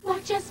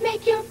Watch us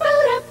make your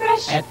food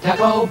fresh. At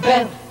Taco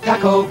Bell,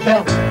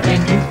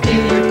 can you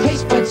feel your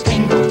taste buds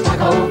tingle?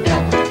 Taco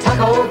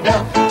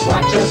Bell,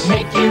 watch us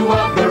make you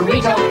a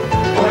burrito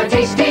or a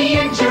tasty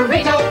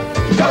enchilada.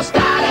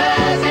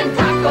 Tostadas and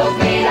tacos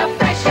made up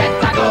fresh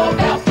at Taco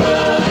Bell. Put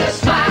a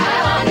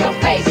smile on your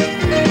face.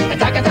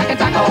 Taco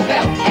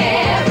Bell,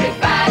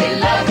 everybody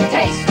loves the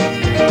taste.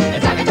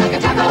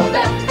 Taco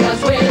Bell,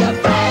 'cause we're the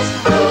fresh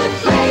food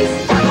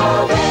place.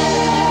 Taco Bell.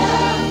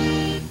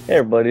 Hey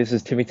everybody, this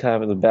is Timmy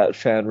Time of the Bat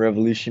Fan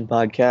Revolution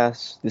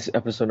podcast. This is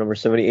episode number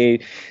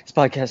 78. This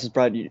podcast is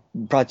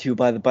brought to you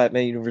by the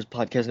Batman Universe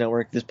Podcast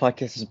Network. This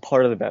podcast is a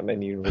part of the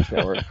Batman Universe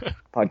Network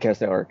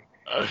Podcast Network.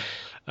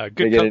 Good,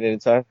 get it in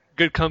time?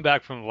 Good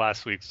comeback from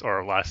last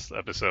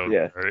episode.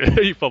 Yeah.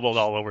 You fumbled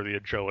all over the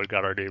intro and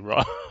got our name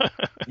wrong.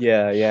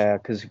 Yeah,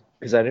 because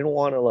I didn't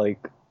want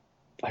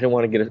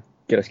to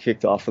get us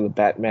kicked off of the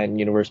Batman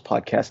Universe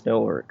Podcast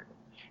Network,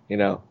 you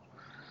know.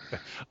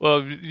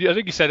 Well, I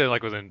think you said it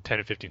like within 10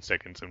 to 15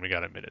 seconds, and we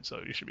got a minute, so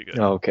you should be good.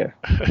 Oh, okay.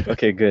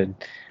 Okay, good.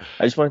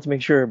 I just wanted to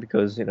make sure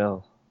because, you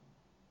know,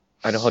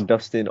 I know how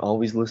Dustin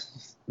always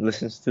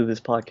listens to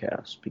this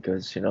podcast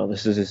because, you know,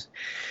 this is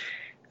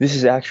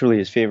actually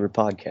his favorite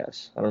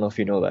podcast. I don't know if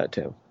you know that,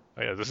 Tim.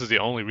 Oh, yeah, this is the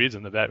only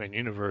reason the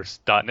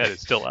BatmanUniverse.net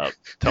is still out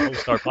to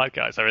host our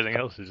podcast. Everything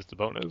else is just a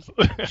bonus.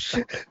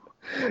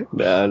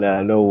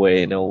 No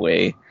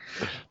way.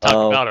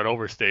 Talk about an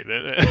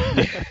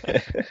overstatement.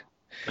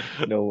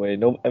 No way.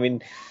 No, I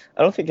mean,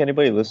 I don't think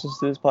anybody listens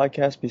to this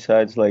podcast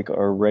besides like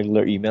our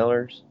regular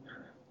emailers.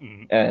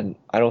 Mm. And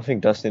I don't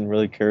think Dustin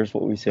really cares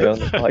what we say on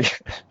this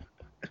podcast.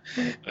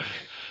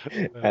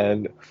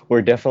 And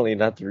we're definitely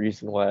not the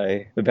reason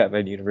why the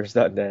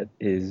BatmanUniverse.net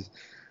is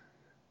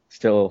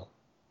still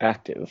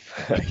active,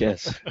 I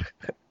guess.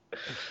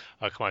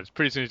 Oh, come on.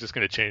 Pretty soon it's just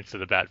going to change to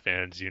the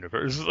Batfans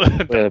Universe.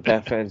 The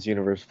Batfans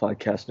Universe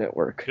Podcast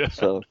Network. Yeah.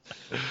 So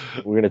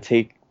we're gonna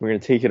take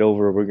it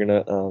over. We're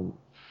gonna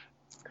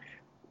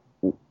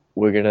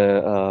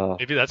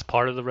Maybe that's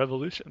part of the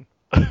revolution.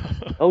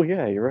 Oh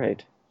yeah, you're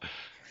right.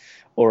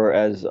 Or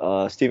as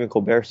Stephen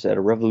Colbert said,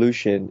 a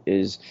revolution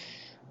is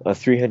a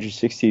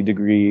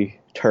 360-degree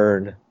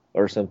turn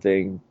or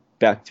something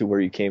back to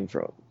where you came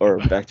from, or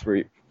back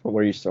to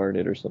where you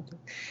started or something.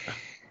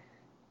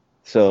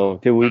 So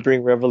did we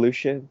bring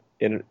revolution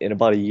in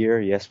about a year?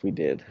 Yes, we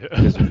did.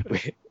 Because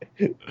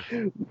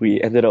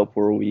we ended up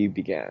where we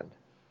began.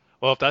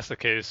 Well, if that's the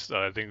case,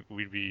 I think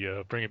we'd be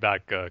bringing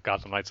back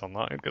Gotham Knights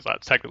Online, because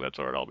technically that's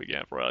where it all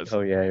began for us.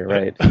 Oh yeah, you're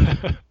right.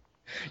 Yeah,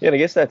 and I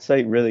guess that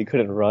site really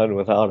couldn't run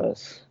without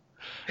us.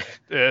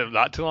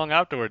 Not too long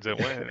afterwards, it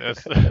went.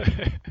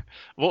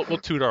 We'll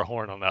toot our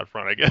horn on that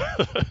front, I guess.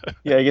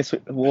 Yeah, I guess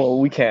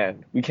we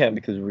can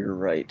because we were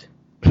right.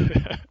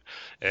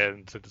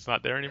 And since it's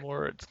not there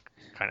anymore, it's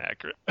kind of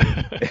accurate.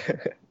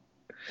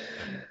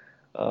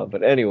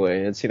 But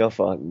anyway, it's enough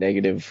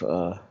negative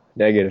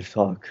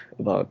talk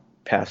about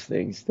past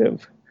things, Tim.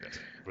 Yes.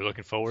 We're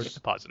looking forward to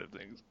positive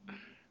things.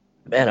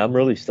 Man, I'm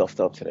really stuffed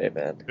up today,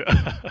 man.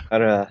 I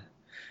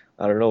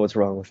don't know what's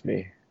wrong with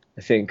me.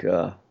 I think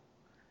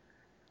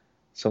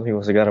something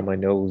must have got on my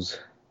nose.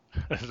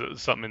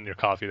 Something in your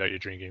coffee that you're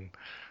drinking.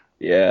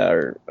 Yeah,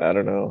 or I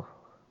don't know.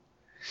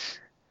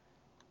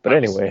 But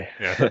anyway.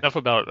 Yeah, enough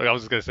about. I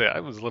was going to say,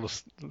 I was a little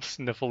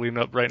sniffling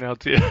up right now,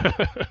 too.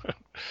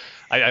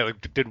 I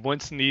did one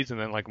sneeze, and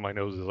then like my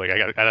nose is like,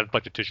 I got a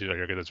bunch of tissues out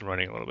here because it's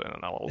running a little bit, and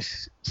I'm all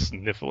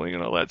sniffling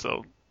and all that.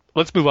 So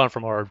let's move on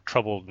from our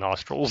troubled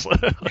nostrils.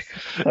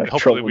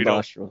 Hopefully we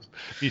don't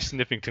be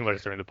sniffing too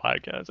much during the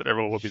podcast, and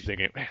everyone will be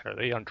thinking, man, are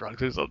they on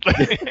drugs or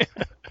something?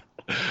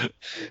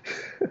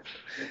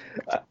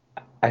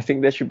 I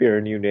think that should be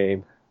our new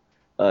name.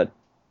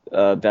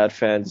 Bad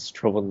Fans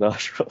Troubled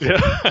Nostrils. Yeah.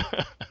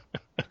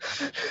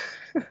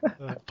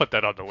 Put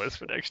that on the list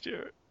for next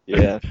year.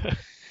 Yeah.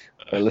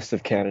 A list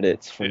of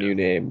candidates for new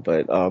name.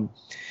 But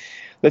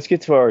let's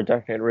get to our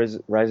Dark Knight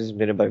Rises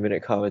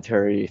minute-by-minute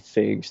commentary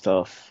thing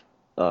stuff.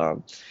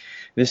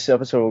 This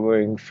episode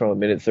we're going from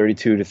minute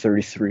 32 to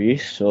 33,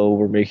 so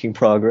we're making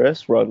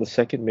progress. We're on the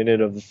second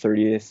minute of the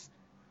 30th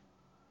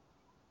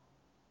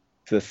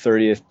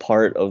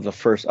part of the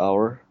first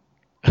hour.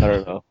 I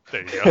don't know.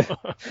 There you go.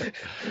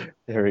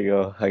 There we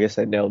go. I guess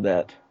I nailed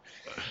that.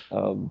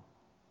 So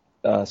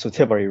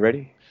Tim, are you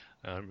ready?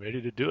 I'm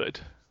ready to do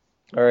it.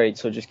 All right.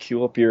 So just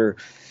cue up your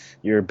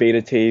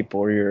beta tape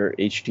or your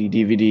HD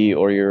DVD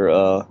or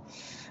your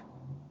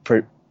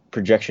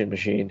projection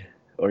machine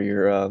or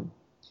your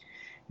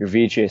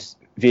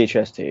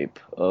VHS tape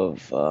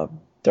of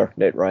Dark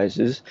Knight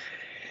Rises,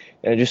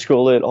 and just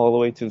scroll it all the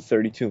way to the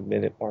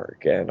 32-minute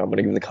mark. And I'm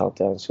gonna give the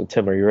countdown. So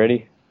Tim, are you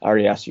ready? I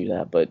already asked you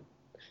that, but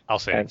I'll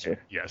say answer.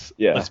 Yes.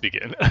 Yeah. Let's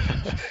begin.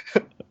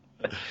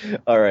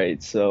 All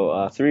right,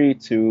 so 3,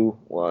 2,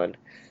 1,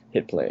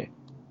 hit play.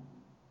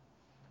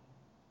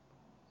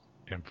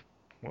 And,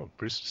 well,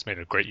 Bruce just made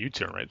a great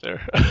U-turn right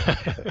there.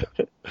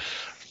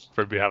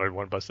 For having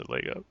one busted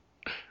leg up.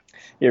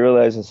 You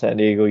realize in San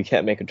Diego you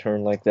can't make a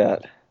turn like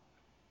that.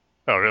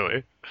 Oh,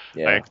 really?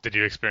 Yeah. Did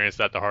you experience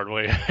that the hard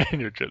way in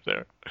your trip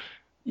there?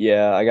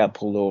 Yeah, I got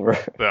pulled over.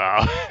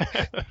 Uh,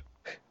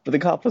 But the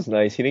cop was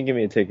nice. He didn't give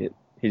me a ticket.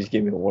 He just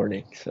gave me a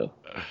warning. So,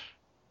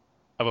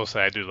 I will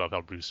say I do love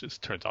how Bruce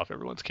just turns off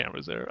everyone's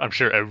cameras there. I'm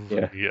sure yeah.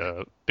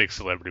 every big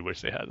celebrity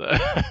wish they had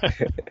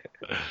that.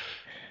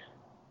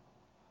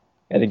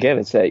 And again,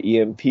 it's that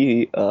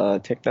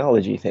EMP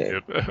technology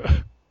thing.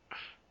 Yep.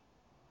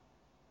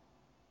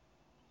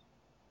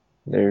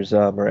 There's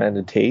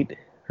Miranda Tate,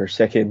 her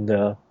second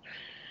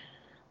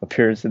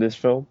appearance in this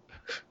film.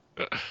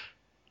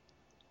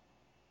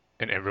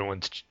 And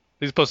everyone's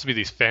these supposed to be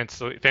these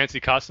fancy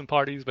costume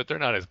parties, but they're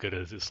not as good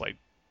as this like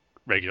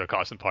regular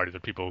costume parties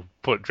that people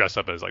put dress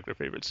up as like their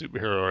favorite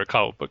superhero or a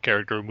comic book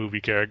character or movie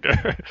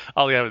character.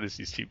 All they have is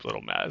these cheap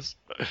little masks,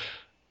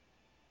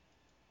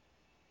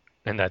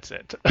 and that's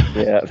it.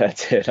 Yeah,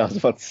 that's it. I was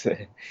about to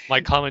say. My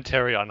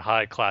commentary on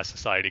high class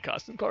society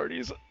costume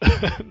parties,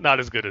 not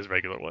as good as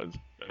regular ones.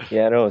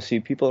 Yeah, no, see,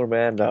 people are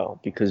mad now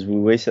because we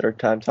wasted our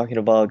time talking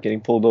about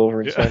getting pulled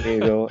over in San Yeah.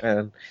 Diego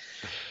and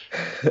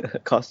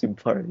costume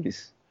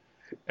parties.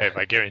 Hey,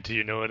 I guarantee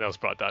you, no one else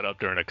brought that up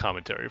during a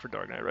commentary for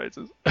Dark Knight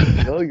Rises.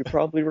 No, you're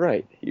probably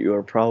right. You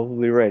are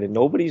probably right. And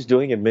nobody's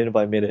doing it minute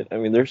by minute. I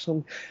mean, there's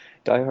some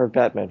diehard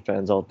Batman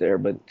fans out there,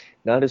 but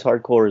not as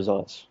hardcore as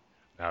us.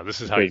 Now, this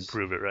is how you Because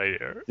prove it right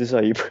here. this is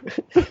how you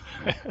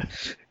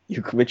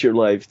you commit your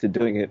life to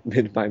doing it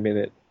minute by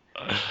minute.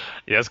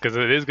 Yes, because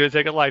it is going to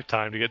take a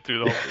lifetime to get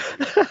through the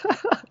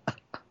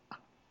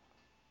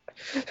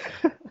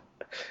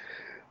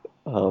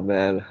whole. Oh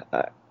man,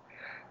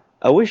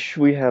 I wish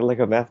we had like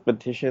a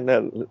mathematician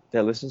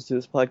that listens to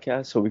this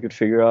podcast so we could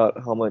figure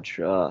out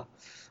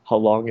how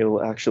long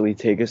it'll actually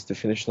take us to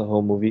finish the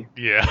whole movie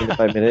Yeah, minute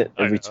by minute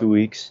I every know. 2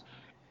 weeks.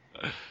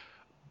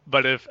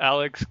 But if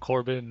Alex,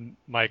 Corbin,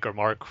 Mike, or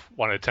Mark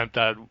want to attempt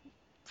that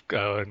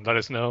and let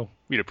us know,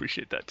 we'd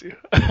appreciate that too.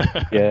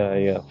 Yeah,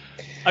 yeah.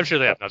 I'm sure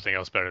they have nothing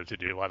else better to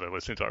do while they're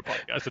listening to our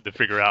podcast than to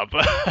figure out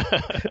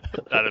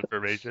that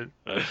information.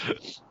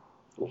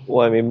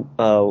 Well, I mean,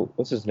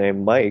 what's his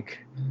name? Mike.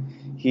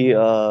 He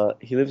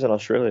lives in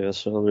Australia,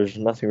 so there's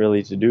nothing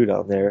really to do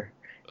down there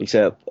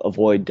except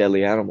avoid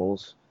deadly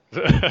animals.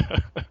 Yeah,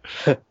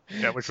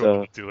 which we'll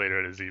So get to later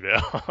in his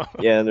email.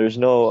 yeah, and there's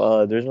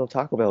no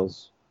Taco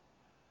Bells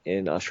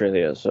in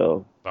Australia,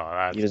 so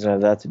Oh, he doesn't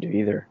have that to do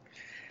either.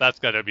 that's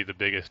got to be the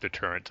biggest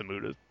deterrent to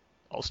move to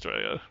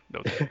Australia.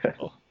 No,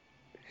 Taco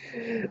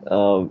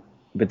Bell.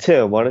 But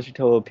Tim, why don't you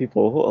tell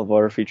people of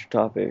our featured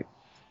topic?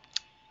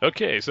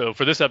 Okay, so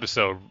for this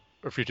episode,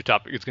 our future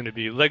topic is going to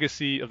be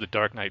Legacy of the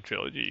Dark Knight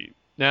trilogy.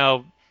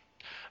 Now,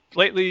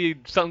 lately,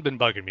 something's been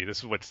bugging me. This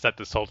is what set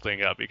this whole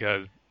thing up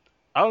because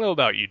I don't know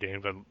about you,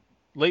 Dane, but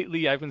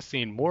lately I've been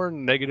seeing more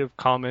negative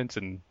comments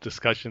and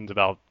discussions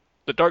about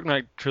the Dark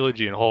Knight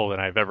trilogy in whole than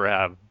I've ever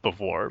have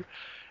before.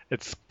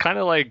 It's kind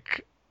of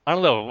like, I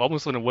don't know,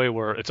 almost in a way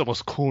where it's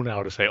almost cool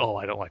now to say, oh,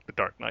 I don't like the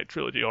Dark Knight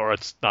trilogy, or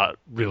it's not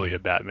really a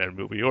Batman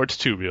movie, or it's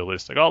too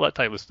realistic, all that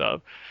type of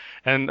stuff.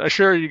 And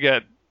sure, you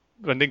get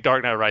when Nick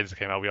Dark Knight Rises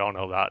came out, we all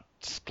know that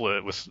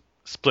split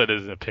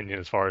as an opinion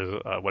as far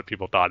as what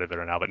people thought of it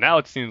or not. But now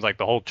it seems like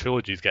the whole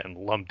trilogy is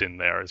getting lumped in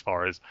there as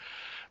far as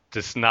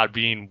just not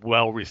being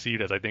well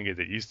received as I think as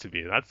it used to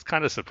be. And that's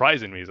kind of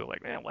surprising me. So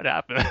like, man, what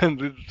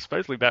happened?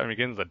 Especially Batman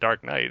Begins, The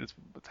Dark Knight. It's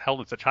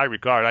held in such high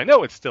regard. I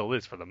know it still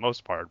is for the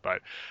most part,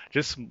 but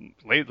just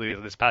lately,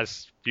 this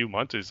past few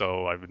months or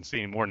so, I've been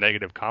seeing more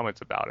negative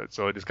comments about it.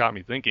 So it just got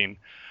me thinking,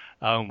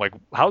 like,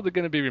 how's it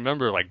going to be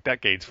remembered like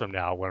decades from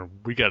now when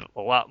we get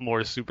a lot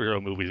more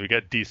superhero movies? We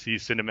get DC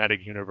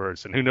Cinematic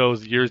Universe, and who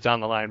knows, years down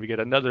the line, we get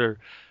another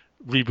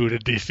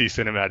rebooted DC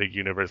Cinematic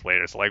Universe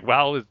later. So, like,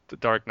 wow, is the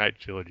Dark Knight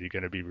trilogy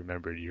going to be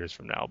remembered years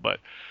from now? But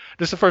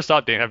just the first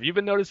thought, Dan, have you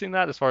been noticing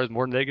that as far as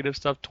more negative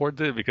stuff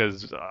towards it?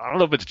 Because I don't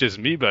know if it's just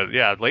me, but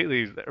yeah,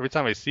 lately, every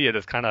time I see it,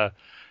 it's kind of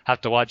have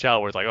to watch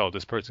out where it's like, oh,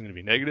 this person's going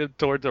to be negative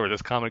towards it, or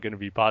this comment going to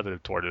be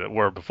positive towards it.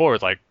 Where before,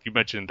 it's like you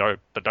mentioned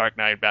the Dark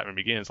Knight, Batman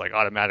Begins, like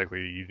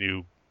automatically you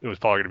knew it was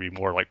probably going to be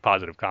more like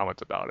positive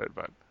comments about it.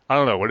 But I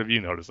don't know. What have you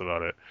noticed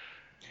about it?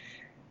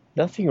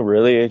 Nothing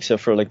really,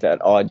 except for like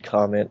that odd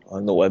comment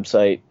on the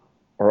website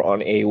or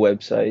on a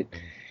website.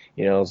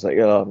 You know, it's like,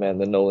 oh man,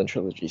 the Nolan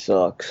trilogy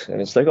sucks, and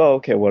it's like, oh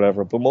okay,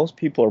 whatever. But most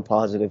people are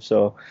positive.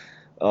 So,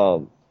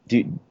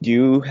 do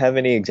you have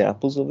any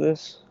examples of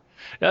this?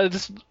 Yeah,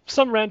 just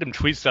some random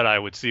tweets that I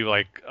would see,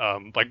 like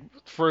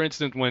for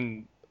instance,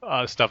 when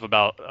stuff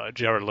about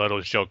Jared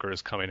Leto's Joker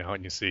is coming out,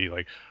 and you see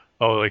like,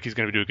 oh, like he's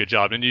gonna do a good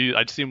job, and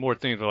I'd see more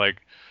things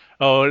like,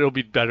 oh, it'll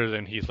be better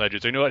than Heath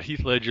Ledger's. You know what?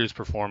 Heath Ledger's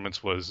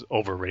performance was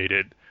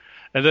overrated,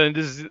 and then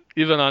this is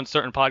even on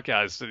certain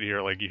podcasts that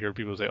you hear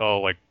people say,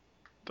 oh, like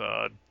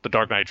the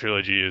Dark Knight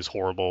trilogy is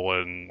horrible,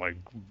 and like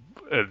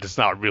it's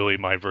not really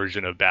my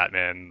version of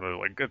Batman. Or,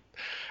 like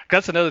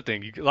that's another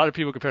thing. A lot of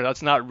people compare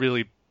that's not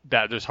really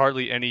that. There's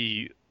hardly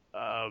any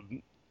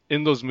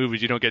in those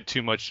movies. You don't get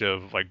too much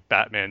of like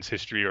Batman's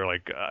history or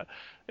like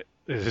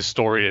his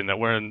historian.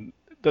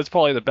 That's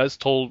probably the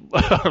best told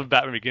of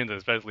Batman Begins, and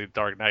especially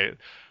Dark Knight.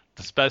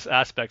 The best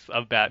aspects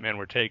of Batman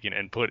were taken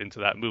and put into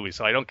that movie.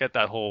 So I don't get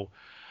that whole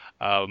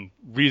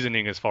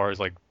reasoning as far as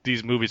like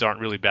these movies aren't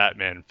really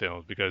Batman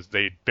films because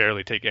they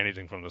barely take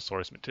anything from the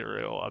source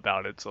material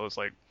about it. So it's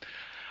like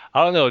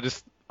I don't know,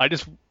 I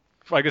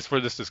guess for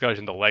this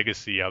discussion, the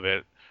legacy of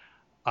it,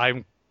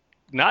 I'm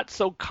not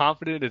so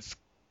confident it's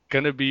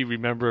gonna be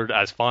remembered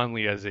as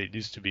fondly as it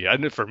used to be.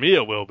 And for me,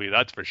 it will be,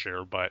 that's for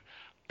sure. But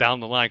down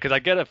the line, because I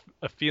get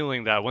a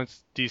feeling that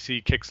once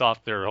DC kicks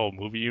off their whole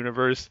movie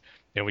universe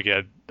and we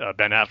get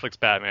Ben Affleck's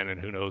Batman, and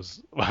who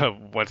knows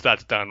once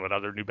that's done, what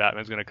other new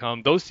Batman's gonna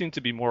come. Those seem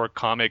to be more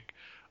comic,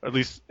 at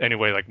least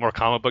anyway, like more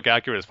comic book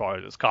accurate as far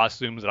as its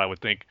costumes. And I would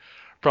think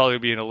probably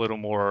being a little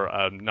more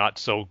not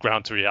so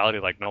ground to reality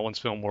like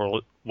Nolan's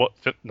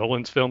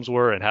Nolan's films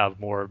were, and have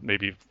more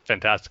maybe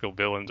fantastical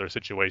villains or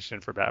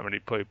situation for Batman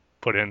to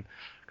put in,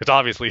 because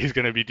obviously he's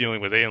going to be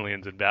dealing with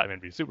aliens and Batman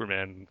be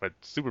Superman, but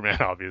Superman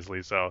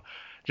obviously. So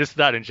just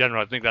that in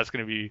general, I think that's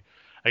going to be,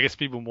 I guess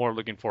people more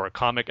looking for a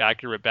comic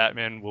accurate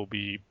Batman will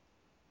be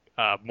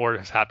more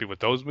happy with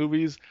those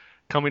movies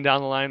coming down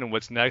the line and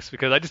what's next,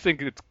 because I just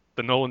think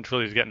the Nolan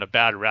trilogy is getting a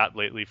bad rap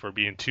lately for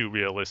being too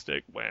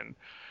realistic, when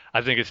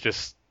I think it's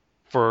just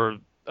for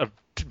a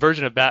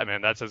version of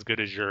Batman that's as good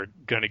as you're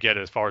going to get,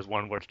 as far as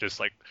one where it's just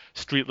like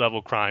street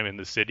level crime in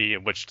the city,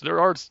 in which there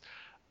are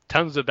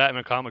tons of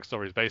Batman comic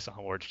stories based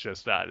on where it's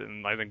just that.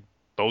 And I think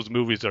those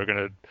movies are going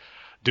to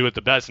do it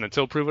the best. And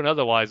until proven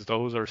otherwise,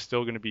 those are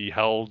still going to be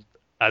held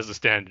as the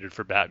standard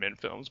for Batman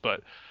films.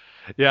 But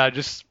yeah,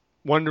 just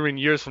wondering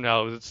years from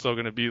now, is it still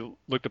going to be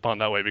looked upon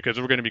that way? Because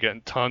we're going to be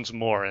getting tons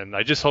more. And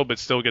I just hope it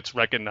still gets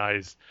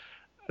recognized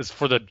as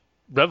for the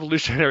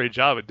revolutionary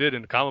job it did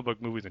in comic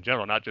book movies in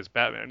general, not just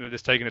Batman. They're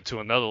just taking it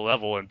to another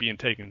level and being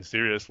taken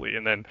seriously.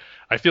 And then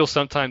I feel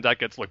sometimes that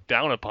gets looked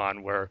down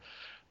upon, where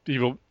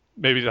people,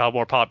 maybe how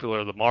more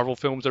popular the Marvel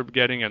films are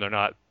getting, and they're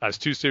not as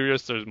too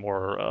serious. There's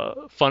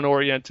more fun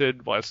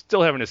oriented, while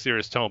still having a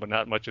serious tone, but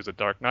not much as a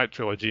Dark Knight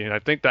trilogy. And I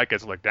think that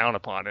gets looked down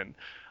upon. And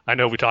I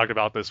know we talked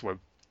about this with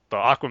the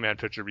Aquaman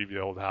picture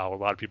revealed, how a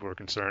lot of people were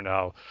concerned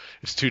how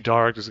it's too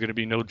dark, there's going to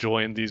be no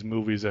joy in these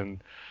movies.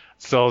 And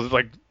so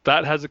like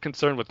that has a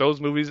concern with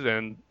those movies,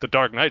 and the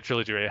Dark Knight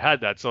trilogy already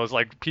had that. So it's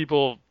like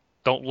people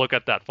don't look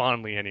at that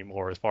fondly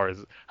anymore as far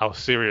as how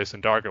serious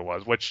and dark it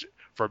was, which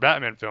for a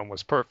Batman film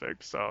was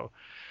perfect. So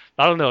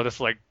I don't know, that's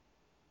like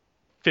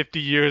 50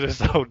 years or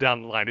so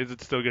down the line, is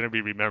it still going to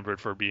be remembered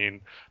for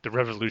being the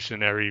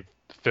revolutionary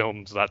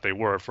films that they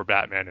were for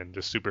Batman and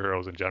just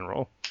superheroes in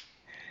general?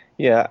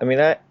 Yeah, I mean,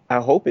 I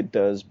hope it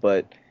does,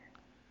 but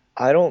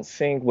I don't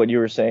think what you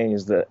were saying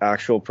is the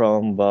actual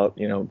problem about,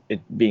 it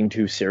being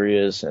too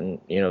serious and,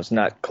 it's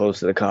not close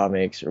to the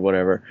comics or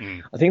whatever.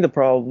 I think the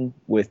problem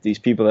with these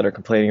people that are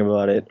complaining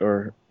about it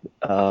or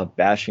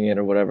bashing it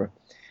or whatever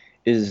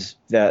is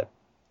that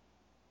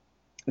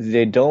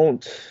they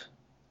don't,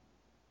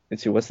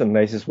 let's see, what's the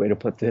nicest way to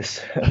put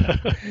this?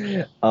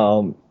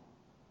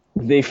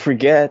 They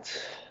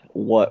forget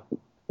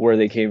where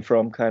they came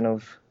from, kind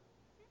of.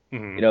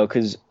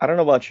 Because I don't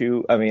know about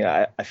you. I mean,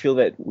 I feel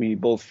that we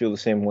both feel the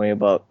same way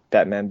about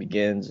Batman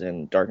Begins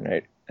and Dark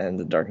Knight and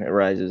The Dark Knight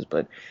Rises,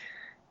 but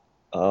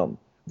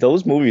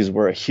those movies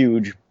were a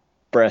huge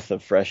breath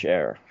of fresh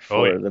air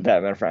for the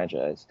Batman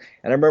franchise.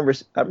 And I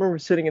remember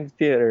sitting in the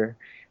theater,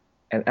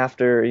 and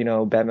after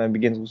Batman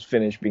Begins was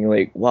finished, being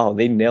like, wow,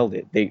 they nailed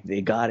it.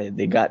 They got it.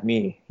 They got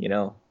me.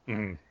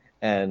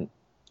 And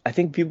I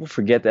think people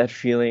forget that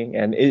feeling,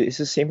 and it's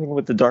the same thing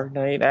with The Dark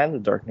Knight and The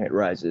Dark Knight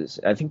Rises.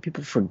 I think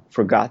people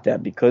forgot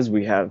that because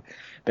we have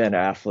Ben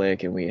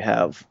Affleck and we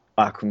have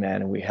Aquaman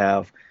and we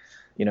have,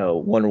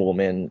 Wonder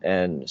Woman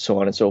and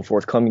so on and so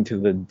forth coming to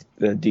the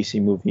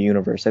DC movie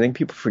universe. I think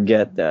people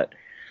forget that,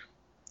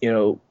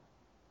 the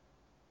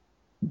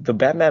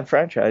Batman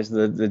franchise,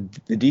 the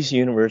DC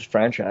Universe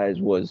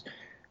franchise was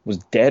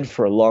dead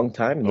for a long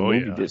time in the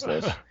movie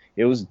business.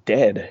 It was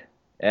dead.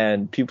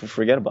 And people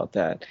forget about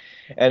that.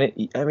 And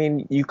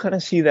you kind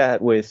of see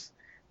that with,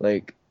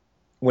 like,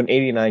 when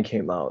 89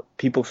 came out,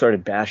 people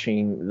started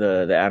bashing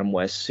the Adam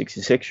West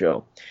 66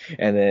 show.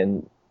 And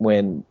then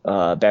when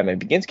Batman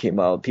Begins came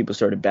out, people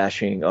started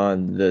bashing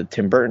on the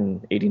Tim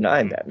Burton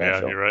 89 Batman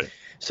film. Yeah, you're right.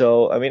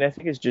 So, I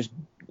think it's just,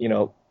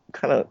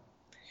 kind of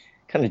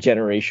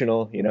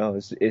generational.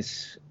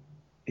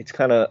 It's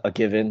kind of a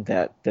given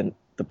that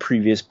the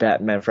previous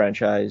Batman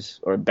franchise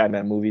or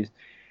Batman movies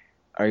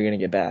are going to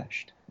get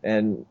bashed.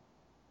 And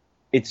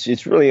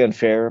it's really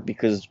unfair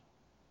because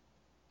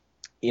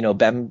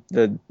the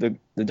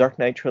Dark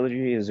Knight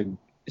trilogy is a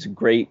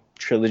great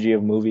trilogy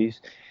of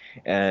movies,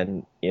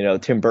 and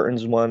Tim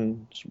Burton's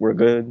ones were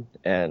good,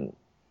 and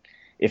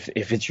if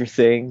it's your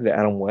thing, the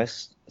Adam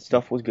West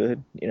stuff was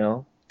good,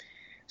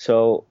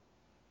 So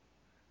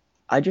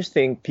I just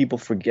think people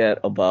forget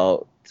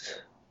about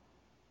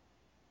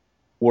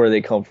where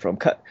they come from,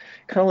 kind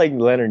of like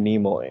Leonard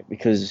Nimoy,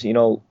 because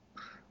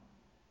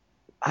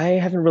I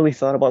haven't really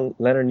thought about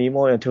Leonard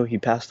Nimoy until he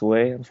passed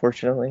away,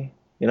 unfortunately,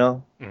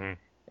 And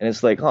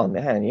it's like, oh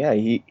man, yeah,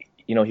 he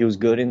was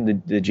good in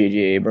the J.J.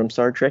 Abrams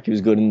Star Trek. He was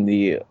good in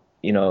the,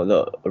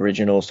 the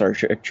original Star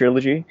Trek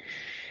trilogy.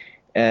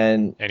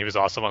 And And he was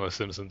awesome on The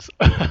Simpsons.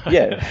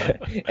 yeah,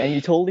 and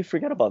you totally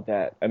forget about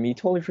that. I mean, you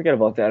totally forget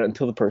about that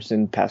until the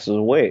person passes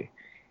away,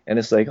 and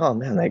it's like, oh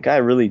man, that guy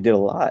really did a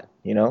lot.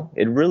 You know,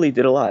 it really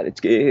did a lot.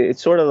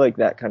 It's sort of like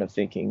that kind of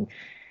thinking,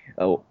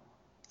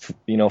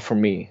 for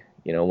me,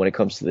 when it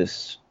comes to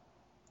this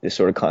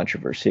sort of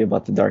controversy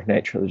about the Dark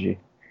Knight trilogy.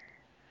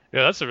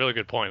 Yeah, that's a really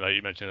good point that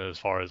you mentioned as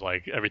far as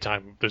like every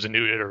time there's a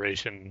new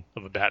iteration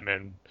of a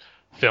Batman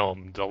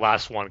film, the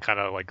last one kind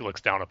of like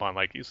looks down upon,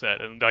 like you said.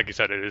 And like you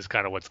said, it is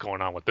kind of what's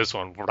going on with this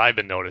one. What I've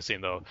been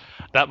noticing though,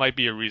 that might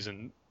be a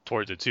reason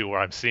towards it too, where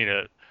I'm seeing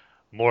it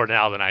more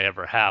now than I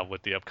ever have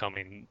with the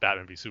upcoming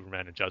Batman v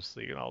Superman and Justice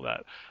League and all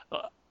that.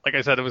 Like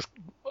I said,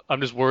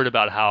 I'm just worried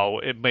about how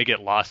it may get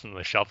lost in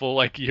the shuffle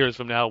like years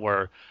from now,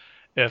 where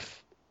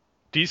if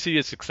DC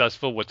is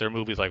successful with their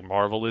movies like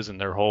Marvel is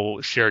and their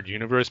whole shared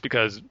universe,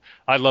 because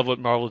I love what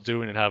Marvel's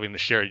doing and having the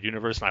shared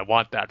universe, and I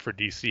want that for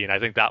DC, and I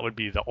think that would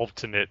be the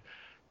ultimate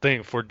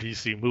thing for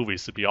DC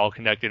movies, to be all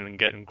connected and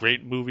getting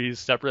great movies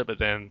separate, but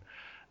then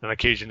on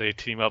occasion they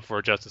team up for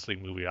a Justice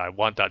League movie. I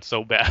want that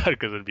so bad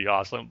because it'd be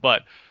awesome.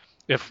 But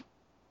if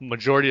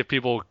majority of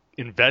people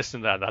invest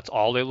in that, that's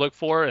all they look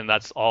for, and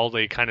that's all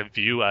they kind of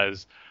view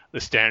as the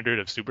standard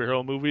of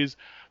superhero movies,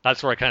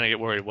 that's where I kind of get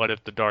worried. What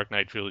if the Dark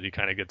Knight trilogy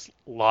kind of gets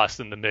lost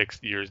in the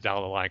mix years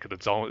down the line because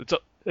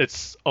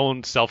its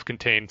own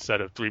self-contained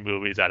set of 3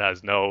 movies that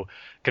has no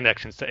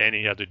connections to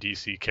any other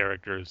DC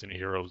characters and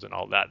heroes and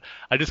all that.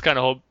 I just kind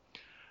of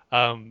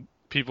hope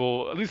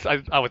people, at least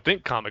I would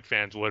think comic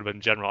fans would, but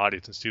in general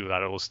audiences too,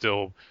 that it will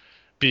still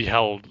be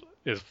held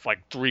as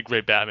like 3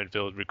 great Batman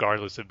films,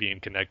 regardless of being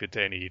connected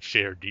to any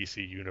shared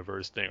DC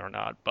universe thing or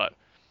not. But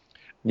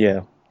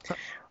Yeah.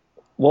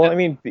 Well, I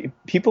mean,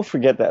 people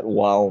forget that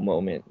wow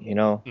moment,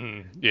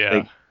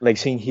 yeah, like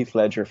seeing Heath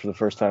Ledger for the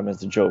first time as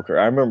the Joker.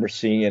 I remember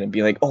seeing it and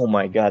being like, "Oh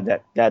my God,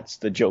 that's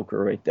the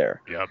Joker right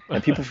there." yep.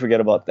 And people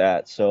forget about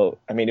that. So,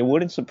 I mean, it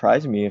wouldn't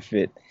surprise me if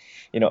it,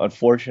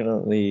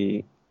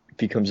 unfortunately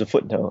becomes a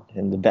footnote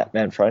in the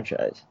Batman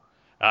franchise.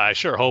 I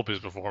sure hope his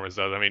performance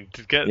does. I mean,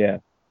 to get Yeah.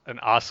 an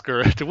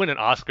Oscar, to win an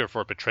Oscar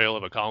for a portrayal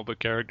of a comic book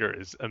character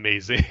is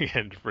amazing,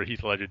 and for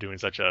Heath Ledger doing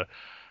such a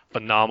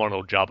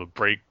phenomenal job of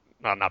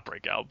not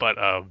breakout, but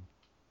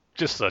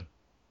just an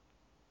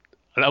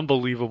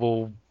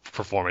unbelievable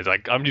performance.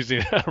 Like I'm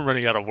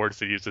running out of words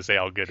to use to say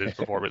how good his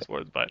performance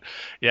was, but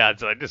yeah,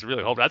 I just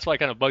really hope. That's why it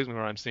kind of bugs me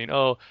when I'm seeing,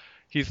 oh,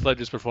 Heath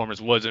Ledger's performance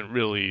wasn't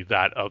really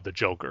that of the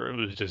Joker. It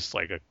was just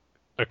like a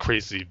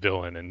crazy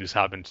villain and just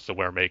happens to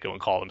wear makeup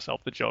and call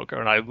himself the Joker.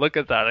 And I look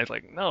at that, and I was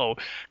like, no,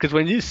 because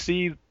when you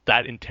see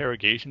that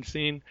interrogation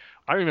scene,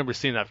 I remember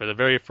seeing that for the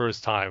very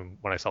first time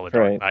when I saw The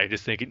Dark Right. Knight,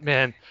 just thinking,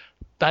 man,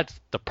 that's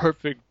the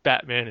perfect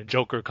Batman and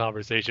Joker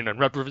conversation and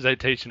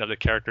representation of the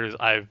characters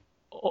I've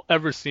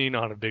ever seen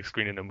on a big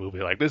screen in a movie.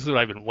 Like, this is what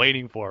I've been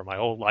waiting for my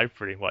whole life,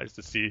 pretty much,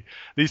 to see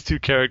these 2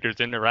 characters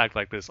interact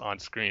like this on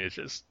screen. It's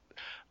just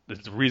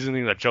the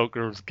reasoning that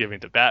Joker was giving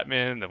to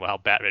Batman and how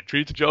Batman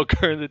treats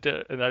Joker in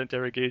that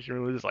interrogation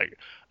room is like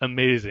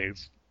amazing.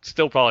 It's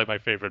still probably my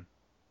favorite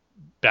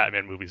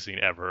Batman movie scene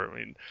ever. I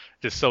mean,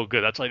 just so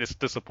good. That's why it just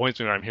disappoints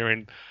me when I'm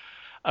hearing.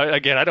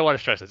 Again, I don't want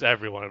to stress this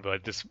everyone,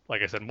 but just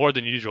like I said, more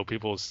than usual,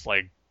 people's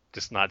like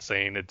just not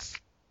saying it's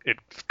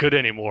good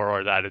anymore,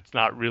 or that it's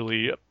not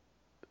really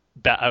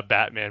a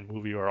Batman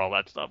movie or all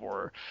that stuff.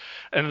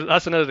 And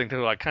that's another thing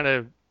too. I kind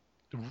of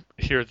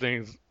hear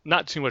things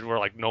not too much where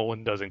like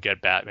Nolan doesn't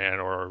get Batman,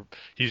 or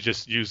he's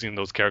just using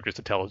those characters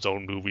to tell his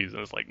own movies,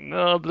 and it's like,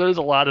 no, there's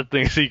a lot of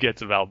things he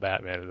gets about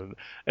Batman, and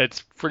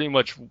it's pretty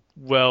much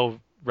well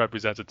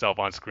represents itself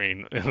on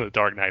screen in The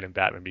Dark Knight and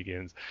Batman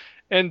Begins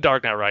and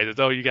Dark Knight Rises.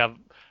 Though you got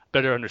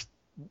better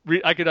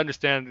I could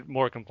understand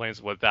more complaints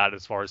with that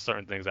as far as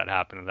certain things that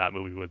happen in that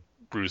movie with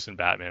Bruce and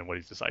Batman, what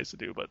he decides to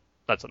do, but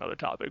that's another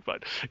topic.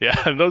 But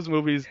yeah, in those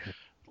movies,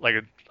 like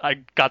I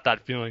got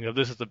that feeling of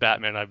this is the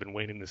Batman I've been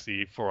waiting to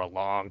see for a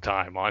long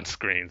time on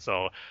screen.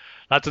 So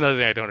that's another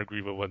thing I don't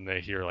agree with when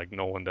they hear like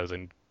Nolan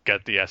doesn't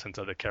get the essence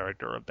of the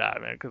character of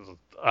Batman, because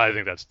I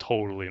think that's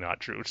totally not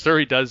true. Sure,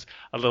 he does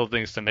a little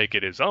things to make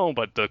it his own,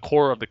 but the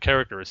core of the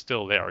character is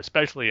still there,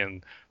 especially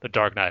in The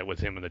Dark Knight with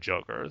him and the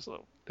Joker.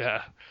 So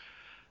yeah,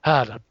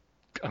 I'm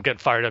getting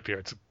fired up here.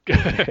 It's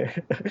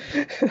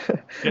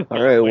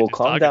All right, well, just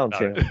calm talking down, about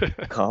Tim.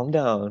 it. Calm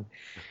down.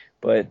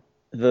 But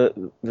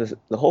the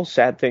whole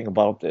sad thing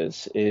about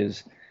this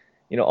is,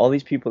 all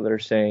these people that are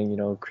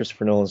saying,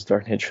 Christopher Nolan's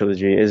Dark Knight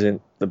trilogy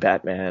isn't the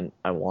Batman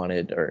I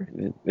wanted, or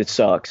it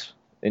sucks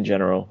in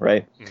general,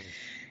 right? Mm.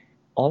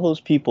 All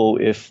those people,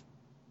 if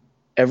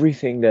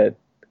everything that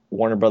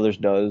Warner Brothers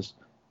does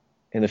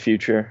in the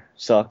future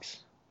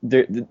sucks,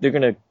 they're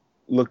gonna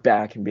look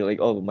back and be like,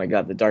 oh my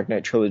God, the Dark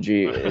Knight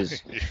trilogy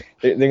is.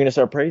 They're gonna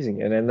start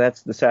praising it, and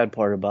that's the sad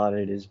part about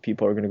it, is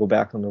people are gonna go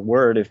back on their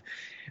word if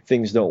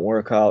things don't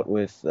work out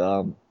with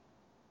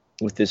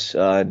this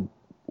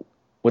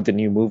with the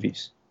new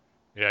movies.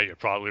 Yeah, you're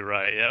probably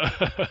right.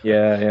 Yeah.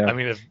 Yeah. I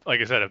mean,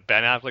 like I said, if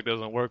Ben Affleck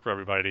doesn't work for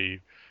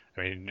everybody,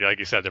 I mean, like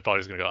you said, they're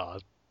probably just gonna go, oh,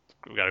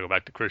 we got to go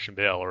back to Christian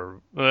Bale,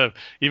 or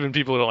even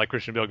people who don't like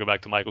Christian Bale go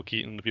back to Michael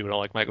Keaton. The people who don't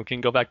like Michael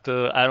Keaton go back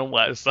to Adam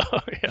West. So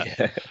yeah,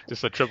 Yeah.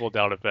 just a triple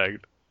down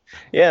effect.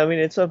 Yeah, I mean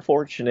it's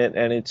unfortunate,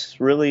 and it's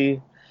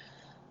really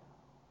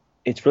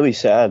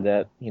sad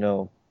that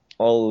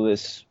all of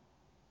this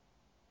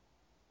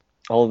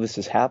all of this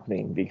is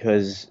happening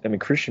because I mean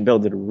Christian Bale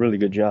did a really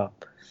good job.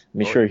 I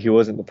mean, Or sure he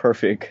wasn't the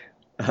perfect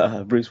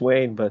Bruce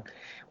Wayne,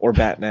 or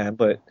Batman,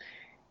 but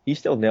he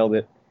still yeah, nailed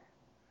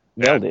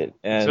it.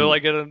 until And I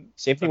get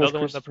same thing with another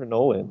one that Christopher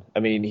Nolan. I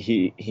mean,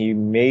 he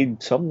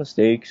made some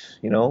mistakes,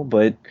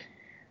 but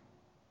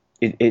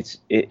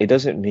it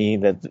doesn't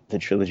mean that the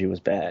trilogy was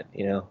bad.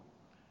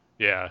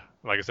 yeah,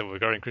 like I said,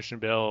 regarding Christian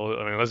Bale,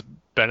 I mean, unless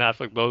Ben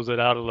Affleck blows it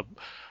out of the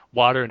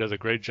water and does a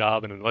great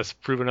job, and unless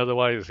proven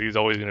otherwise, he's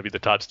always going to be the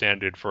top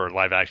standard for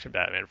live action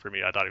Batman for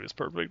me. I thought he was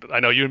perfect. I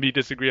know you and me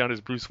disagree on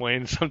his Bruce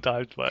Wayne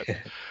sometimes, but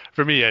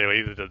for me,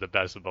 anyway, he's the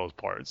best of both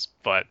parts.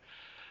 But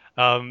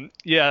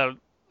yeah,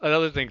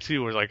 another thing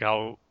too was like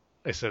how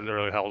I said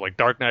earlier, how like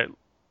Dark Knight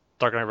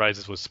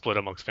Rises was split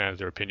amongst fans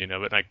their opinion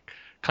of it. And I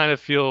kind of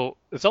feel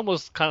it's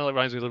almost kind of like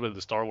reminds me a little bit of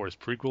the Star Wars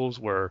prequels,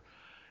 where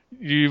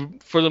you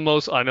for the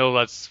most I know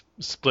that's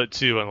split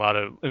too, and a lot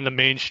of in the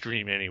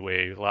mainstream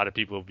anyway. A lot of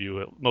people view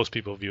it. Most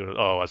people view it.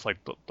 Oh, that's like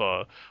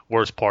the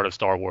worst part of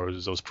Star Wars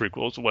is those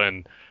prequels.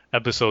 When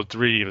Episode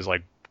 3 was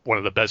like one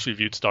of the best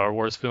reviewed Star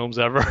Wars films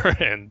ever,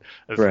 and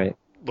it's Right.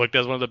 looked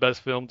as one of the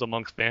best films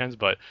amongst fans.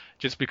 But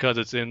just because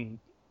it's in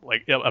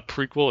like a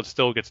prequel, it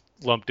still gets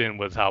lumped in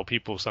with how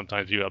people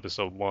sometimes view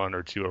Episode 1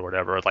 or 2 or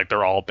whatever. It's like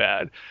they're all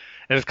bad.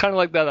 And it's kind of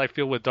like that I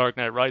feel with Dark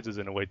Knight Rises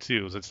in a way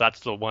too, since that's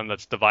the one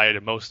that's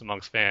divided most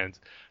amongst fans.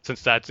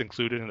 Since that's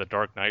included in the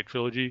Dark Knight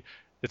trilogy,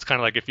 it's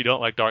kind of like if you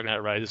don't like Dark Knight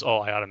Rises,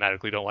 oh, I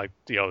automatically don't like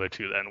the other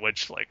two then,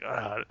 which like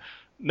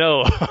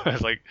no,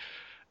 it's like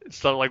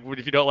it's not like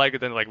if you don't like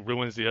it, then it like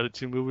ruins the other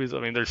two movies. I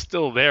mean, they're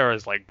still there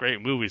as like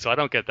great movies, so I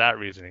don't get that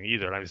reasoning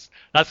either. I just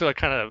that's like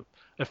kind of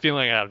a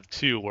feeling I have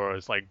too, where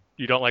it's like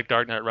you don't like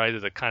Dark Knight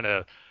Rises, it kind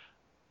of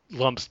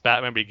lumps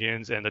Batman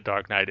Begins and The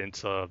Dark Knight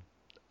into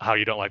how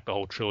you don't like the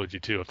whole trilogy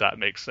too, if that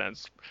makes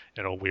sense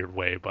in a weird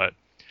way. But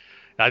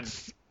I've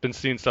just been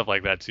seeing stuff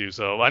like that too.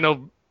 So I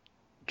know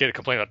get a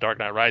complaint about Dark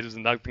Knight Rises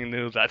and nothing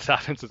new that's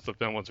happened since the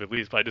film was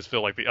released, but I just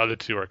feel like the other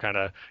two are kind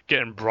of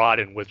getting brought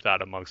in with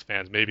that amongst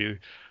fans. Maybe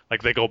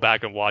like they go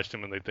back and watch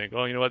them and they think,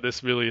 oh, you know what,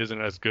 this really isn't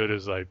as good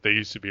as like they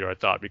used to be or I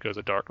thought because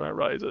of Dark Knight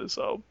Rises.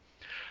 So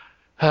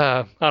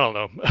I don't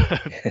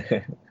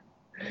know.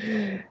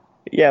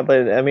 Yeah,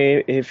 but I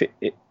mean, if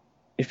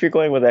you're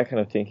going with that kind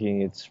of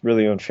thinking, it's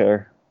really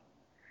unfair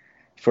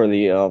for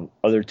the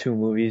other two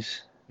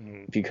movies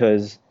Mm,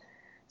 because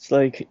it's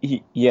like,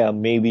 yeah,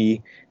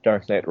 maybe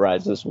Dark Knight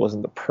Rises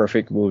wasn't the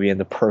perfect movie and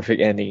the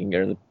perfect ending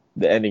or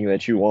the ending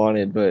that you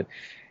wanted, but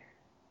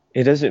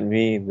it doesn't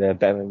mean that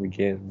Batman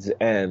Begins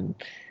and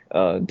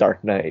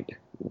Dark Knight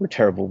were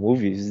terrible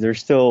movies. They're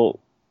still,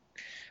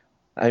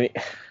 I mean,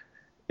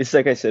 it's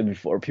like I said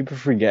before, people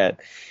forget.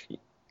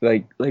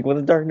 Like when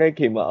The Dark Knight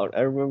came out,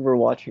 I remember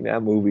watching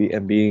that movie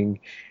and being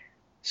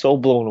so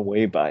blown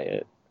away by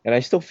it. And I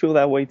still feel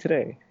that way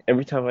today.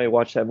 Every time I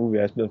watch that movie,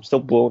 I'm still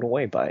blown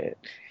away by it.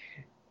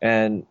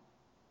 And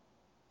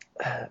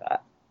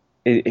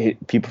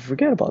people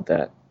forget about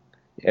that.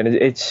 And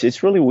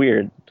it's really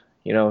weird.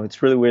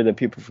 It's really weird that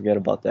people forget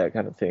about that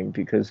kind of thing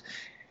because,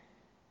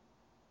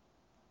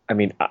 I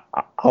mean,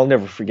 I'll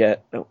never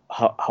forget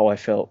how I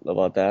felt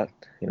about that.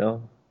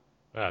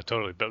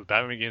 totally.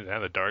 Batman Begins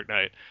and The Dark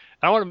Knight.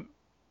 I want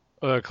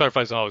to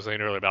clarify something I was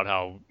saying earlier about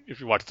how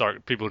if you watch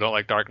people who don't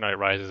like Dark Knight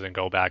Rises and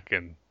go back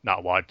and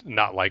not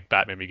like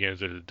Batman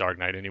Begins or The Dark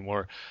Knight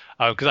anymore,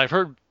 because I've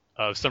heard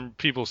some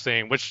people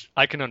saying, which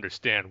I can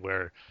understand,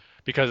 where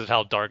because of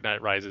how Dark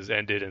Knight Rises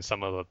ended and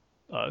some of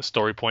the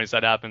story points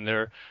that happened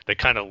there, they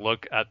kind of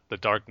look at The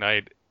Dark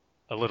Knight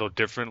a little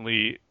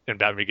differently and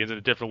Batman Begins in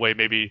a different way,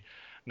 maybe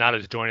not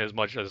as joined as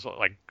much as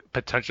like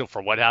potential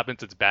for what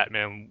happened since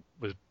Batman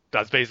was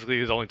that's basically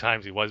his only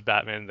times he was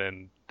Batman.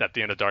 Then at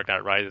the end of Dark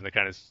Knight Rises, and it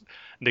kind of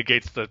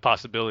negates the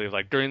possibility of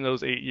like during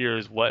those 8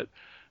 years, what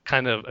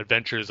kind of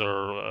adventures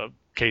or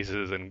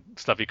cases and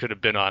stuff he could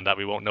have been on that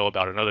we won't know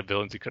about, and other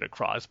villains he could have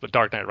crossed. But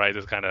Dark Knight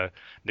Rises kind of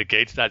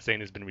negates that,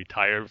 saying he's been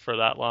retired for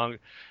that long.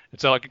 And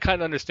so I can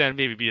kind of understand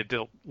maybe be a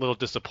little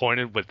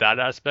disappointed with that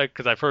aspect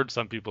because I've heard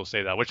some people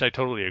say that, which I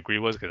totally agree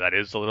with because that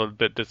is a little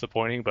bit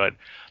disappointing. But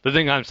the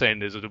thing I'm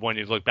saying is that when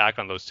you look back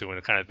on those two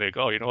and kind of think,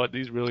 oh, you know what,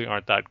 these really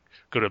aren't that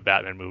good of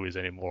Batman movies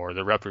anymore.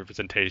 The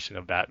representation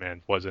of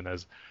Batman wasn't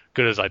as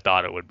good as I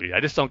thought it would be.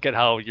 I just don't get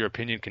how your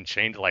opinion can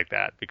change like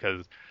that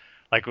because,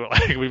 like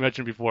we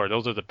mentioned before,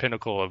 those are the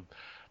pinnacle of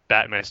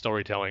Batman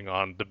storytelling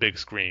on the big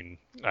screen.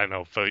 I don't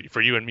know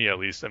for you and me at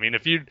least. I mean,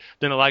 if you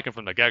didn't like him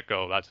from the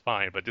get-go, that's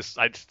fine. But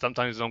I just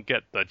sometimes don't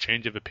get the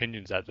change of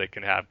opinions that they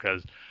can have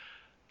because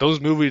those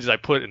movies I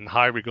put in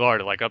high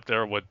regard, like up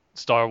there with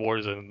Star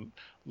Wars and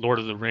Lord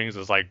of the Rings,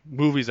 is like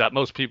movies that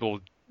most people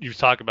you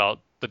talk about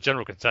the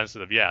general consensus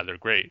of yeah they're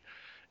great,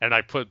 and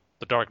I put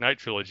the Dark Knight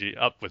trilogy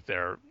up with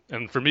there,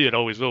 and for me it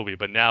always will be.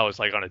 But now it's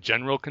like on a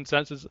general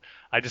consensus,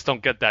 I just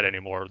don't get that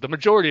anymore. The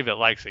majority of it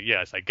likes it,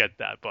 yes, I get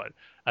that, but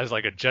as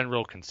like a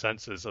general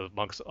consensus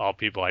amongst all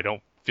people, I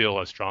don't feel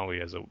as strongly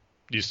as it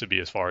used to be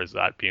as far as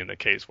that being the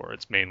case, where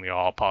it's mainly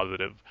all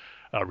positive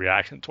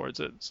reaction towards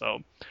it. So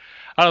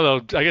I don't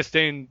know. I guess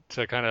staying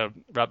to kind of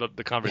wrap up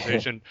the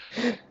conversation.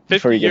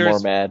 Before you get more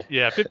mad.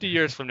 Yeah, 50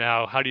 years from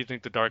now, how do you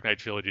think the Dark Knight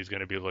trilogy is going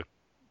to be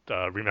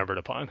remembered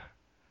upon?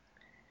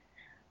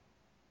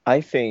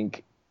 I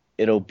think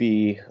it'll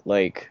be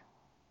like,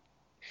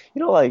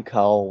 like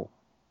how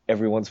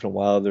every once in a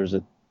while there's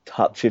a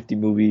top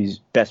 50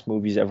 best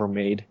movies ever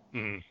made.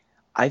 Mm.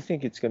 I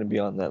think it's going to be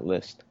on that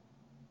list.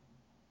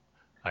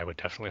 I would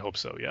definitely hope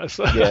so, yes.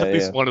 Yeah, At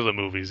least one of the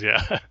movies,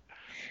 yeah.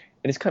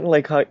 And it's kind of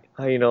like how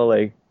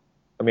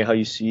how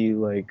you see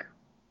like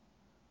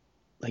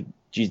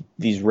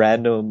these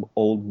random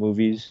old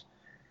movies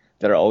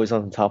that are always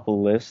on the top of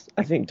the list.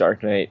 I think the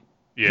Dark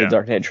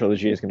Knight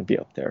trilogy is going to be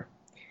up there.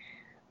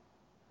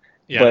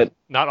 Yeah, but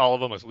not all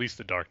of them, at least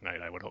the Dark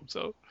Knight, I would hope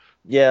so.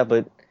 Yeah,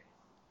 but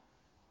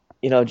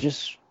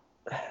just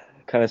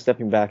kind of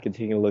stepping back and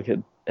taking a look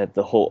at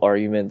the whole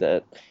argument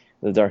that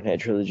the Dark Knight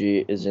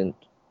trilogy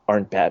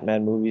aren't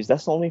Batman movies.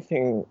 That's the only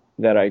thing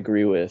that I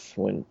agree with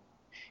when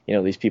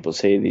these people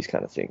say these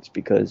kind of things,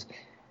 because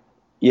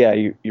yeah,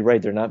 you're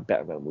right, they're not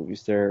Batman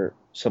movies. They're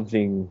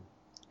something.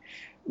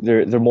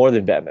 They're more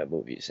than Batman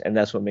movies, and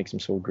that's what makes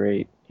them so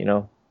great.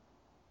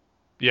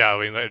 Yeah,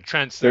 I mean, it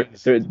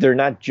transcends. They're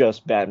not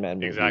just Batman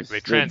movies. Exactly,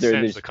 they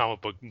transcend the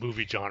comic book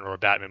movie genre or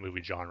Batman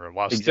movie genre,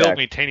 while still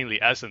maintaining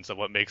the essence of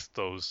what makes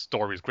those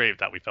stories great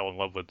that we fell in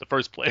love with in the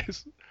first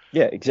place.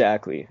 Yeah,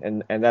 exactly,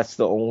 and that's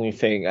the only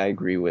thing I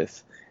agree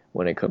with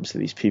when it comes to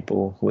these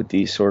people with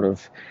these sort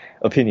of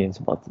opinions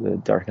about the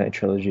Dark Knight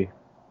trilogy.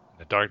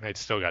 The Dark Knight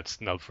still got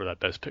snubbed for that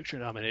Best Picture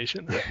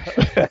nomination.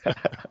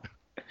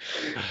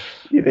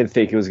 You didn't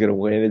think it was going to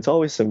win. It's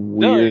always some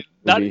weird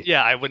movie.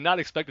 Yeah, I would not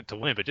expect it to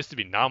win, but just to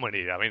be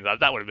nominated, I mean,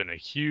 that would have been a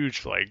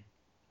huge, like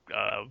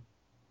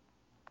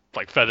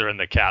feather in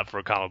the cap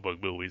for comic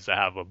book movies to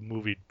have a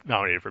movie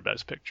nominated for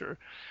Best Picture.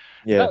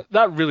 Yeah.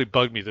 That really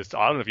bugged me. I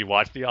don't know if you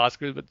watched the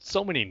Oscars, but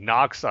so many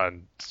knocks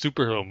on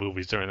superhero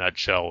movies during that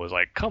show was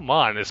like, come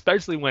on,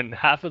 especially when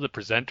half of the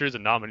presenters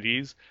and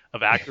nominees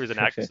of actors and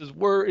actresses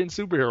were in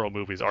superhero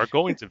movies, are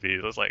going to be.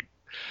 It was like,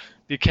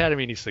 the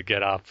Academy needs to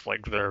get off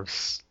like their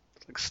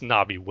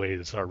snobby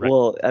ways.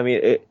 Well, I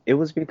mean, it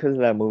was because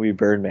of that movie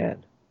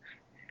Birdman,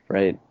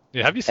 right?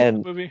 Yeah, have you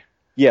seen the movie?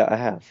 Yeah, I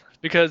have.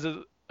 Because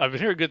I've been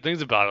hearing good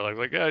things about it.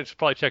 Like, I should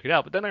probably check it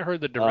out. But then I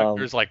heard the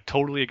director's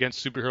totally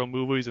against superhero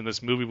movies, and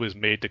this movie was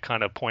made to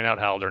kind of point out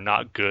how they're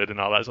not good and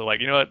all that. So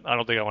you know what? I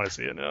don't think I want to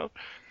see it now.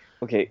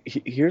 Okay,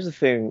 here's the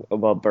thing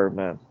about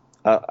Birdman.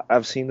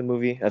 I've seen the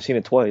movie. I've seen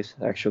it twice,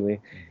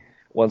 actually.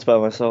 Once by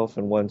myself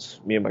and once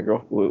with me and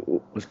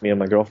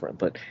my girlfriend.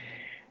 But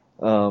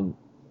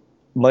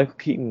Michael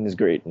Keaton is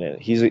great in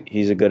it.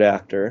 He's a good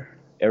actor.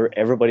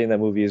 Everybody in that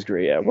movie is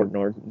great. Edward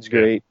Norton's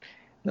great.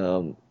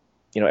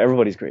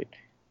 Everybody's great.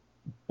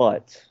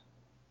 But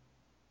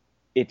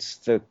it's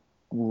the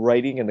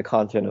writing and the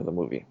content of the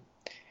movie,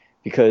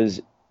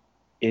 because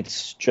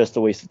it's just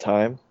a waste of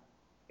time.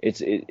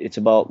 It's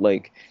about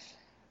like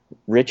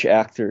rich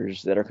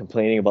actors that are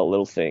complaining about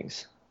little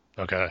things.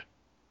 Okay.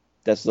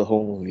 That's the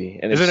whole movie.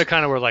 And isn't it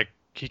kind of where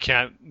he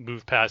can't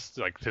move past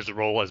his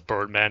role as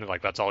Birdman,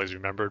 and that's all he's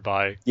remembered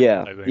by?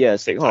 Yeah. Yeah.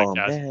 It's like, oh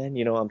man,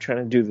 I'm trying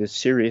to do this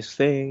serious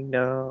thing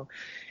now,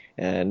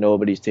 and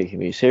nobody's taking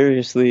me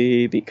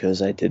seriously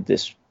because I did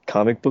this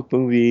comic book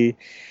movie,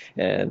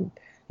 and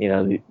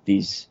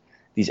these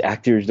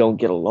actors don't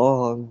get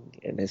along,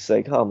 and it's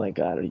like, oh my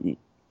god,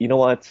 you know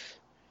what?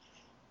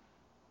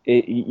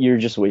 You're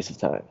just a waste of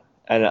time.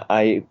 And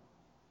I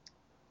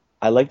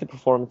like the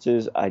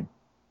performances. I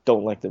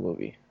don't like the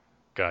movie.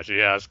 Gotcha.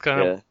 Yeah, it's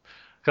kind of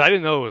because I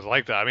didn't know it was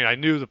like that. I mean, I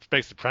knew the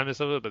basic premise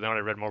of it, but then when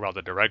I read more about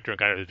the director and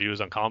kind of his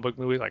views on comic book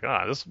movies,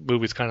 this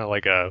movie's kind of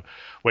like a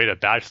way to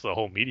bash the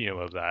whole medium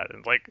of that.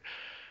 And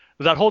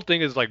that whole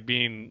thing is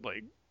being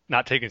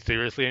not taken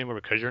seriously anymore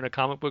because you're in a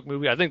comic book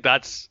movie. I think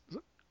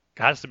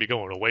has to be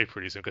going away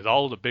pretty soon, because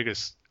all of the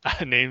biggest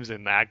names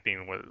in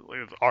acting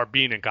are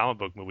being in comic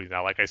book movies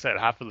now. Like I said,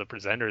 half of the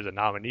presenters and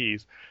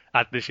nominees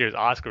at this year's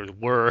Oscars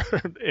were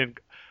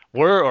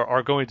or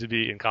are going to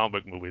be in comic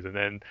book movies, and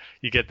then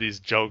you get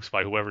these jokes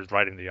by whoever's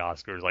writing the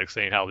Oscars,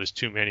 saying how there's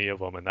too many of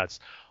them, and that's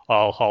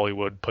all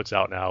Hollywood puts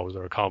out now is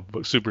their comic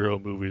book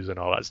superhero movies and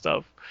all that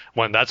stuff.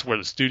 When that's where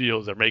the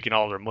studios are making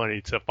all their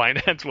money to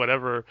finance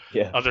whatever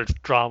other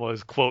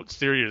dramas, quote,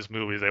 serious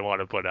movies they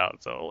want to put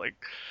out. So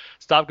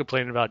stop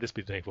complaining about it, just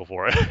be thankful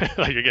for it.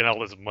 You're getting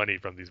all this money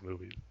from these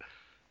movies.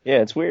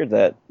 Yeah, it's weird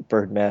that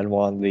Birdman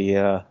won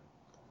the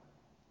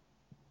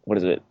what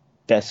is it?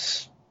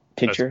 Best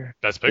Picture.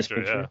 Best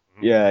Picture. Yeah.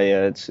 Mm-hmm.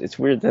 Yeah. It's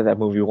weird that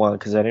movie won,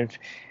 because I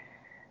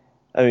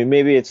mean,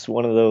 maybe it's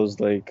one of those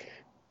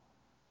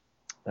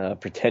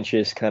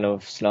pretentious kind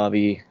of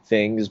snobby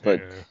things,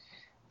 but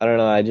I don't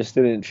know. I just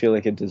didn't feel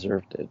like it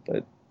deserved it.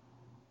 But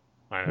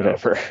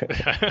whatever.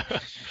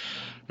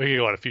 We can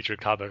go on a future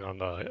topic on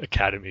the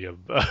Academy of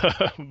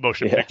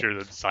Motion Yeah.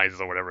 Pictures and Sciences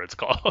or whatever it's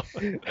called.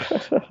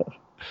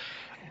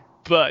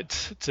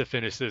 But to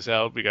finish this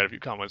out, we got a few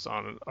comments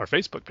on our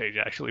Facebook page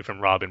actually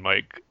from Rob and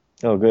Mike.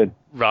 Oh, good.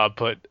 Rob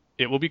put,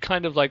 "It will be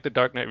kind of like The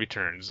Dark Knight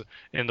Returns,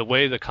 in the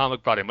way the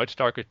comic brought a much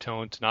darker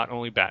tone to not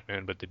only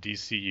Batman, but the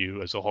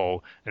DCU as a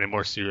whole, and a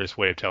more serious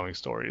way of telling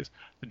stories.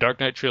 The Dark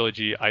Knight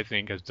trilogy, I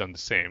think, has done the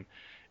same.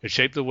 It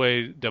shaped the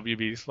way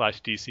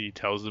WB/DC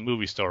tells the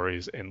movie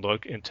stories in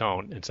look and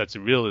tone, and sets a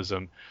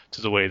realism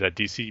to the way that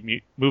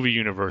DC movie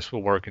universe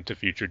will work into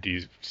future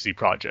DC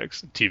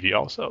projects, TV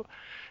also.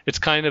 It's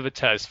kind of a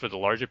test for the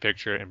larger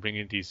picture and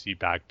bringing DC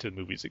back to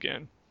movies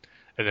again."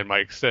 And then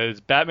Mike says,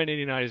 "Batman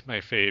 '89 is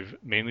my fave,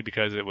 mainly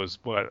because it was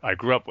what I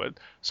grew up with.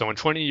 So in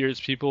 20 years,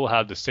 people will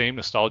have the same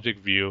nostalgic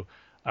view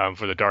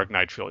for the Dark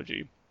Knight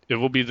trilogy. It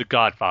will be the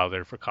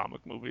Godfather for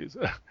comic movies."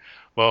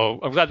 Well,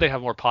 I'm glad they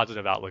have more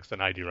positive outlooks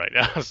than I do right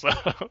now, so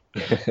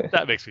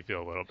that makes me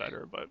feel a little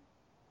better. But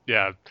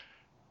yeah,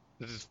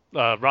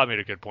 Rob made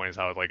a good point, is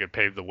how like it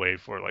paved the way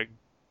for like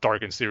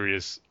dark and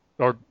serious,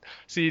 or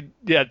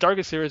dark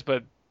and serious,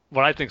 but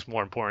what I think is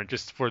more important,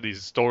 just for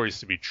these stories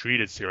to be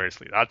treated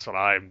seriously. That's what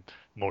I'm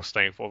most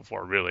thankful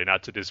for, really,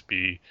 not to just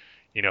be,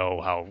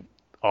 how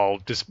all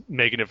just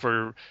making it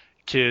for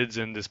kids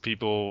and just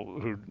people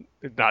who,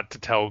 not to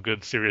tell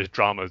good serious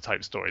drama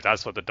type stories.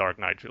 That's what the Dark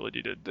Knight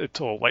trilogy did. It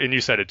told, and you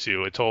said it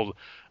too, it told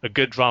a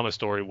good drama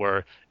story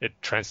where it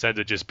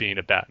transcended just being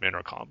a Batman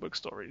or comic book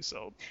story.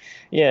 So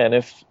Yeah, and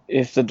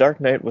if The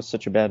Dark Knight was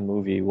such a bad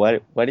movie, why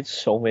did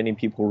so many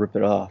people rip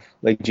it off?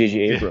 Like J.J.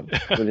 Abrams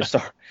with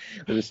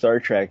the Star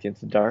Trek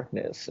Into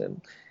Darkness,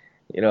 and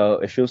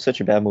if it was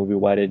such a bad movie,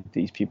 why did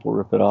these people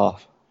rip it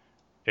off?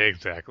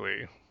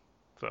 exactly.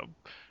 So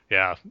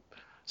yeah.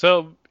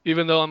 So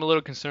even though I'm a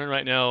little concerned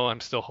right now, I'm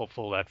still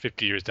hopeful that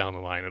 50 years down the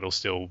line, it'll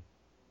still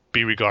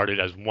be regarded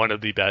as one of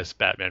the best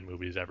Batman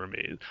movies ever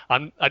made.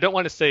 I don't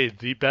want to say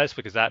the best,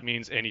 because that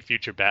means any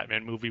future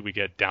Batman movie we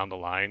get down the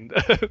line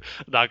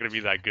not going to be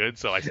that good.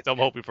 So I'm still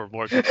hoping for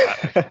more good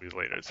Batman movies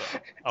later. So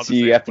So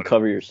you have to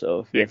cover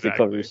yourself. You have to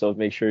cover Exactly. yourself.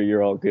 Make sure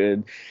you're all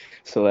good,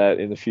 so that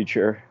in the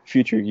future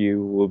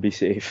you will be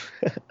safe.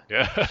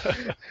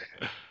 Yeah.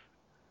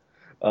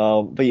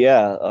 But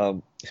yeah,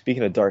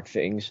 speaking of dark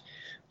things,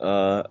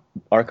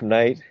 Arkham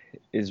Knight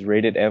is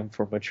rated M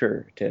for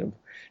mature, Tim.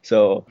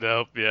 So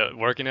Nope. Yeah.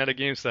 Working at a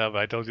GameStop,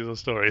 I told you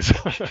those stories.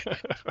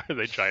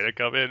 They try to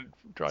come in,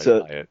 try to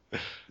So- buy it.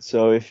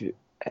 so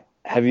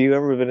have you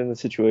ever been in a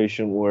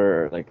situation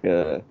where like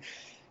a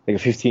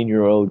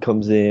 15-year-old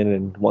comes in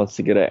and wants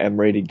to get an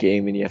M-rated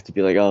game, and you have to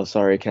be like, "Oh,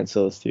 sorry, I can't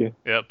sell this to you."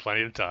 Yeah,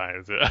 plenty of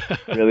times.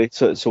 Really?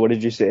 So what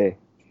did you say?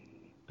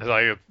 It's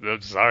like,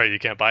 "I'm sorry, you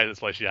can't buy this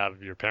unless you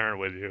have your parent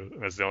with you.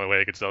 That's the only way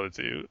they can sell it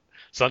to you."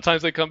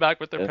 Sometimes they come back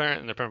with their Yeah. parent,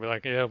 and their parent be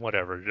like, "Yeah,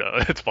 whatever,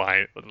 it's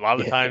fine." But a lot of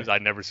the Yeah. times, I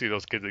never see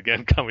those kids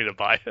again coming to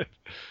buy it.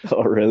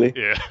 Oh, really?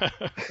 Yeah.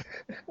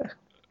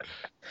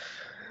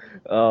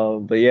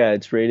 But yeah,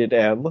 it's rated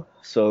M,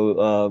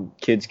 so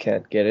kids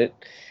can't get it.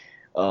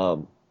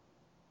 Um,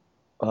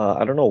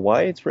 I don't know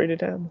why it's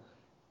rated M.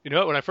 You know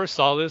what? When I first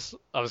saw this,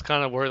 I was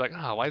kind of worried, like,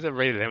 why is it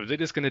rated M? Are they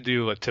just gonna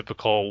do a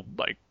typical,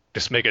 like,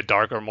 just make it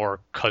darker, more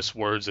cuss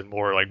words and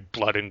more like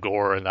blood and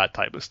gore and that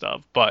type of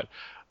stuff? But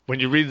when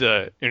you read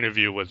the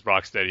interview with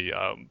Rocksteady,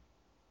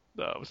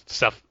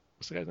 Seth,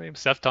 what's the guy's name?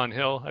 Sefton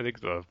Hill, I think,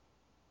 the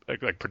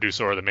like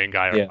producer or the main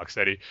guy Yeah. at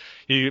Rocksteady,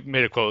 he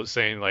made a quote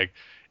saying, like,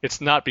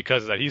 it's not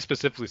because of that. He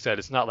specifically said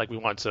it's not like we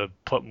want to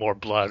put more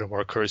blood or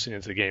more cursing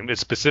into the game.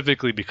 It's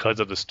specifically because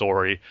of the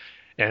story,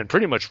 and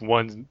pretty much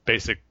one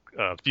basic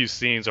few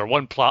scenes or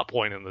one plot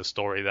point in the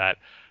story that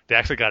they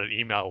actually got an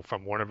email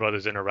from Warner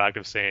Brothers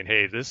Interactive saying,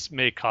 "Hey, this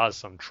may cause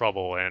some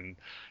trouble, and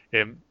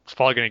it's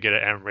probably going to get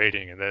an M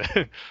rating." And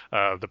then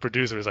the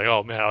producer was like,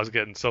 "Oh man, I was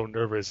getting so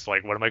nervous.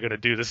 Like, what am I going to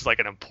do? This is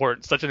like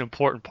such an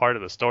important part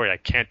of the story. I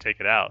can't take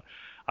it out.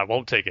 I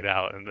won't take it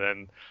out." And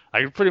then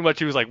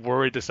he was like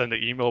worried to send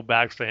the email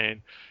back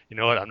saying, "You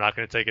know what? I'm not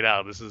going to take it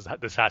out.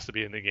 This has to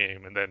be in the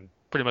game." And then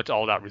pretty much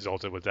all that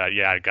resulted with that.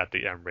 Yeah, I got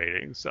the M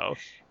rating. So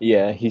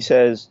Yeah, he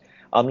says,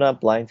 "I'm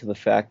not blind to the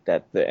fact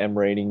that the M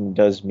rating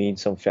does mean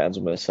some fans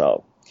will miss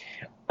out.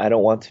 I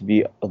don't want to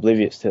be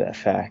oblivious to that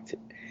fact.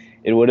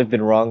 It would have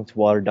been wrong to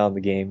water down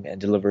the game and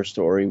deliver a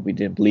story we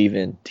didn't believe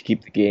in to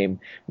keep the game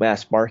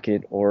mass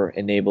market or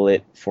enable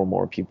it for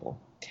more people.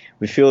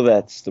 We feel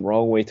that's the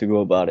wrong way to go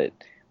about it.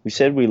 We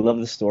said we love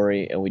the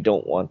story and we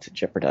don't want to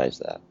jeopardize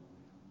that."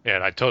 yeah,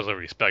 and I totally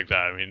respect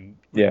that. I mean,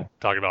 Yeah.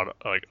 talking about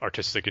like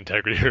artistic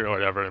integrity or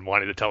whatever, and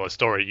wanting to tell a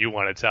story you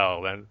want to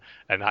tell, and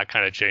not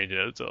kind of change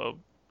it. So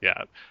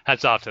yeah,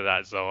 hats off to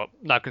that. So I'm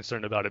not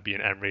concerned about it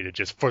being M rated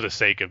just for the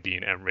sake of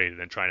being M rated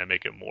and trying to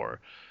make it more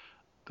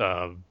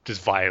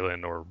just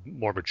violent or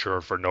more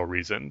mature for no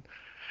reason.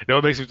 You know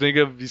what makes me think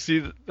of? You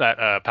see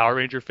that Power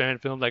Ranger fan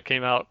film that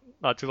came out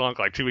not too long,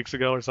 like 2 weeks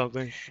ago or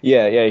something?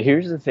 Yeah,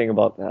 here's the thing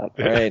about that,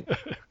 all right?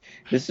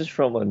 This is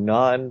from a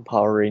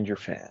non-Power Ranger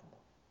fan,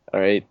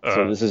 all right?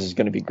 So this is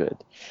going to be good.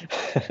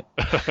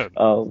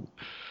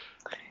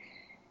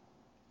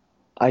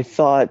 I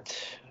thought,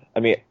 I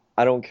mean,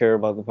 I don't care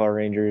about the Power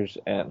Rangers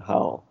and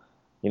how,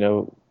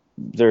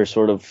 their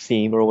sort of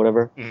theme or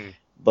whatever. Mm.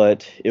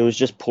 But it was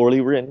just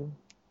poorly written,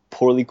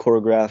 poorly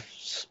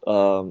choreographed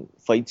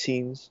fight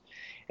scenes,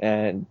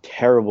 and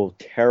terrible,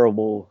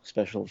 terrible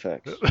special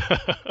effects.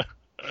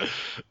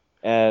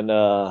 And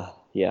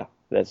yeah,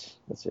 that's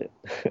it.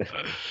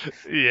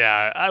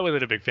 Yeah, I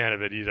wasn't a big fan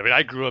of it either. I mean,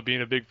 I grew up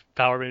being a big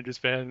Power Rangers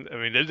fan. I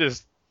mean, it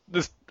just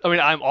this. I mean,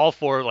 I'm all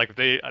for like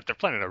they're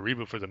planning a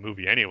reboot for the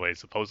movie anyway,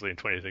 supposedly in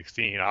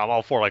 2016. I'm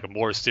all for like a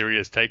more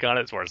serious take on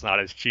it, where it's not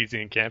as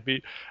cheesy and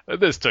campy.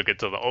 This took it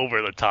to the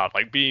over the top,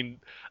 like being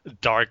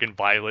dark and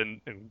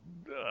violent and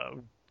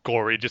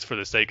gory just for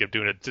the sake of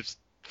doing it, just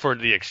for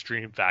the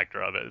extreme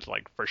factor of it. It's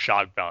like for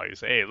shock value.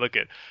 Say, hey, look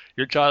at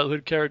your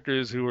childhood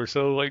characters who were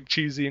so like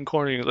cheesy and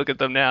corny. Look at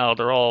them now;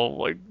 they're all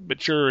like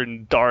mature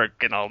and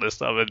dark and all this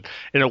stuff. And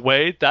in a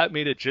way, that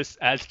made it just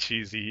as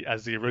cheesy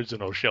as the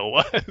original show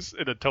was,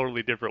 in a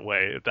totally different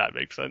way, if that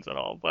makes sense at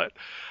all. But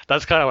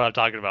that's kind of what I'm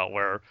talking about,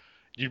 where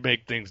you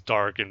make things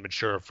dark and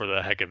mature for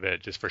the heck of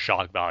it, just for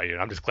shock value.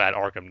 And I'm just glad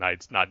Arkham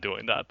Knight's not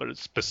doing that, but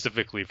it's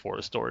specifically for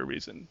a story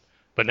reason.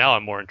 But now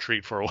I'm more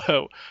intrigued for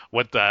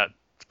what that's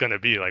going to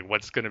be, like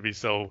what's going to be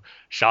so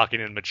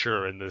shocking and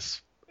mature in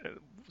this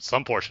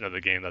some portion of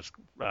the game that's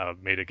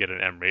made it get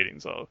an M rating.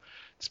 So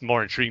it's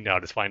more intriguing now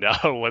to find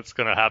out what's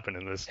going to happen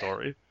in this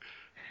story.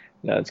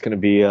 Yeah, it's gonna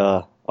be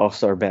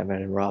All-Star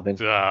Batman and Robin.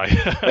 Yeah.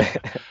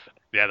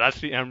 Yeah, that's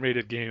the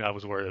M-rated game I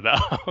was worried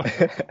about.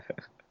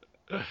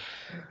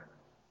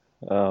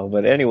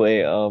 But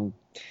anyway,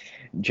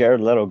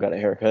 Jared Leto got a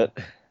haircut.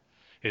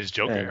 His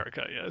Joker And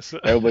haircut, yes.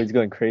 everybody's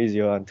going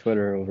crazy on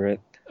Twitter over it.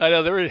 I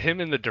know there were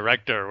him and the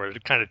director were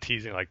kind of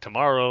teasing like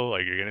tomorrow,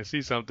 like you're gonna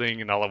see something,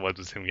 and all it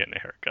was him getting a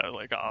haircut.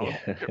 Like, oh,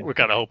 Yeah. we're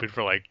kind of hoping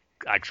for like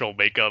actual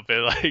makeup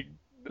and like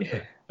Yeah.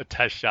 a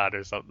test shot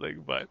or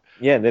something. But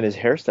Yeah, and then his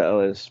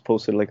hairstylist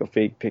posted like a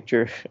fake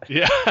picture.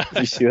 yeah, Did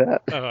you see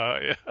that?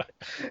 yeah,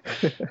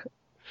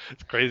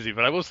 it's crazy.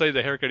 But I will say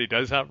the haircut he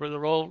does have for the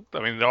role.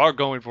 I mean, they are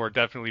going for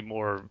definitely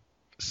more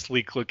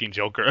sleek-looking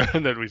Joker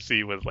than we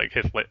see with like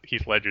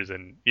Heath Ledger's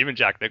and even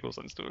Jack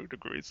Nicholson's to a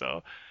degree.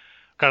 So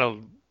kind of.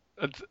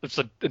 It's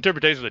an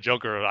interpretation of the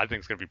Joker I think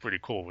is going to be pretty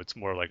cool. It's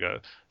more like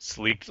a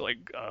sleek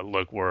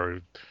look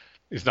where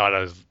he's not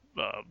as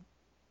I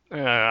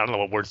don't know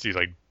what words to use,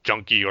 like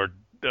junky or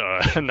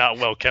not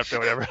well kept or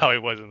whatever how he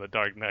was in The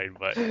Dark Knight,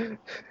 but to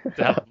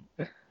have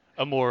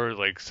a more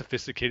like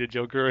sophisticated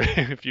Joker,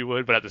 if you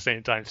would, but at the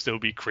same time still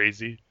be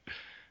crazy.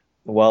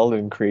 Wild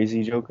and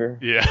crazy Joker.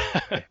 Yeah.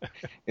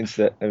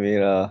 Instead, I mean,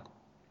 yeah.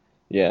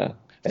 Instead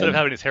of And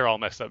having his hair all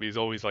messed up, he's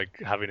always like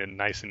having it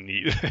nice and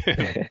neat.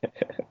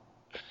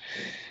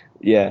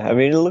 yeah, I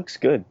mean, it looks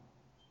good.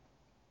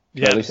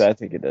 Or at Yeah, least I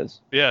think it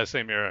does. yeah,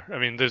 same here. I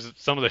mean, there's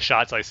some of the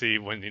shots I see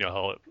when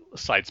how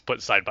sites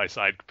put side by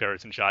side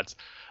comparison shots.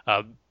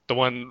 The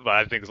one that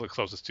I think is the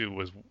closest to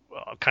was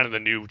kind of the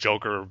new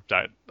Joker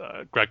that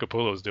Greg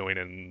Capullo is doing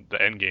in the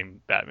Endgame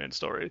Batman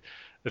story.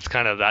 It's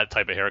kind of that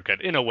type of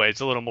haircut. In a way,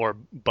 it's a little more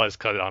buzz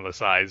cut on the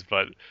sides,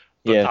 but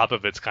the Yeah, top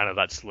of it's kind of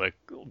that slick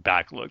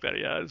back look that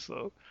he has.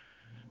 So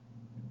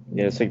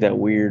yeah, it's like that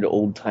weird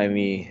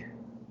old-timey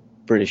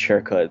British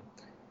haircut.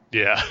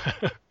 yeah.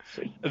 It's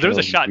like, There was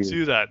a really shot weird.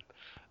 too that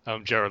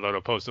Jared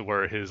Leto posted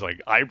where his like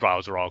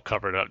eyebrows are all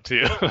covered up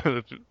too.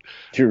 Do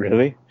you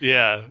really?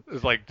 Yeah,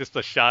 it's like just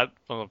a shot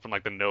from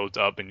like the nose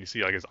up, and you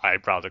see like his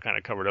eyebrows are kind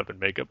of covered up in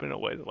makeup in a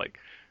way that like,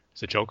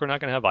 is the Joker not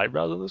gonna have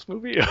eyebrows in this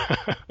movie?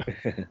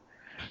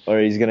 Or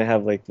he's gonna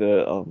have like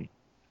the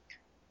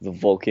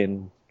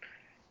Vulcan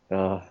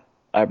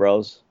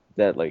eyebrows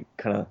that like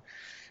kind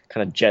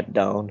of jet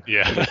down.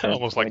 Yeah, Like, kinda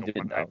almost like a pointed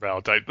one down. eyebrow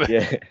type thing.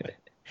 Yeah.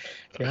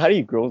 Like, how do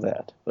you grow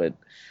that? But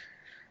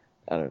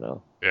I don't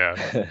know. Yeah,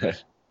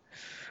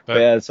 But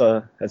yeah,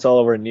 that's all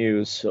of our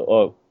news. So,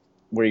 oh,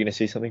 were you gonna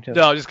say something, Tim?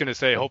 no, I was just gonna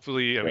say,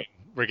 hopefully, I Yeah. mean,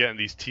 we're getting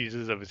these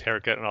teases of his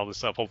haircut and all this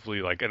stuff.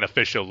 Hopefully, like an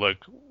official look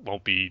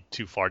won't be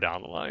too far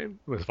down the line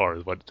as far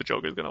as what the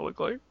Joker's gonna look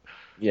like.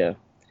 Yeah.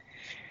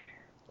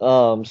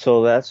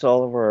 So that's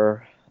all of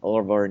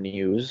our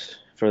news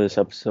for this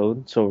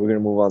episode. So we're gonna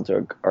move on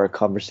to our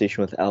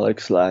conversation with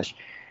Alex slash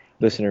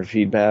listener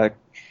feedback.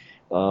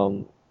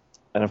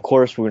 And of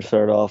course, we're gonna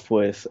start off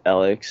with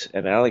Alex.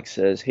 And Alex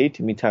says, "Hey,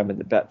 Timmy time at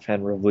the Bat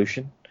Fan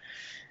Revolution.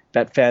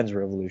 Bat Fans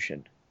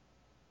Revolution.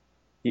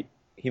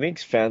 He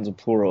makes fans a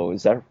plural.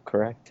 Is that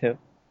correct, Tim?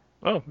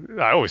 Oh,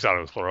 I always thought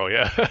it was plural.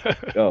 Yeah.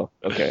 Oh,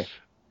 okay.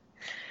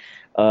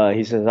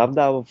 He says, I'm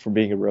down for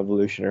being a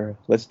revolutionary.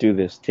 Let's do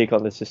this. Take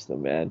on the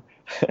system, man.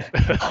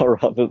 I'll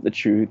round up the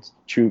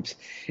troops.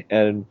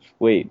 And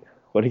wait,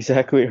 what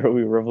exactly are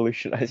we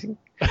revolutionizing?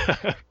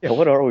 Yeah,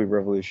 what are we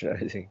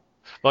revolutionizing?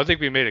 Well, I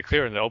think we made it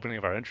clear in the opening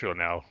of our intro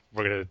now.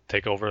 We're going to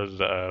take over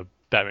the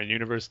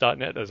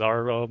BatmanUniverse.net as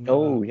our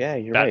Oh, yeah,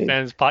 you're right.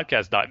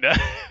 BatFansPodcast.net.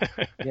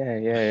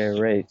 Yeah,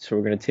 right. So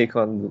we're gonna take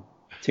on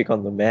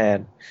the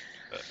man.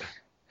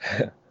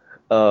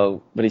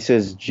 But he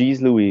says, "Geez,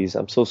 Louise,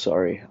 I'm so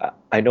sorry.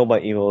 I know my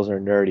emails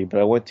are nerdy, but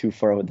I went too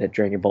far with that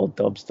Dragon Ball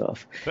dub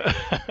stuff.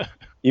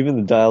 Even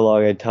the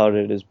dialogue I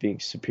touted as being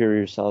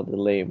superior sounded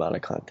lame out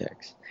of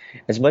context.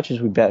 As much as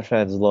we Bat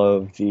fans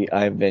love the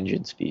 "I am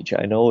vengeance" speech,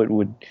 I know it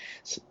would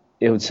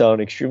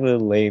sound extremely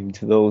lame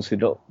to those who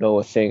don't know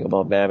a thing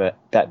about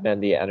Batman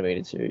the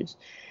animated series.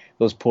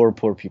 Those poor,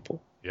 poor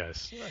people.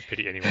 Yes, I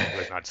pity anyone who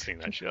has not seen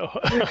that show.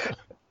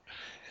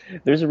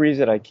 There's a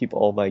reason I keep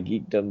all my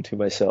geekdom to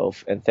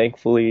myself, and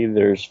thankfully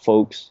there's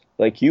folks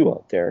like you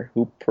out there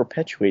who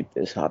perpetuate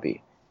this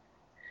hobby.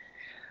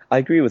 I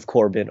agree with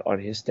Corbin on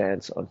his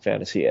stance on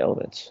fantasy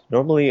elements.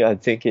 Normally,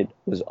 I'd think it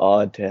was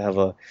odd to have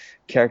a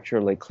character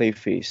like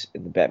Clayface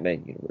in the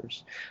Batman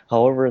universe.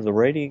 However, the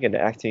writing and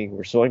acting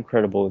were so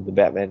incredible in the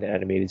Batman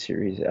animated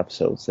series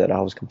episodes that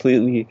I was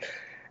completely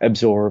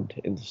absorbed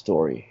in the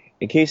story.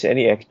 In case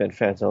any X-Men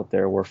fans out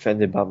there were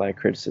offended by my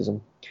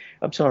criticism,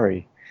 I'm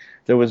sorry.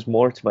 There was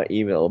more to my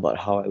email about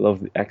how I love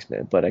the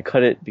X-Men, but I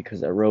cut it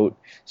because I wrote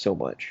so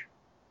much.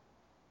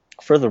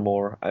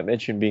 Furthermore, I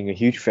mentioned being a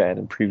huge fan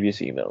in previous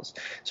emails,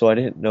 so I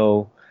didn't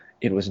know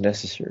it was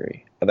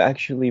necessary. I'm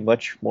actually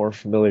much more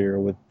familiar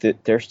with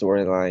their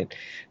storyline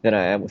than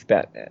I am with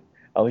Batman.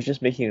 I was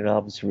just making an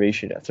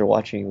observation after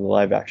watching the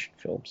live action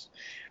films.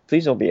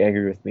 Please don't be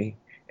angry with me.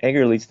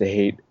 Anger leads to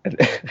hate, and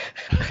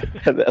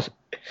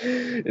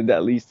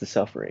that leads to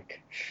suffering.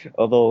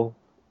 Although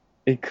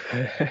it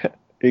could,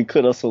 it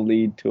could also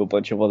lead to a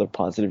bunch of other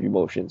positive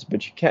emotions,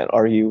 but you can't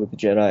argue with the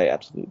Jedi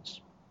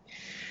absolutes.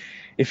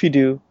 If you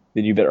do,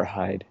 then you better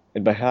hide.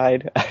 And by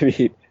hide, I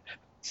mean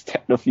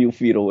stand a few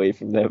feet away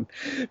from them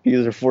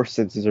because their force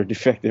senses are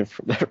defective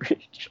from that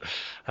reach.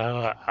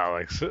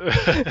 Alex.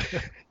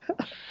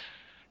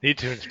 Need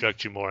to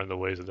instruct you more in the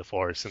ways of the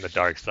Force and the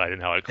dark side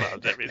and how it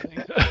clouds everything.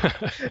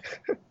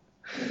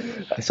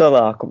 I saw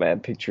the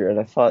Aquaman picture and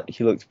I thought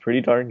he looked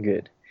pretty darn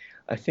good.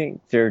 I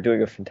think they're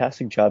doing a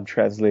fantastic job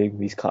translating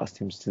these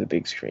costumes to the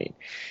big screen.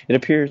 It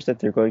appears that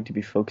they're going to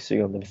be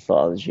focusing on the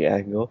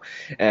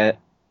and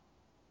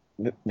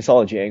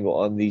mythology angle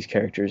on these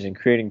characters and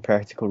creating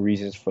practical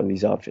reasons for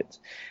these outfits.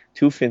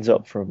 Two fins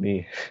up from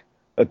me.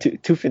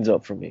 Two fins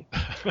up from me.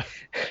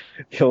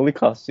 The only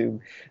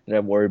costume that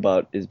I'm worried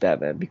about is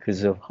Batman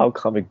because of how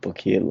comic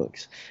booky it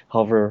looks.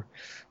 However,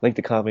 like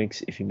the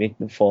comics, if you make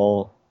me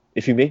fall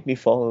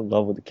in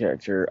love with the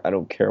character, I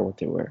don't care what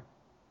they wear.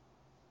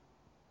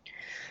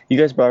 You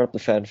guys brought up the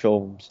fan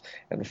films,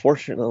 and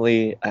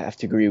unfortunately, I have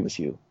to agree with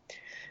you.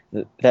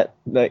 That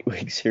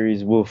Nightwing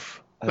series,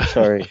 woof. I'm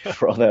sorry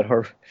for all that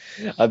hard.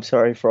 I'm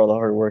sorry for all the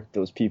hard work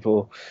those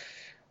people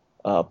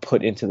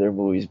put into their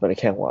movies, but I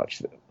can't watch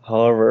them.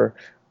 However,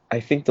 I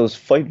think those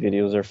fight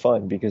videos are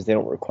fun because they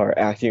don't require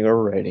acting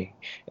or writing,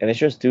 and it's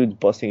just dudes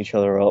busting each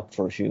other up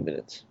for a few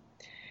minutes.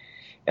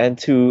 And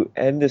to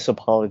end this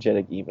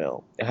apologetic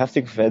email, I have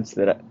to confess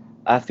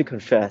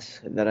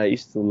that I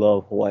used to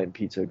love Hawaiian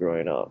pizza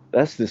growing up.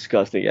 That's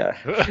disgusting, yeah.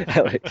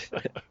 Alex.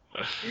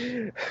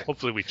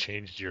 Hopefully we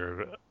changed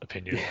your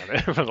opinion on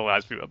it from the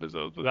last few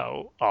episodes with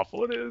how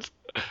awful it is.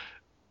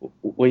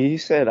 Well, you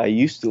said I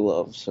used to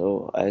love,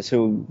 so I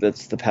assume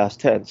that's the past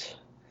tense.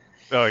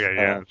 Oh,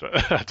 yeah.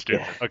 That's true.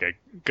 Yeah. Okay,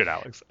 good,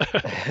 Alex.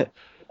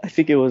 I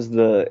think it was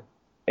the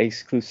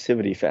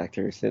exclusivity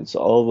factor, since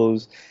all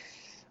those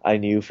I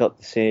knew felt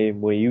the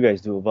same way you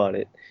guys do about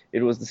it.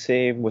 It was the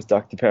same with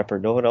Dr. Pepper.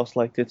 No one else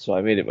liked it, so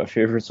I made it my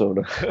favorite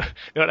soda.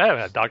 You know, I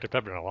haven't had Dr.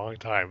 Pepper in a long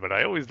time, but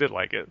I always did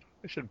like it.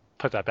 I should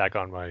put that back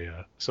on my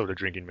soda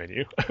drinking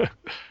menu.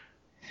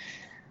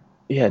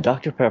 Yeah,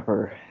 Dr.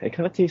 Pepper. It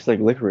kind of tastes like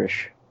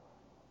licorice.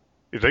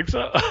 You think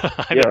so?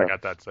 I Yeah. never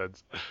got that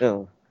sense.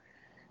 No,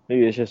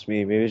 maybe it's just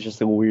me. Maybe it's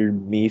just a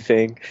weird me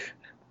thing.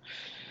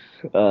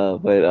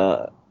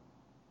 But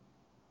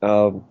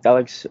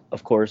Alex,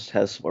 of course,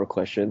 has some more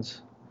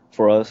questions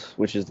for us,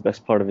 which is the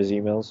best part of his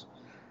emails.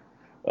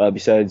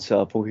 Besides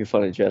poking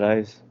fun at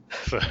Jedi's.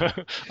 So,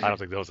 I don't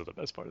think those are the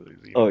best part of these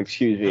Oh, emails.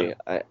 excuse me.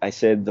 I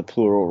said the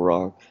plural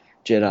wrong.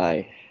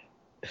 Jedi.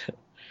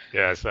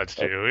 Yes, that's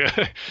true.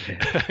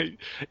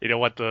 You don't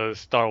want the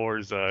Star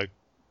Wars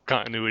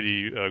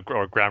continuity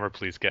or grammar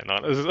police getting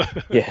on us.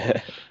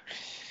 Yeah.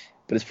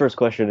 But his first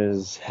question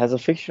is, has a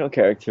fictional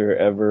character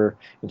ever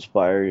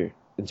inspired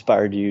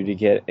you to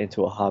get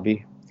into a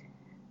hobby?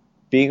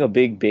 Being a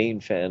big Bane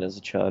fan as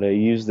a child, I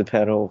used the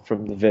panel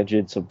from the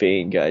Vengeance of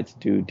Bane guide to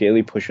do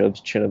daily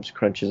push-ups, chin-ups,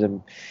 crunches,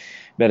 and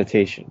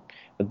meditation.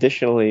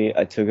 Additionally,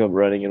 I took up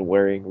running and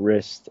wearing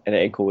wrist and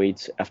ankle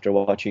weights after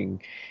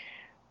watching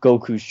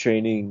Goku's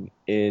training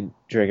in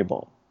Dragon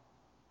Ball.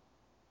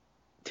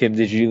 Tim,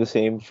 did you do the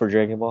same for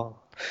Dragon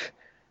Ball?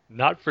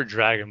 Not for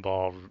Dragon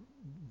Ball,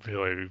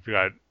 really. We've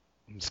got,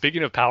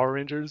 speaking of Power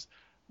Rangers,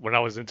 when I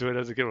was into it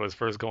as a kid, when it was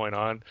first going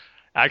on,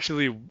 I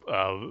actually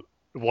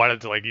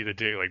wanted to like either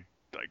do like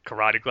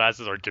karate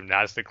classes or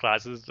gymnastic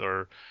classes,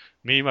 or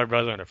me, my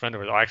brother, and a friend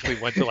of ours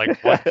actually went to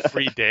like one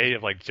free day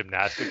of like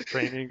gymnastics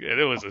training, and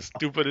it was the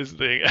stupidest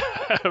thing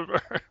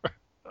ever.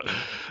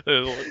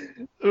 It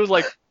was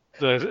like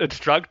the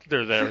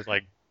instructor there was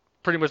like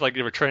pretty much like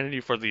they were training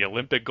you for the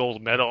Olympic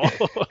gold medal,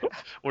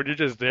 when you're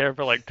just there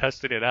for like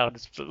testing it out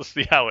just to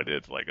see how it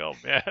is. Like, oh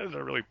man,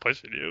 they're really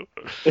pushing you.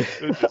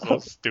 It was just so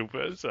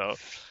stupid. So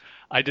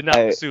I did not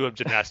I pursue a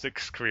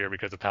gymnastics career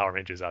because of Power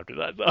Rangers after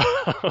that,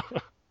 though.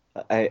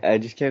 I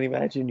just can't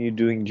imagine you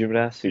doing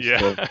gymnastics,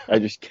 Tim. Yeah. I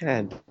just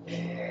can't.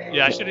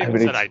 Yeah, I should have I even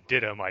mean, said I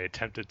did them. I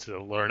attempted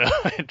to learn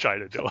and try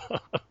to do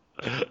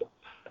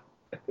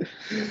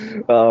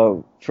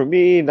them. for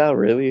me, not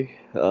really.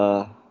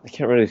 I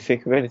can't really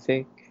think of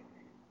anything.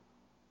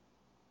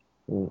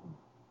 Mm.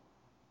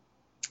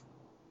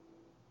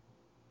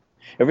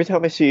 Every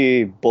time I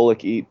see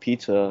Bullock eat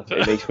pizza,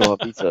 it makes me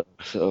want pizza.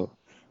 So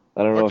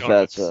I don't Or know if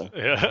that's donuts.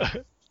 Yeah.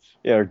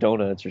 yeah, or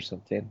donuts or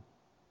something.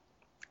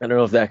 I don't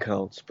know if that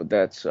counts, but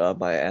that's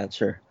my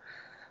answer.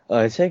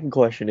 The second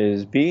question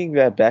is, being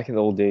that back in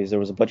the old days there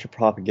was a bunch of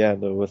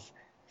propaganda with,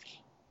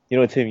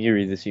 Tim, you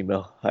read this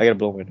email. I gotta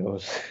blow my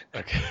nose.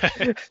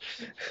 Okay.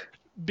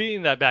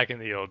 Being that back in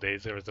the old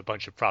days there was a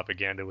bunch of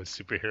propaganda with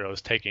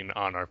superheroes taking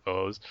on our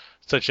foes,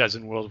 such as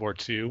in World War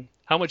II,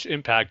 how much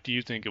impact do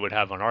you think it would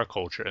have on our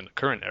culture in the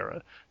current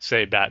era?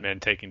 Say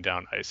Batman taking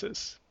down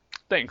ISIS.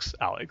 Thanks,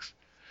 Alex.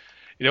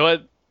 You know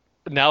what?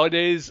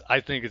 Nowadays, I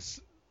think it's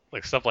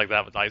like stuff like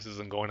that with ISIS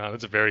and going on.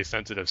 It's a very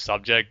sensitive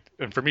subject,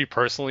 and for me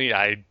personally,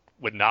 I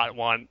would not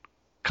want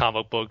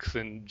comic books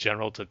in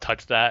general to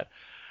touch that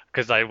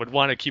because I would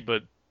want to keep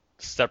it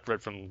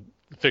separate from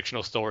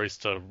fictional stories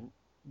to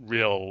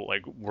real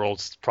like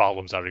world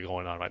problems that are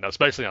going on right now,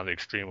 especially on the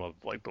extreme of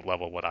like the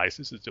level of what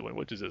ISIS is doing,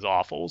 which is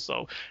awful.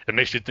 So it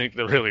makes you think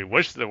they really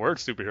wish there were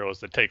superheroes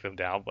to take them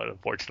down, but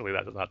unfortunately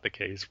that is not the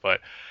case. But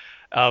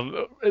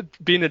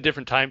being a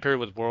different time period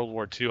with World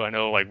War II, I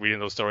know like reading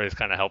those stories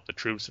kind of helped the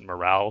troops and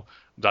morale.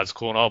 That's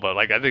cool and all, but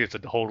like I think it's a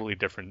totally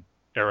different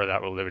era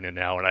that we're living in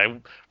now.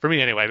 And for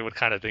me anyway, I would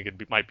kind of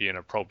think might be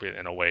inappropriate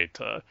in a way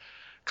to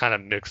kind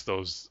of mix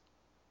those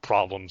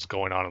problems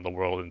going on in the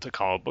world into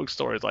comic book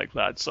stories like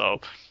that.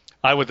 So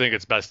I would think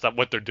it's best that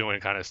what they're doing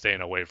kind of staying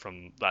away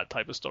from that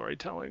type of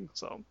storytelling.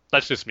 So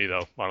that's just me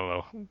though. I don't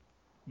know.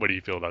 What do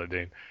you feel about it,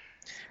 Dane?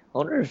 I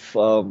wonder if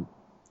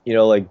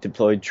like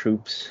deployed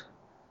troops.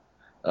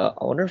 I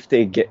wonder if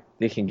they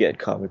can get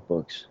comic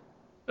books.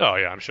 Oh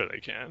yeah, I'm sure they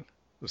can.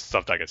 The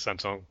stuff that gets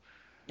sent to them.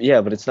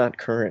 Yeah, but it's not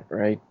current,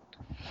 right?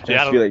 I Yeah,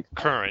 just feel like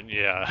current,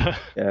 yeah.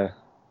 yeah.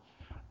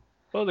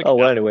 Well, they Oh can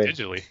well, download anyway,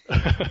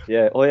 digitally.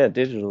 yeah. Oh yeah,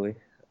 digitally.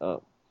 Uh,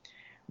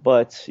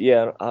 but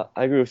yeah,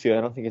 I agree with you.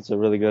 I don't think it's a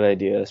really good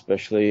idea,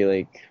 especially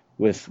like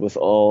with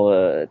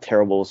all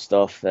terrible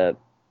stuff that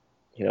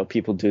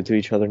people do to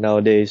each other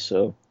nowadays.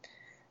 So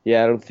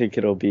yeah, I don't think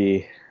it'll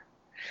be.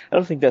 I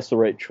don't think that's the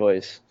right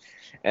choice.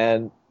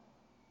 And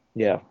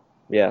yeah,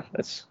 yeah,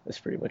 that's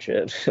pretty much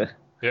it.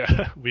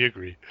 Yeah, we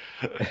agree.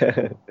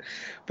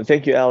 But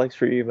thank you, Alex,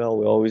 for your email.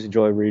 We always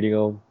enjoy reading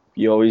them.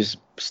 You always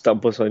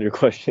stump us on your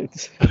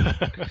questions.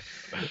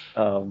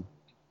 Um,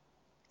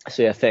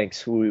 so yeah,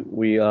 thanks.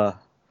 We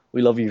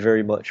love you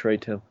very much, right,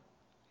 Tim?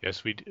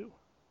 Yes, we do.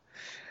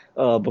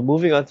 But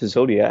moving on to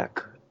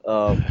Zodiac.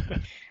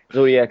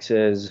 Zodiac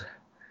says,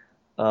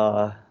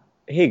 uh,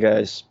 "Hey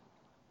guys,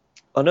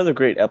 another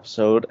great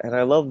episode, and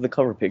I love the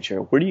cover picture.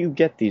 Where do you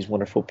get these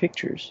wonderful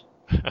pictures?"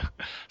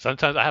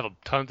 Sometimes I have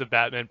tons of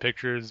Batman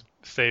pictures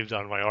saved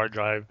on my hard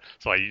drive,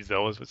 so I use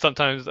those. But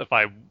sometimes if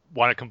I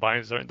want to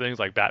combine certain things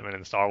like Batman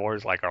and Star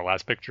Wars, like our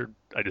last picture,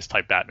 I just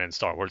type Batman and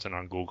Star Wars in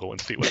on Google and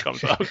see what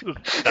comes up.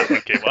 That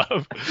one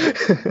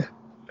came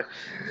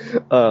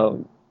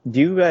up. Do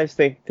you guys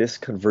think this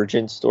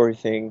convergence story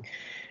thing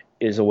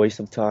is a waste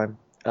of time?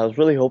 I was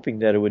really hoping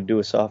that it would do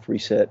a soft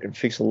reset and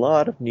fix a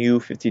lot of new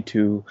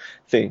 52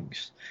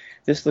 things.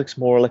 This looks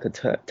more like a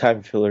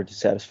time filler to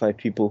satisfy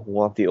people who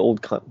want the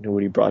old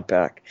continuity brought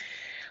back.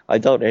 I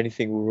doubt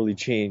anything will really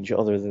change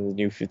other than the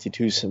new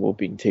 52 symbol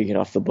being taken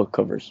off the book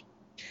covers.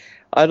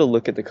 I had a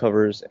look at the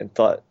covers and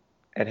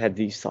had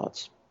these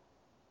thoughts.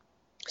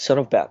 Son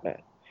of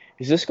Batman.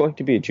 Is this going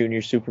to be a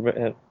junior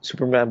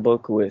Superman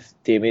book with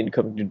Damian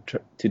coming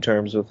to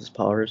terms with his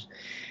powers?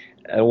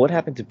 And what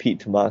happened to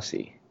Pete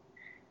Tomasi?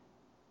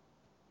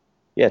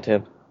 Yeah,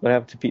 Tim. What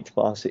happened to Pete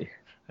Tomasi?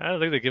 I don't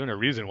think they're given a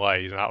reason why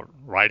he's not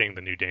writing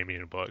the new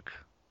Damian book.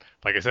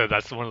 Like I said,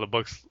 that's one of the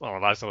books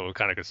last time I was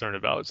kind of concerned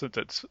about since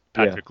it's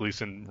Yeah. Patrick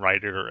Gleason,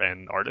 writer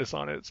and artist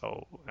on it.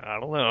 So I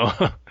don't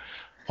know.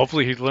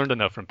 Hopefully he's learned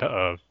enough from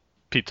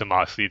Pete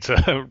Tomasi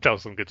to tell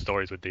some good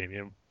stories with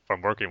Damian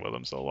from working with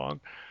him so long.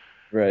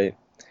 Right.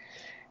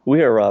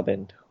 We Are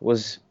Robin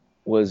was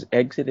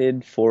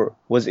excited for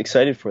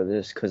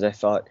this because I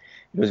thought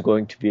it was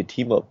going to be a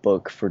team up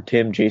book for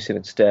Tim, Jason,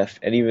 and Steph,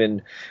 and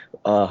even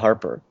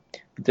Harper.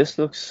 But this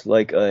looks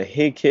like a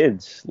 "Hey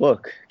kids,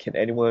 look, can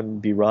anyone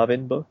be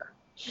Robin" book.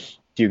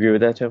 Do you agree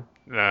with that, Tim?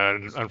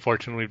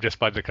 Unfortunately, just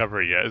by the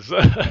cover, yes.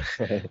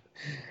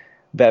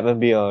 Batman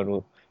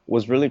Beyond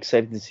was really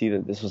excited to see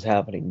that this was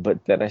happening,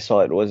 but then I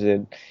saw it was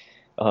in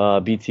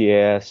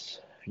BTS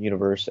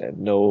universe and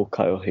no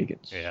Kyle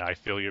Higgins. Yeah, I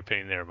feel your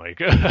pain there,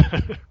 Mike.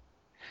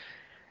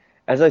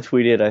 As I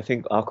tweeted, I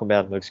think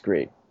Aquaman looks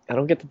great. I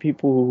don't get the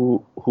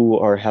people who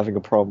are having a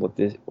problem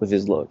with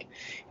his look.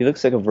 He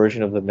looks like a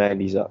version of the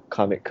 90s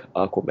comic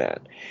Aquaman.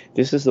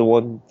 This is the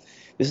one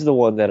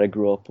that I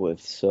grew up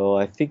with, so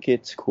I think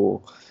it's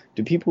cool.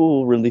 Do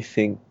people really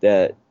think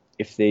that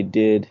if they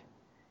did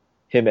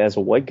him as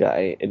a white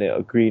guy in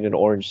a green and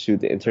orange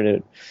suit, the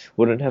internet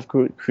wouldn't have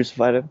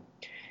crucified him.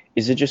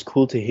 Is it just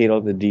cool to hate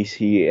on the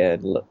DC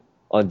and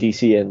on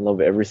DC and love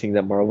everything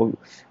that Marvel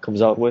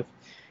comes out with?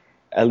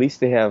 At least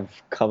they have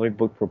comic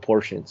book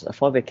proportions. I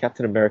thought that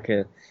Captain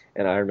America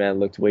and Iron Man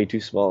looked way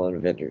too small on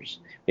Avengers.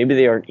 Maybe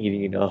they aren't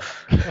eating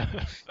enough.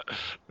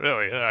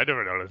 Really? I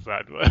never noticed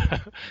that.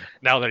 But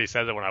now that he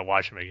says it, when I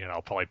watch him again,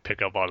 I'll probably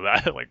pick up on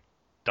that. Like,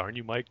 darn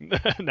you, Mike.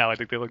 Now I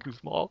think they look too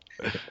small.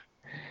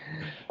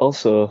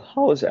 Also,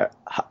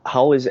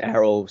 how is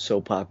Arrow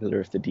so popular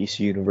if the DC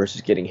universe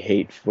is getting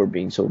hate for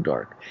being so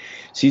dark?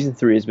 Season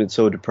 3 has been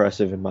so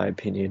depressive in my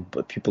opinion,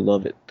 but people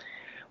love it.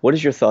 What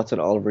is your thoughts on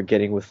Oliver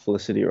getting with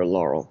Felicity or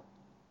Laurel?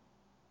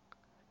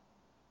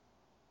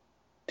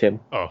 Tim?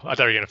 Oh, I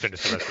thought you were going to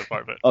finish the rest of the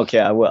part, but Okay,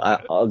 I will.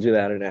 I'll do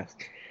that and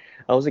ask.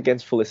 I was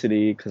against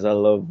Felicity because I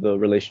love the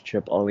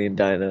relationship Ollie and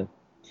Dinah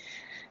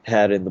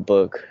had in the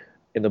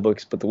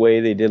books, but the way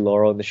they did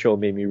Laurel in the show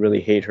made me really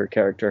hate her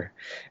character.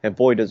 And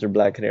boy, does her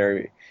Black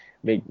Canary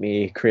make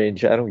me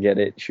cringe. I don't get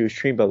it. She was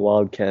trained by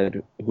Wildcat,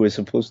 who is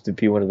supposed to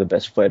be one of the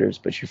best fighters,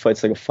 but she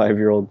fights like a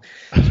 5-year-old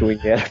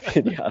swinging at a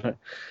pinata.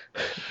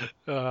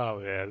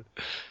 oh man,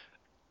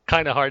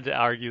 kind of hard to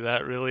argue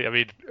that really. I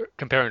mean,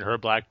 comparing her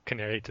Black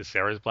Canary to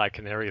Sarah's Black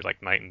Canary is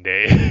like night and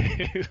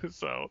day.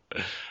 So,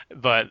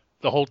 but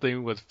the whole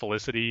thing with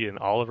Felicity and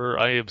Oliver,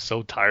 I am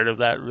so tired of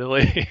that.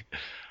 Really,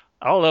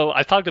 I don't know.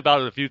 I talked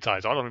about it a few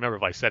times. I don't remember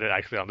if I said it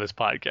actually on this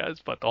podcast,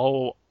 but the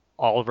whole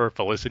Oliver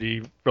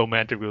Felicity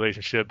romantic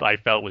relationship I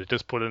felt was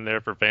just put in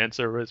there for fan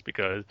service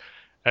because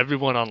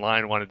everyone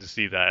online wanted to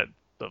see that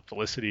the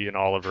Felicity and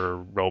Oliver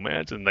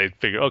romance, and they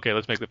figured, okay,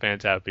 let's make the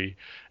fans happy.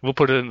 We'll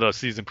put it in the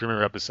season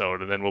premiere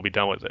episode, and then we'll be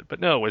done with it. But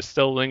no, we're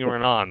still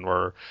lingering on,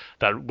 or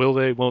that will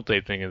they, won't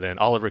they thing, and then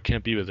Oliver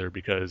can't be with her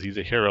because he's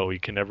a hero. He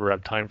can never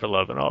have time for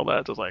love and all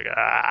that. So it's like,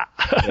 Yeah.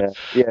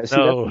 See,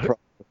 No. that's the problem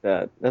with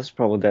that. That's the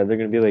problem with that. They're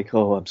gonna be like,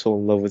 oh, I'm so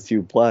in love with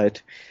you,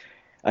 but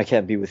I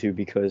can't be with you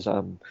because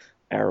I'm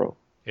Arrow.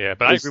 Yeah,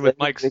 but I agree with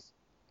Mike's.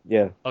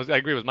 Yeah. I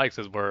agree with Mike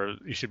says where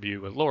you should be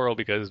with Laurel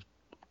because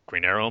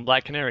Green Arrow and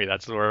Black Canary.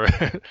 That's where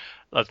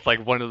that's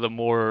like one of the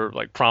more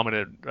like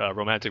prominent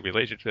romantic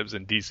relationships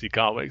in DC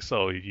Comics.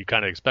 So you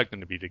kind of expect them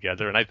to be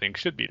together, and I think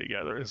should be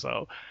together.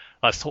 So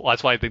that's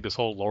why I think this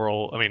whole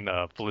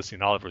Felicity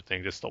and Oliver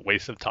thing just a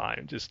waste of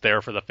time, just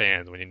there for the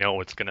fans when you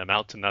know it's going to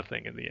amount to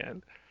nothing in the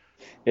end.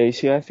 Yeah, you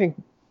see, I think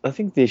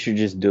they should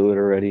just do it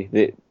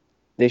already.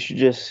 They should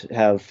just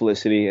have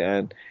Felicity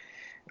and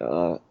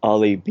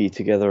Ollie be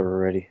together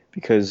already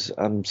because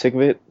I'm sick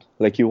of it,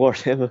 like you are,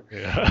 Tim.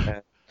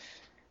 Yeah.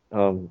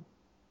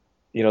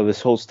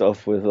 This whole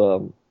stuff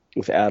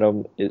with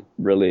Adam, it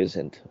really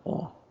isn't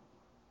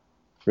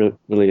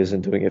really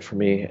isn't doing it for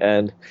me,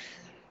 and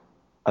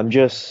I'm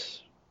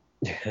just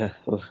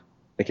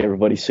like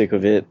everybody's sick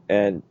of it,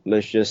 and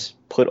let's just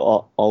put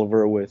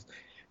Oliver with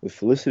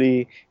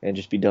Felicity and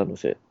just be done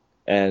with it,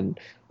 and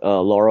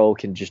Laurel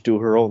can just do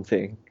her own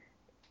thing,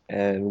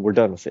 and we're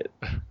done with it.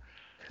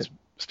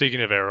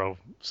 Speaking of Arrow,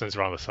 since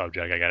we're on the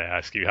subject, I got to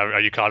ask you: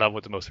 are you caught up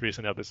with the most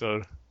recent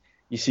episode?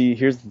 You see,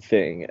 here's the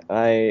thing.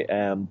 I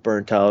am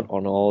burnt out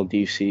on all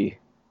DC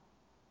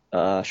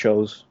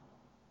shows.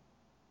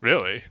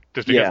 Really?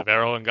 Just because Yeah. of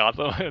Arrow and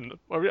Gotham?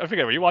 I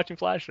forget, were you watching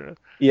Flash? Or?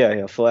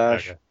 Yeah,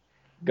 Flash, Okay.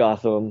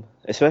 Gotham,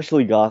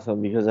 especially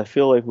Gotham, because I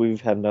feel like we've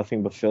had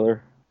nothing but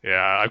filler.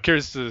 Yeah, I'm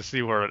curious to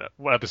see what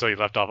episode you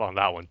left off on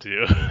that one,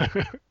 too.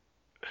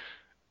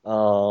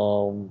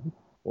 What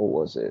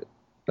was it?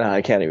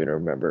 I can't even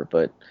remember,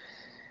 but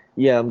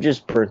yeah, I'm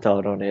just burnt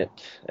out on it,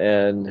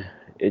 and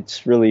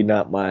it's really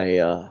not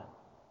my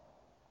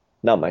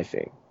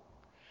thing.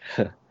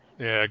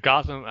 Yeah,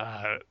 Gotham,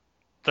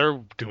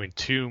 they're doing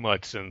too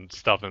much and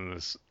stuff in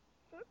this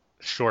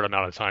short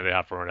amount of time they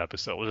have for an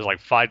episode. There's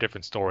like 5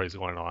 different stories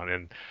going on,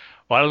 and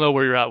well, I don't know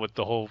where you're at with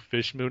the whole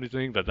Fish Mooney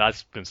thing, but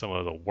that's been some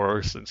of the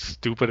worst and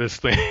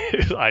stupidest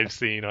things I've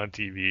seen on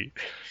TV.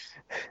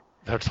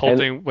 That whole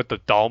thing with the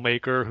doll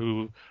maker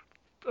who,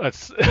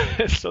 that's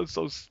it's so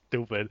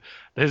stupid.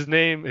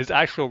 His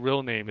actual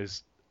real name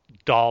is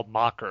Doll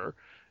Mocker.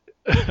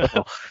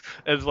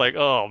 It's like,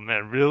 oh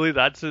man, really?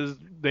 That's his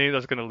name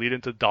that's gonna lead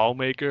into doll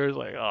makers?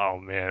 Like, oh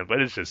man,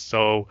 but it's just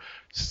so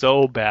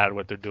bad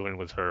what they're doing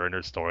with her and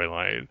her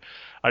storyline.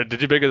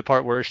 Did you pick up the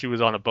part where she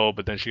was on a boat,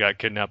 but then she got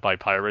kidnapped by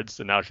pirates,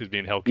 and now she's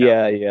being held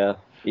captive?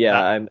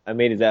 Yeah. I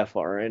made it that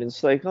far, and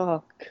it's like,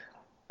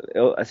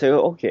 I say,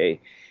 okay,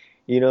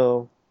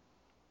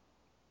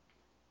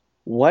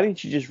 why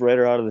didn't you just write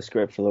her out of the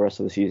script for the rest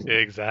of the season?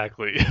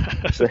 Exactly.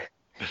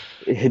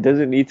 It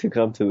doesn't need to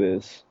come to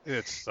this.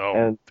 It's so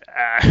And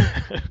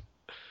bad.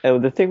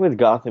 and the thing with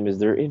Gotham is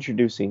they're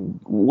introducing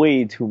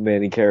way too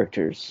many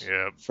characters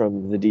Yep.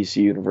 from the DC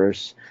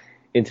universe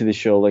into the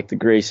show, like the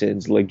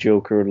Graysons, like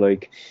Joker,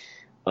 like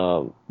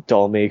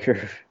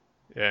Dollmaker.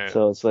 Yeah.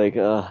 So it's like,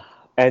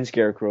 and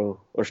Scarecrow,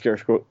 or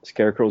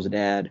Scarecrow's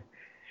dad,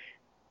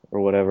 or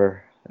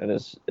whatever, and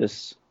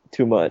it's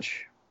too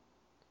much.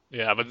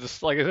 Yeah, but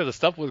just like I said, the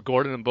stuff with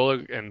Gordon and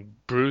Bullock and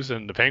Bruce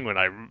and the Penguin,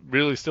 I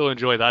really still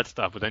enjoy that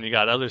stuff. But then you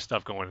got other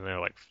stuff going in there,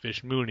 like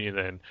Fish Mooney, and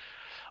then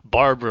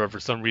Barbara for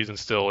some reason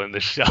still in the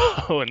show,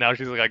 and now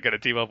she's like gonna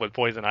team up with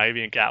Poison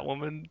Ivy and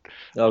Catwoman.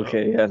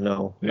 Okay, yeah,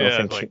 no, Yeah, it's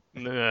thank like,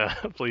 you. nah,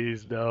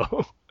 please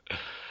no.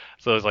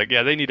 So it's like,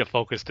 yeah, they need to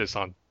focus this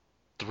on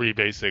three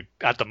basic,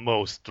 at the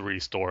most, three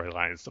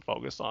storylines to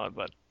focus on,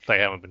 but they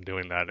haven't been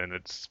doing that, and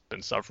it's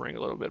been suffering a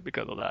little bit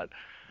because of that.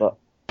 But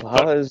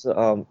how But has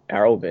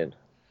Arrow been?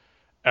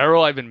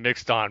 Arrow, I've been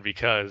mixed on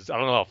because I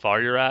don't know how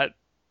far you're at,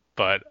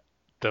 but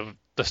the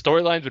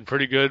storyline's been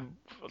pretty good.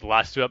 The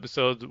last two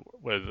episodes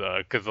with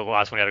because the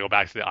last one had to go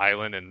back to the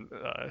island and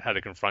had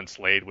to confront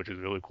Slade, which is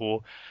really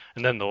cool.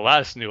 And then the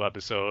last new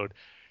episode,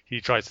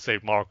 he tries to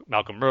save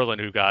Malcolm Merlin,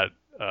 who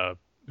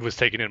was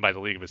taken in by the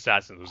League of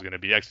Assassins, was going to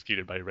be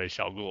executed by Ra's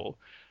al Ghul.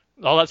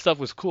 All that stuff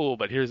was cool,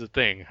 but here's the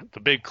thing: the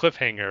big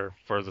cliffhanger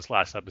for this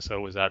last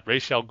episode was that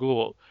Ra's al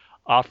Ghul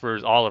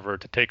offers Oliver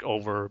to take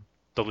over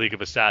the League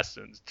of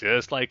Assassins,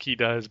 just like he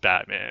does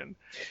Batman.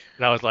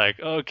 And I was like,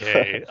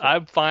 okay,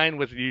 I'm fine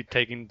with you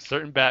taking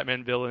certain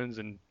Batman villains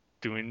and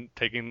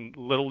taking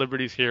little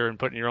liberties here and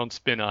putting your own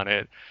spin on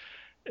it.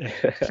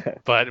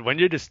 But when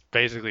you're just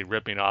basically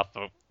ripping off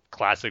a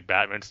classic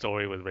Batman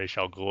story with Ra's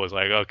al Ghul, it's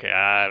like, okay,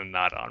 I'm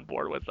not on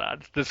board with that.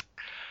 It's just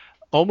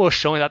almost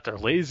showing that they're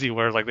lazy,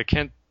 where like they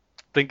can't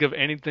think of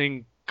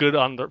anything good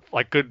on the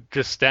like good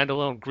just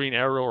standalone Green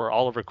Arrow or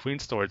Oliver Queen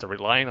stories. They're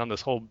relying on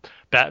this whole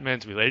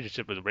Batman's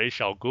relationship with Ra's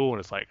al Ghul, and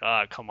it's like,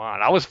 come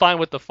on. I was fine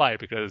with the fight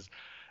because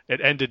it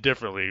ended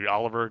differently.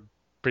 Oliver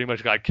pretty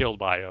much got killed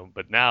by him,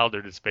 but now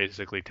they're just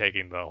basically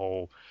taking the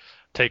whole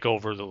take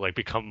over the like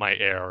become my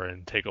heir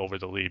and take over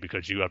the lead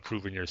because you have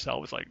proven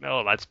yourself. It's like,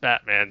 no, that's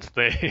Batman's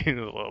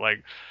thing.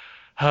 Like,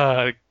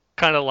 it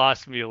kind of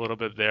lost me a little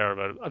bit there,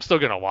 but I'm still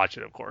gonna watch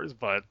it, of course.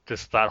 But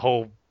just that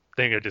whole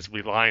thing of just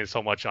relying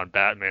so much on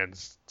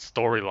Batman's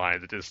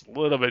storylines, it's just a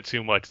little bit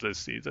too much this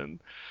season.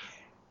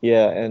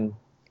 Yeah, and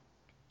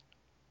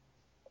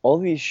all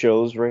these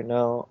shows right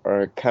now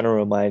are kind of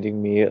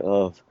reminding me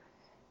of,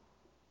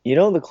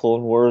 the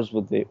Clone Wars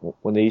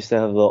when they used to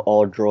have the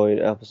all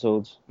droid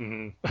episodes.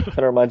 Hmm Kind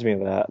of reminds me of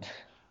that.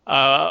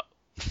 Uh,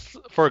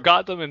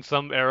 Forgot them in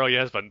some Arrow,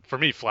 yes, but for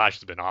me, Flash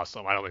has been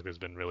awesome. I don't think there's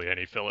been really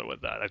any filler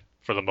with that.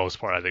 For the most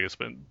part, I think it's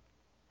been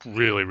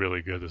really,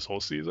 really good this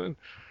whole season.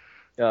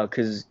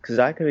 Cause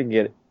I couldn't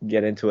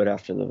get into it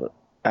after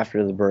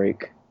the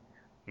break.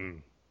 Hmm.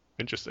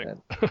 Interesting.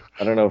 And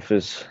I don't know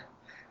if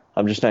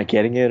I'm just not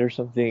getting it or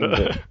something,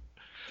 but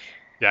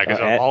Yeah, because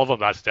uh, all of them,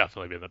 that's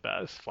definitely been the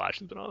best. Flash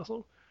has been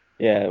awesome.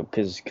 yeah,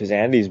 because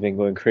Andy's been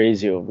going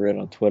crazy over it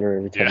on Twitter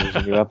every time there's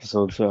a new Yeah.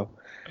 episode. So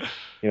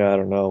I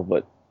don't know,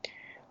 but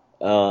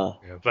Yeah,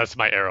 that's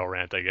my Arrow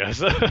rant, I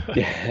guess.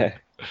 yeah.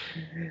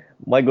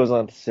 Mike goes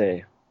on to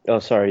say, oh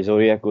sorry,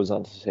 Zodiac goes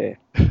on to say,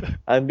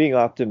 I'm being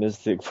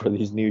optimistic for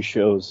these new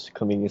shows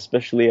coming,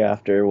 especially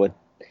after what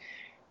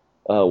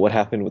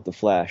happened with the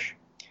Flash.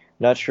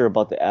 Not sure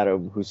about the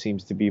Atom, who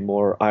seems to be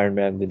more Iron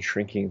Man than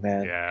Shrinking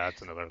Man. Yeah,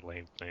 that's another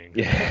lame thing.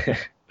 Yeah.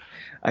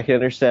 I can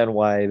understand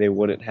why they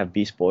wouldn't have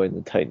Beast Boy in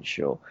the Titans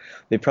show.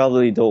 They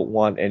probably don't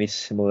want any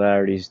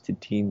similarities to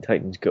Teen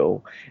Titans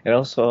Go. And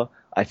also,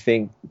 I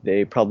think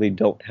they probably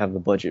don't have the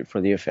budget for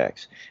the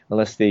effects,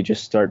 unless they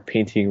just start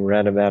painting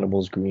random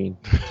animals green.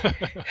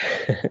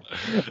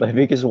 My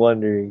biggest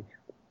wonder,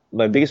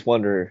 my biggest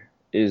wonder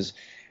is,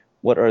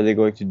 what are they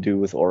going to do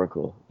with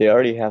Oracle? They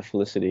already have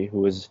Felicity,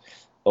 who is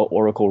a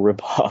Oracle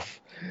ripoff.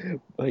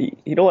 But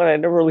you know what? I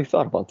never really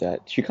thought about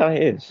that. She kind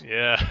of is.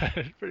 Yeah,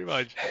 pretty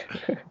much.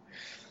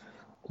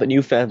 But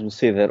new fans will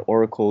say that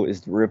Oracle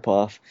is the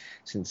ripoff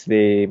since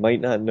they might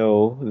not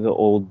know the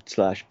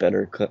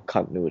old/better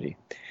continuity.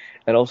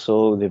 And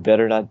also, they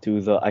better not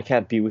do the "I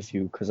can't be with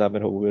you because I'm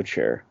in a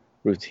wheelchair"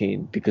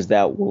 routine, because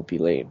that will be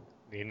lame.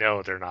 You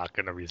know they're not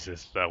going to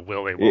resist the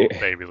will they, Yeah. won't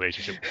they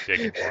relationship with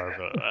Jake and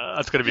Barbara.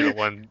 That's going to be the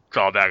one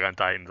drawback on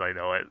Titans, I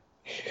know it.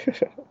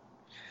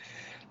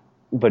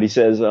 But he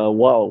says,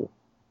 wow,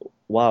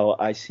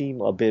 I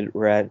seem a bit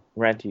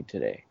ranty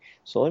today.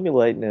 So let me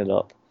lighten it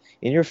up.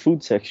 In your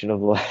food section of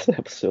the last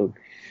episode,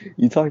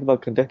 you talked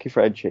about Kentucky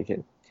Fried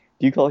Chicken.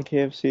 Do you call it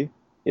KFC?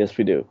 Yes,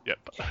 we do.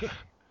 Yep.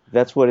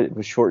 That's what it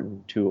was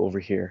shortened to over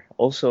here.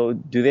 Also,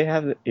 do they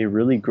have a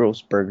really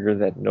gross burger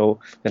that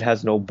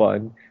has no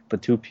bun,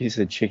 but two pieces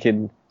of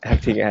chicken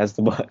acting as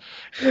the bun?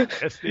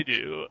 Yes, they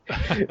do.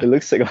 It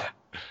looks like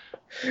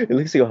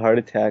a heart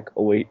attack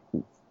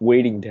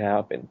waiting to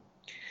happen.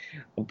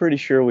 I'm pretty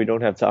sure we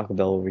don't have Taco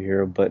Bell over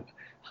here, but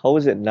how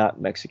is it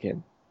not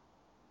Mexican?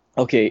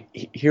 Okay,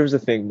 here's the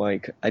thing,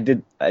 Mike. I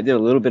did a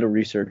little bit of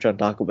research on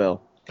Taco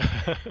Bell.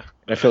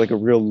 I feel like a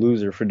real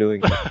loser for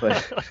doing it,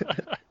 but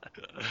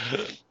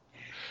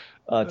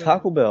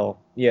Taco Bell,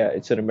 yeah,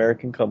 it's an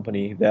American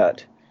company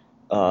that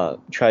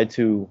tried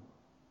to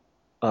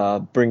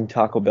bring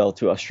Taco Bell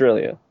to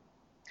Australia.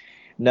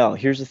 Now,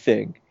 here's the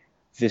thing.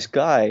 This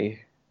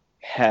guy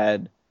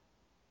had,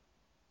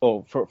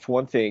 for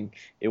one thing,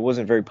 it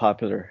wasn't very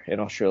popular in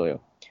Australia.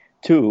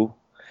 Two,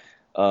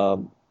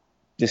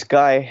 this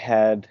guy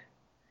had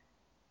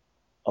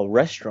a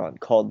restaurant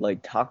called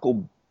like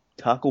Taco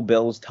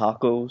Bell's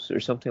Tacos or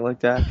something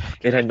like that.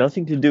 It had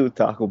nothing to do with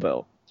Taco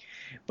Bell.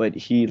 but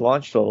he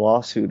launched a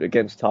lawsuit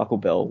against Taco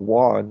Bell,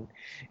 won,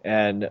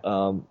 and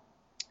Taco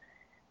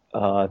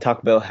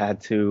Bell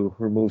had to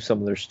remove some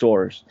of their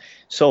stores.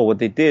 So what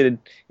they did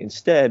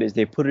instead is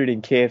they put it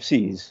in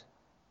KFCs.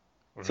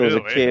 So it's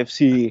a Really?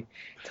 KFC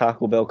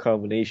Taco Bell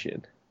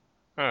combination.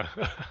 Huh.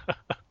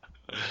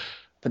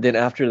 But then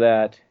after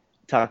that,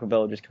 Taco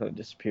Bell just kind of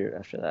disappeared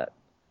after that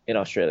in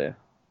Australia.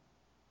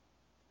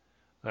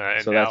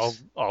 And So now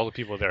that's all the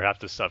people there have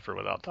to suffer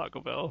without Taco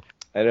Bell.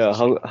 I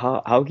know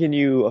how can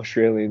you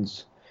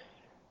Australians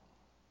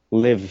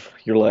live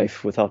your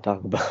life without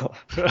Taco Bell?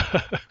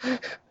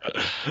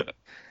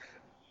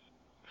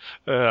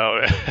 Oh,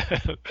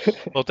 man.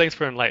 Well, thanks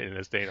for enlightening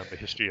us, Dane, on the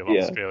history of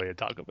Yeah. Australia and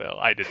Taco Bell.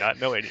 I did not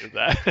know any of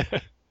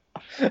that.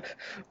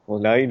 Well,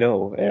 now you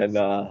know, and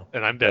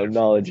And I'm better for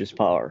knowledge is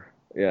power.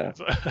 Yeah.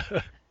 it.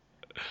 But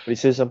he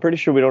says, I'm pretty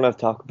sure we don't have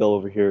Taco Bell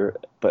over here,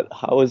 but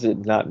how is it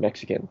not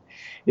Mexican?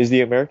 Is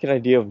the American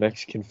idea of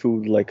Mexican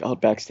food like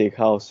Outback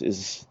Steakhouse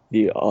is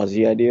the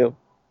Aussie idea?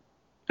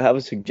 I have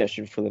a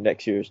suggestion for the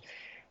next year's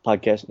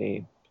podcast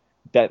name.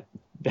 Bad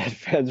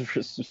fans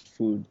versus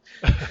food.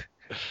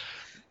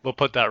 We'll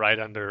put that right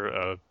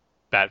under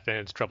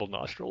Batman's troubled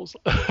nostrils.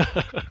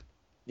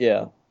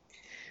 Yeah.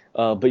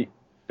 But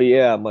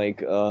yeah, Mike,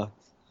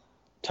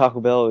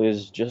 Taco Bell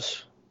is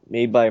just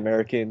made by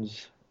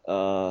Americans,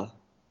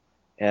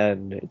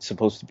 and it's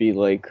supposed to be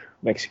like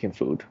Mexican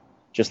food.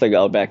 Just like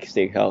Outback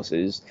Steakhouse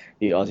is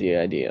the Aussie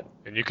idea.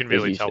 And you can As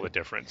really you tell said. the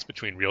difference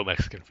between real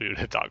Mexican food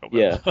and Taco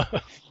Yeah.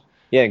 Bell.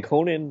 Yeah, and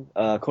Conan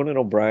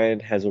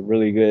O'Brien has a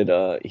really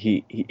good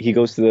he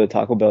goes to the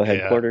Taco Bell Yeah.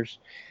 headquarters,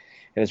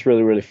 and it's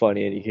really really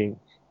funny, and you can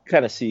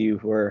kind of see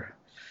where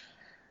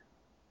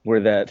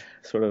that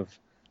sort of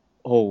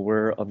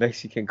we're a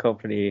Mexican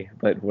company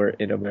but we're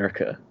in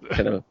America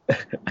kind of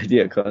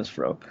idea comes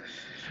from.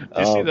 Do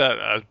you see Um,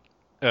 that?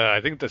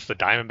 I think that's the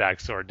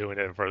Diamondbacks who are doing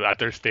it at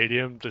their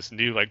stadium. This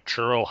new like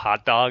churro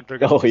hot dog they're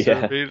going Oh, to be yeah.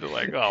 serving. They're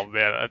like, oh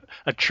man,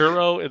 a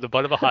churro in the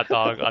butt of a hot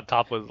dog on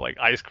top with like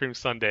ice cream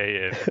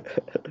sundae and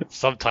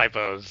some type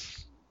of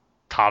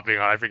topping.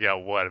 I forget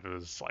what. If it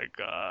was like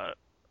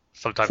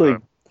some type It's like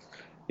of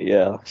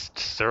yeah,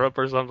 syrup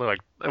or something. Like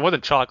it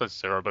wasn't chocolate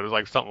syrup, but it was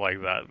like something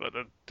like that. But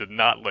it did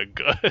not look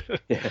good.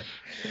 yeah.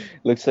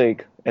 Looks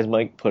like, as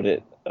Mike put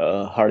it,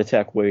 a heart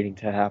attack waiting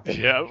to happen.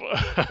 Yeah.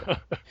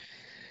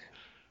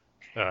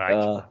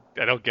 Uh,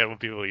 I don't get when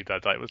people eat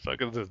that type of stuff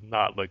 'cause it does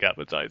not look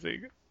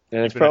appetizing.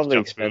 and it's Even as probably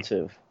junk food.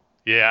 expensive.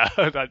 Yeah,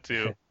 that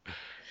too.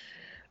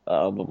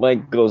 But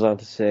Mike goes on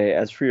to say,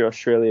 as for your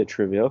Australia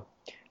trivia,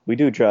 we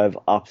do drive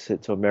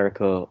opposite to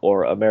America,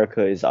 or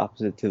America is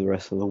opposite to the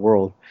rest of the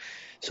world.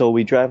 So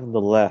we drive on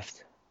the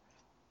left.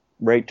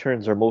 Right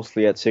turns are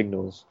mostly at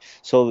signals.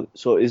 So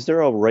is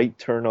there a right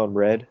turn on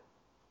red?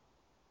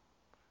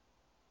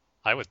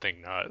 I would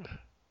think not.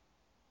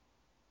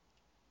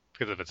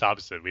 Because if it's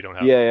opposite, we don't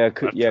have Yeah, left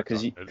turns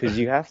because on it.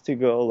 you have to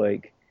go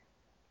like,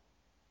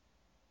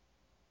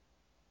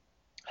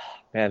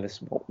 man,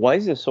 why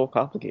is this so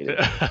complicated?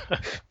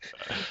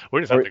 We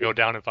just have to go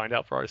down and find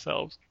out for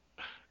ourselves.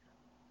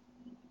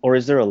 Or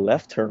is there a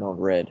left turn on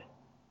red?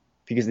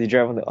 Because they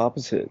drive on the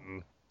opposite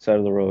Mm. side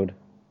of the road.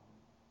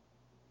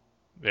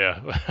 Yeah.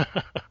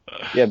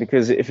 Yeah,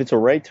 because if it's a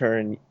right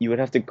turn, you would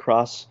have to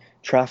cross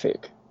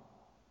traffic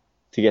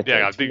to get Yeah,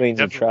 there. I Two think lanes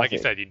of definitely, like you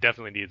traffic. said, you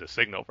definitely need the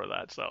signal for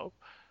that. So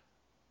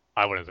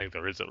I wouldn't think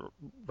there is a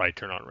right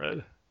turn on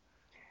red.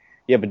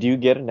 Yeah, but do you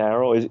get an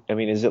arrow? Is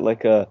it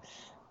like a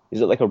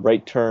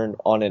right turn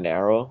on an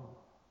arrow,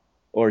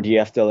 or do you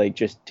have to like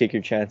just take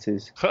your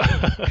chances?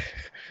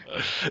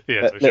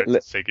 Yeah, so Let- sure,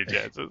 let- take your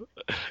chances.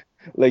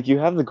 Like you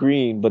have the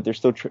green, but they're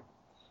still. God,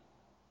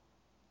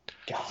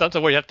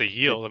 Sometimes where you have to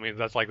yield. I mean,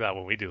 that's like that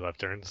when we do left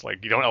turns.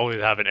 Like you don't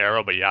always have an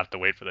arrow, but you have to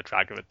wait for the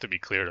track of it to be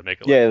clear to make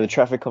it. yeah, the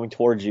traffic coming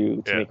towards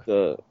you to Yeah. make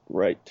the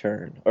right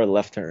turn or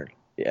left turn.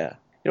 Yeah.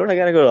 You know what? I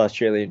gotta go to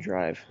Australia and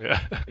drive. Yeah.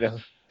 You know.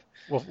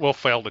 We'll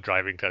fail the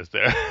driving test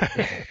there.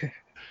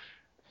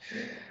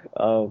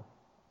 Um,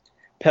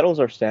 pedals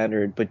are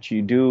standard, but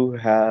you do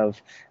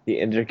have the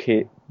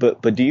indicate.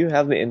 But do you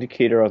have the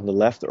indicator on the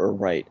left or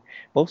right?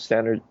 Most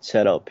standard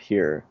setup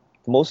here.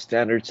 The most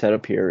standard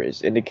setup here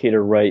is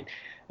indicator right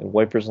and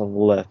wipers on the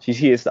left. You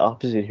see, it's the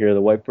opposite here.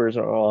 The wipers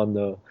are on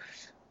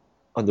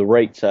the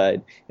right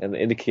side and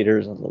the indicator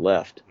is on the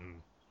left. Mm.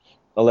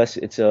 Unless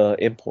it's a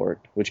import,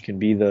 which can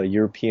be the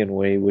European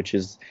way, which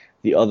is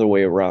the other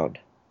way around.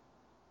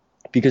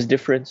 Because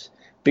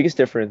biggest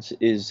difference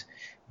is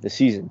the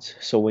seasons.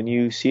 So when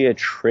you see a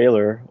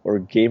trailer or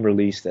game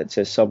release that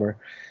says summer,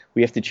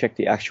 we have to check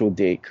the actual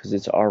date because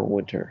it's our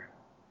winter.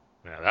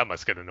 Yeah, that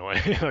must get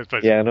annoying.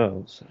 Yeah, I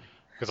know. So,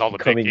 Because all the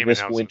big coming game this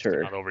announcements winter.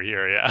 are not over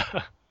here.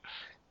 Yeah.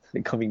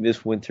 coming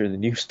this winter, the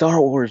new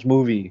Star Wars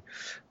movie,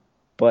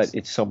 but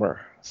it's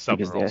summer. Summer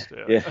Because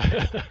also.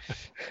 yeah.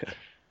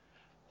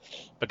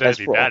 But then As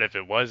it'd be for- bad if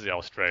it was the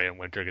Australian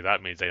winter, because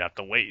that means they'd have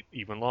to wait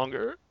even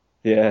longer.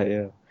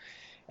 Yeah.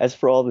 As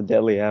for all the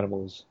deadly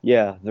animals,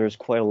 yeah, there's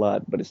quite a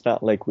lot, but it's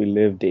not like we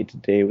live day to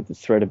day with the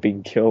threat of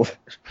being killed.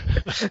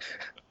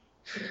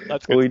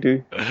 That's What we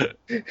good.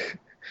 do,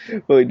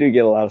 But we do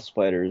get a lot of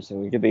spiders,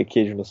 and we get the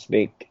occasional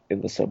snake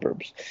in the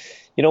suburbs.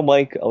 You know,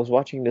 Mike, I was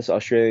watching this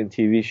Australian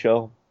TV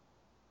show.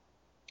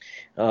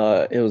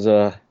 It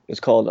was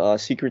called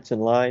Secrets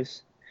and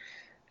Lies,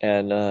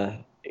 and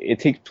it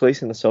takes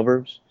place in the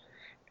suburbs,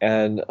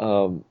 and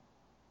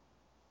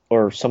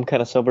or some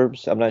kind of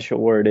suburbs. I'm not sure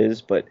where it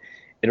is, but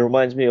it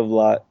reminds me of a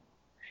lot.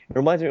 It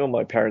reminds me of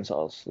my parents'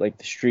 house, like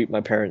the street my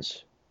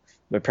parents'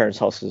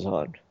 house is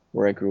on,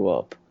 where I grew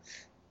up.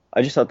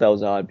 I just thought that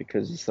was odd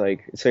because it's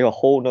like a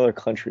whole other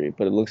country,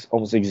 but it looks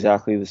almost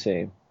exactly the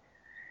same.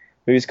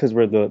 Maybe it's because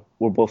we're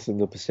both in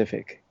the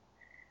Pacific.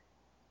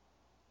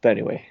 But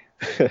anyway,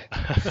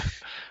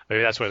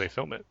 Maybe that's where they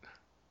film it.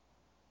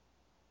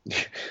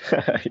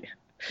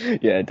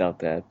 yeah, I doubt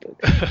that.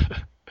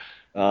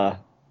 But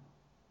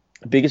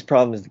the biggest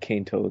problem is the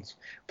cane toads.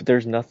 But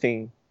there's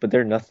nothing. But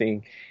they're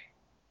nothing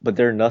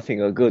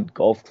a good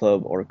golf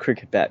club or a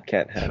cricket bat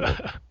can't handle.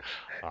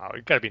 Oh,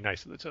 you gotta be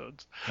nice to the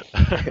toads.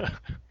 Yeah,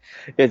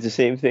 it's the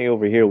same thing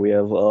over here. We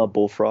have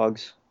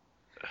bullfrogs.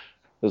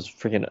 Those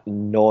freaking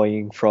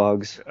annoying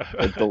frogs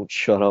that don't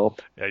shut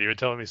up. Yeah, you were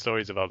telling me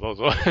stories about those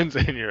ones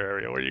in your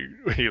area where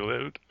you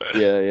lived.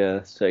 Yeah.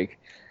 It's like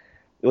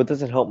what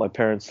doesn't help. My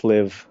parents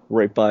live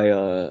right by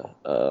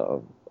a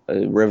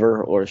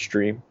river or a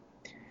stream.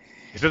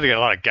 You said they got a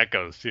lot of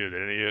geckos too,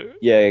 didn't you?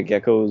 Yeah,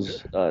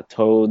 geckos,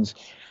 toads,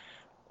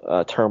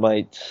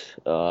 termites,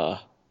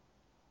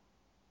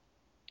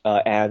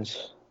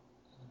 ants.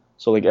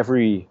 So like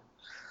every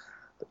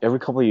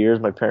couple of years,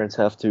 my parents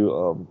have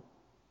to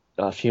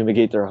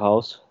fumigate their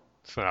house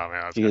So, oh,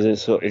 man, that's because gotta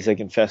it's be it's like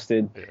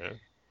infested funny.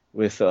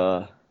 with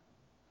I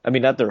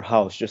mean not their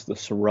house, just the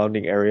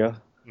surrounding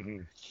area. Yeah.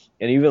 Mhm.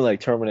 And even like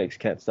termites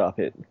can't stop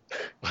it,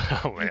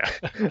 Oh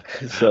man.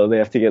 so they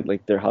have to get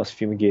like their house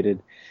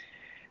fumigated.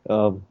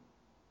 Um,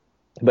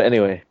 but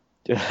anyway,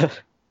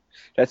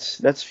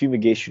 that's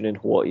fumigation in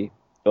Hawaii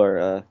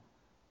or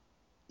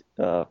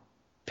uh,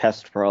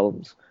 pest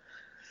problems.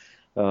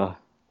 Uh,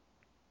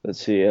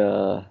 let's see.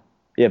 Yeah,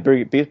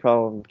 biggest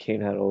problem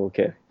cane handle.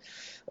 Okay.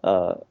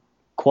 Uh,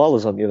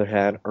 koalas, on the other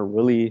hand, are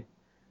really.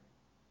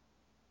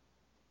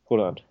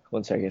 Hold on,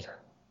 1 second.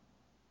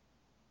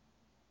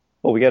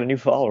 Oh, we got a new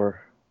follower,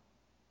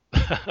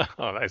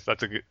 Oh, nice.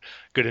 That's a good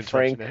introduction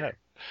Frank to have.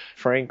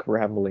 Frank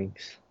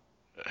Ramblings,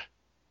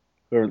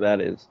 whoever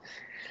that is.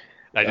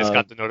 I just Uh,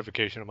 got the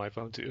notification on my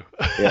phone too.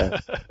 yeah.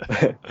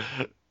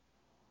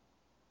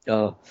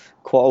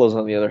 Koalas,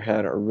 on the other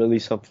hand, are really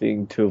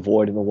something to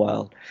avoid in the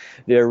wild.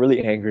 They are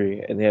really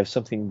angry, and they have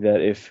something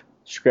that, if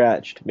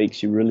scratched,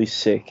 makes you really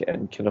sick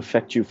and can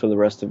affect you for the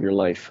rest of your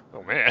life.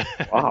 Oh man.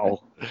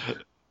 Wow.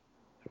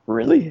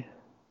 Really?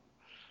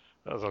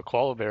 Those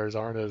koala bears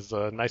aren't as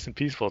nice and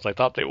peaceful as I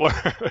thought they were.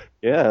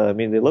 Yeah, I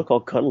mean, they look all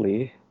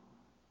cuddly.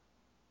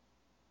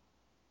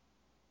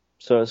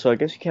 So I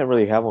guess you can't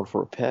really have one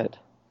for a pet.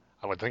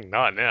 I would think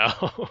not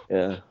now.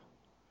 Yeah.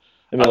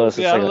 I mean, unless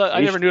it's Yeah, like a I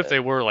never leash knew if pet. they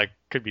were like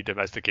could be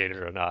domesticated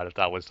or not. If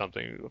that was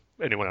something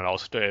anyone in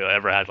Australia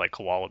ever had like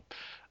koala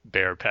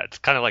bear pets.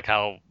 Kind of like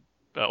how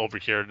over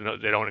here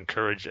they don't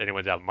encourage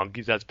anyone to have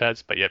monkeys as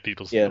pets, but yet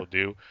people Yeah. still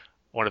do.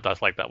 I wonder if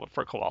that's like that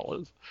for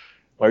koalas.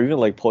 Or even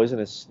like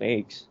poisonous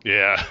snakes.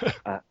 Yeah.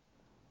 I,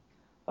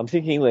 I'm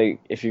thinking like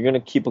if you're gonna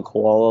keep a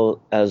koala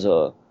as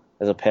a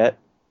pet,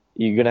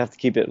 you're gonna have to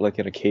keep it like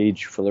in a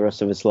cage for the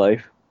rest of its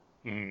life,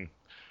 Mm.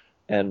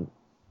 and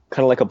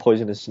kind of like a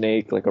poisonous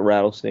snake, like a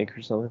rattlesnake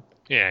or something.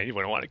 Yeah, you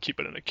wouldn't want to keep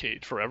it in a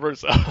cage forever,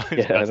 so Yeah,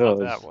 I that's not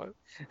know. that one.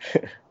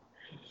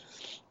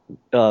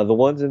 The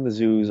ones in the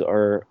zoos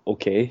are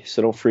okay,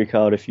 so don't freak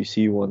out if you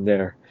see one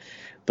there.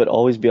 But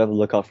always be on the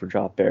lookout for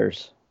drop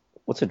bears.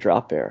 What's a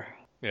drop bear?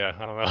 Yeah,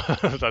 I don't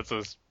know if that's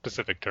a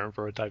specific term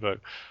for a type of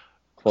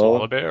koala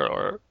Well, bear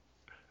or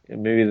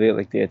maybe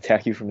they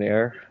attack you from the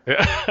air.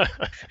 yeah.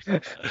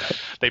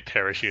 They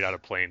parachute out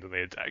of planes and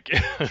they attack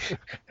you.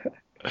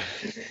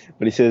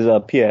 But he says,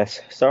 P.S.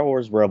 Star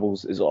Wars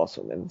Rebels is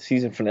awesome, and the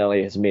season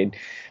finale has made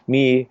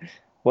me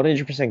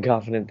 100%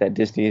 confident that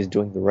Disney is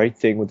doing the right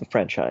thing with the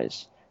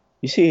franchise.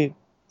 You see,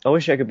 I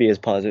wish I could be as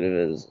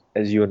positive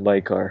as you and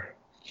Mike are,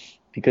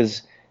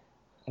 because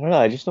I don't know,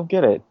 I just don't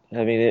get it.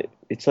 I mean,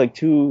 it's like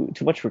too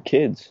much for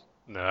kids.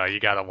 No, you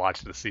gotta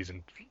watch the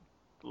season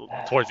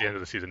towards the end of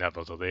the season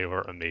episode. They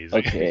were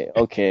amazing.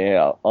 Okay,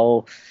 I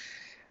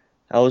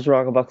was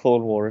wrong about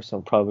Clone Wars.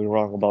 I'm probably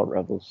wrong about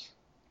Rebels.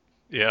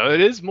 Yeah,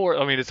 it is more.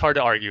 I mean, it's hard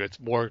to argue. It's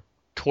more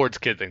towards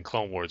kids than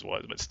Clone Wars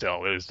was, but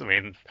still, it was. I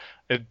mean,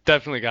 it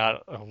definitely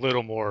got a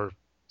little more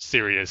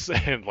serious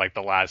in like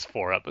the last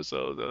four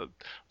episodes,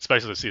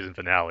 especially the season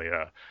finale.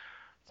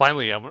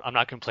 Finally, I'm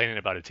not complaining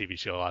about a TV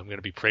show. I'm going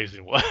to be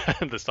praising what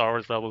the Star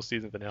Wars Rebels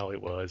season finale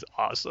was.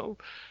 Awesome.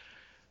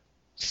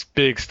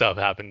 Big stuff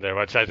happened there,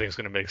 which I think is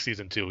going to make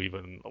season two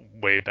even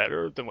way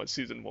better than what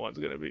season one's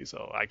going to be.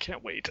 So I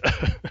can't wait.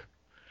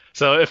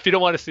 So if you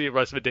don't want to see the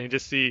rest of it, then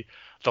just see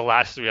the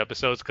last three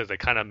episodes because they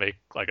kind of make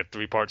like a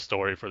three-part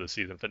story for the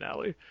season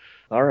finale.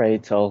 All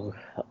right, I'll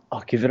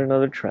give it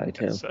another try,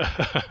 Tim.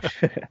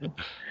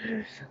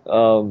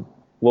 So,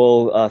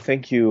 Well,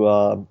 thank you,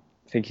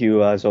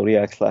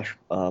 Zodiac slash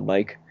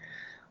Mike,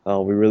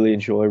 We really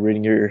enjoy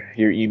reading your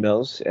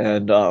emails,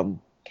 and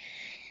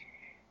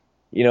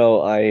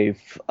I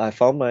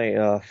found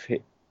my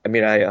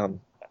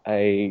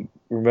I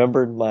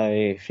remembered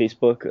my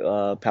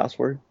Facebook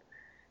password,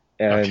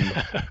 and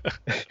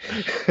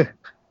Okay.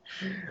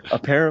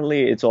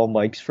 apparently it's all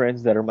Mike's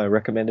friends that are my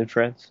recommended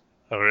friends.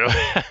 Oh, really?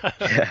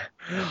 Yeah,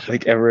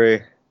 like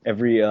every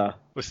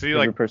Was he every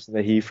like person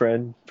that he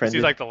friended.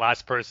 the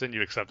last person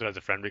you accepted as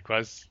a friend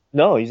request?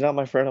 No, he's not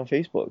my friend on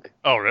Facebook.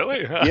 Oh,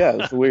 really? Yeah,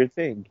 that's the weird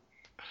thing.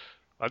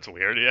 That's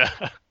weird. Yeah.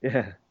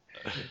 Yeah.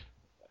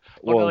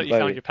 Well, now Well, that you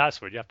found your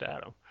password, you have to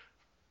add him.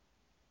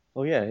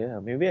 oh yeah.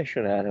 Maybe I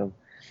should add him.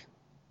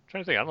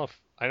 Trying to think. I don't know if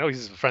I know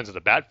he's friends with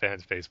the Bat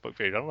Fans Facebook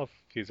page. I don't know if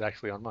he's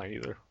actually on mine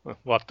either.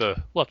 We'll have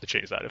to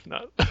change that if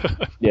not.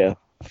 Yeah.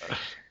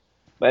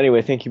 But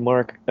anyway, thank you,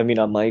 Mark. I mean,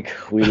 I'm Mike.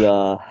 We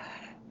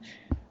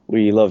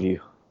love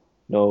you.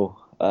 No,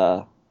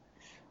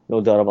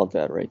 no doubt about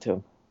that, right,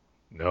 Tim?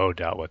 No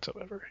doubt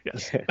whatsoever.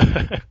 Yes.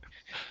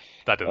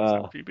 That doesn't Uh,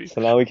 sound creepy.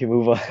 so now we can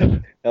move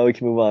on. Now we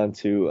can move on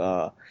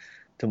to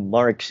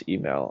Mark's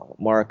email.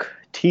 Mark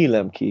T.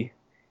 Lemke.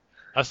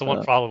 That's the one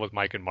Uh, problem with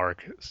Mike and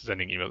Mark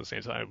sending email at the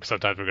same time.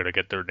 Sometimes we're gonna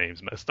get their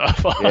names messed up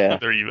yeah. on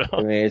their I email.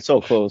 mean, it's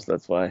so close.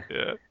 That's why.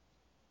 Yeah.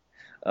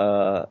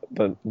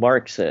 But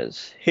Mark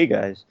says, "Hey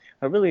guys,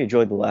 I really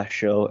enjoyed the last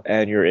show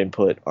and your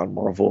input on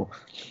Marvel.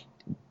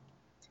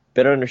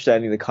 Better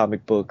understanding the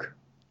comic book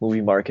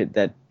movie market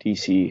that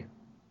DC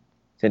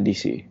than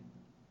DC.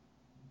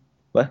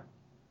 What?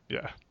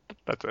 Yeah.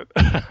 That's it.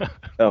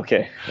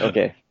 Okay.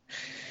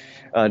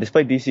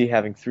 Despite DC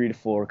having 3 to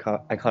 4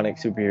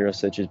 iconic superheroes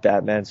such as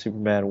Batman,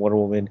 Superman, Wonder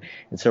Woman,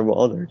 and several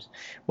others,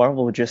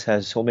 Marvel just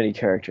has so many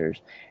characters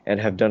and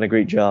have done a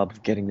great job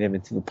of getting them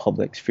into the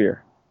public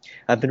sphere.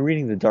 I've been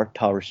reading the Dark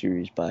Tower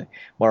series by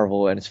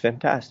Marvel and it's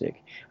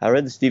fantastic. I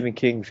read the Stephen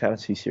King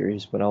fantasy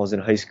series when I was in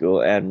high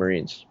school and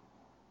Marines.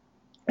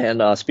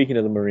 And speaking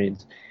of the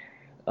Marines,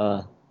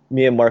 uh,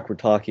 me and Mark were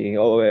talking.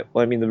 Well,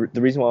 I mean,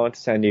 the reason why I went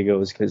to San Diego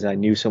was because I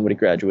knew somebody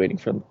graduating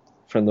from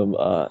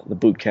the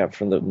boot camp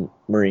from the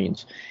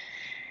Marines,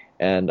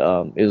 and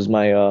it was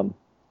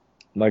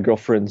my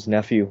girlfriend's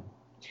nephew,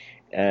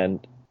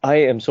 and I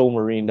am so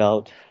marined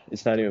out.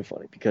 It's not even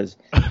funny because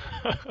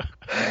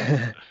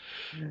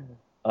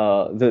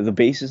the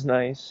base is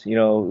nice. You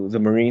know, the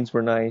Marines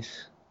were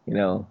nice. You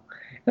know,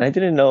 and I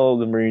didn't know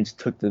the Marines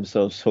took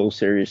themselves so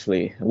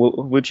seriously,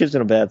 which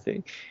isn't a bad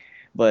thing.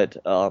 But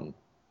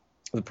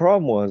the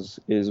problem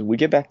is we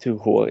get back to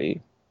Hawaii,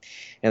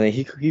 and then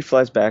he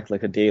flies back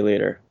like a day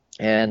later,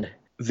 and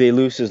they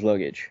lose his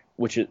luggage,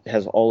 which it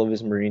has all of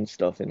his Marine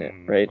stuff in it,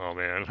 right? Oh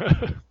man.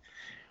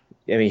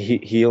 I mean,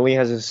 he only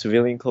has his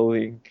civilian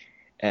clothing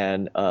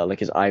and like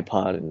his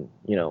iPod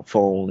and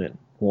phone and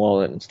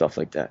wallet and stuff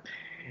like that.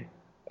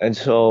 And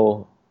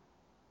so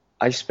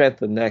I spent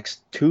the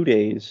next 2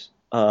 days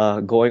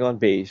going on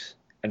base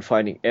and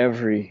finding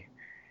every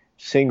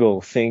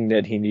single thing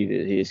that he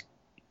needed. He's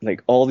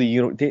like all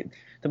the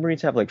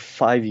Marines have like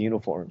 5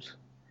 uniforms,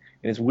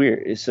 and it's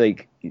weird. It's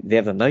like they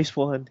have the nice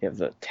one, they have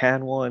the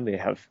tan one, they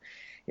have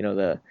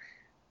the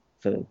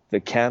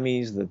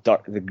camis, the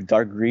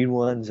dark green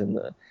ones, and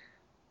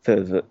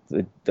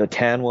the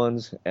tan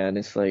ones, and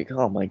it's like,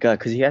 oh my god,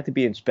 because he had to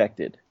be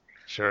inspected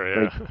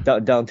Sure, yeah.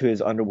 like down to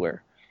his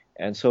underwear,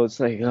 and so it's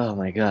like, oh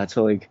my god.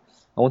 So like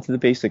I went to the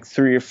base like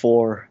 3 or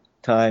 4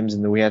 times,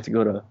 and then we had to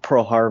go to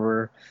Pearl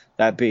Harbor,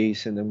 that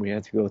base, and then we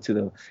had to go to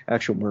the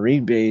actual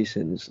Marine base,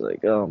 and it's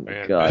like, oh my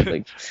Man. god,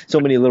 like so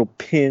many little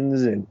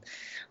pins and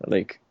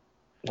like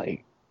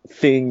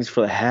things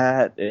for the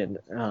hat, and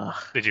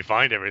Did you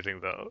find everything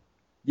though?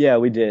 yeah,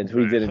 we did in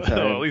Well, at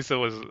time. least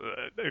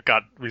it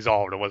got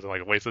resolved. It wasn't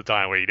like a waste of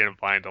time where you didn't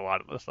find a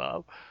lot of the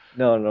stuff.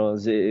 No,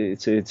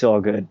 it's all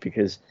good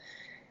because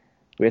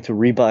we had to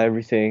rebuy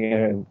everything,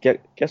 and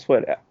guess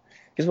what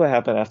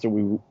happened after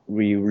we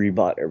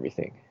rebought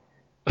everything.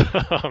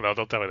 No,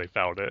 don't tell me they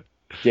found it.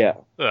 Yeah.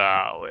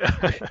 Oh.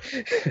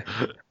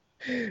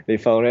 They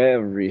found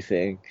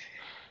everything,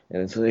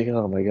 and it's like,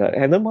 oh my god,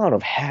 and the amount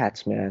of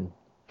hats, man,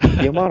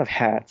 the amount of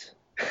hats.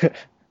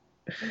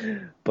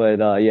 But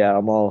yeah,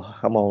 I'm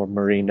all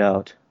marined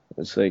out.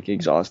 It's like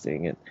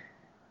exhausting, and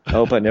I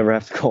hope I never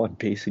have to go on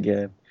base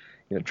again.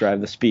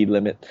 Drive the speed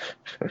limit.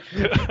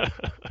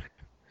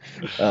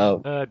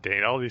 um,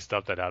 Dane, all these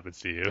stuff that happens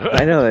to you.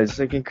 I know it's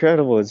like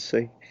incredible. It's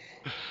like,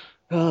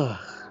 oh,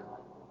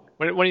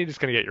 When are you just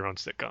gonna get your own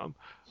sitcom?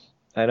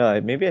 I know.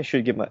 Maybe I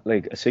should get my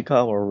like a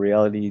sitcom or a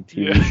reality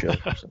TV Yeah. show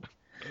or something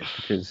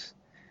because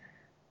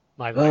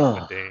My life oh,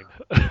 with Dane.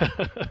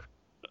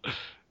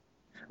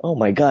 oh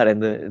my god,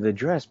 and the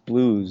dress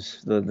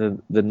blues,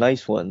 the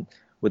nice one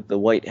with the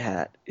white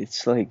hat.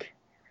 It's like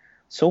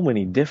so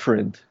many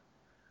different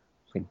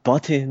like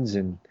buttons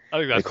and I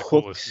think that's like the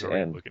coolest hooks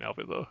Marine and looking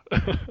outfit though.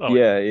 Oh,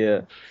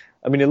 yeah.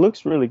 I mean, it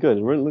looks really good.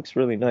 It really looks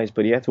really nice,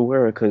 but he had to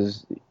wear it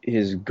because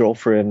his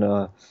girlfriend,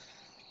 what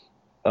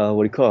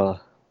do you call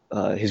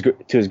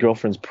it? To his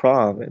girlfriend's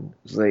prom, and it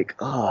was like,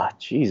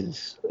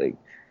 Jesus, like,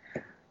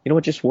 you know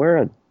what? Just wear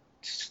a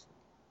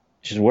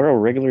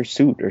regular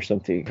suit or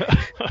something.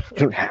 You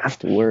don't have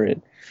to wear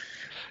it.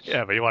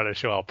 Yeah, but you want to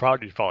show how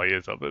proud he probably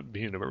is of it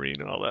being a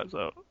Marine and all that.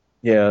 So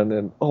Yeah, and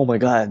then oh my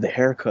God, the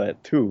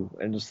haircut too,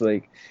 and just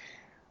like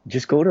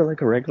just go to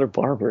like a regular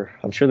barber.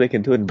 I'm sure they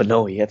can do it, but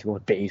no, you have to go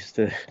with base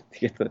to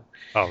get the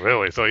oh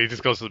really? So he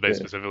just goes to the base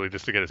yeah. specifically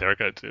just to get his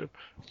haircut too,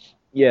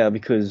 Yeah,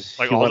 because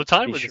like he all the wants to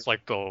time, be or sure. just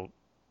like the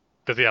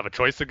does he have a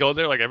choice to go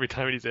there? Like every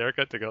time he needs a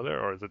haircut to go there,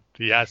 or is it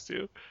he has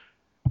to?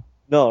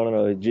 No,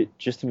 no, no,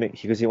 just to make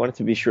because he wanted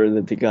to be sure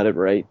that they got it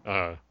right.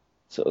 Uh,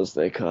 So it's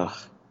like,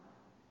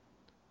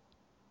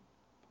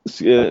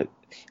 it's, I'm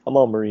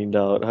all marined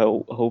out. I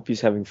hope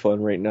he's having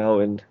fun right now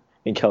in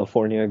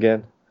California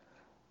again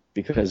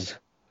because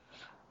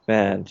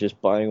man, just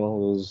buying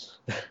all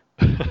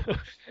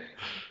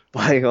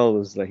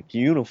those like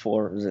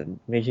uniforms and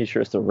making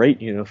sure it's the right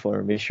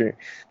uniform, making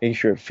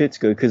sure it fits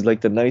good because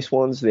like the nice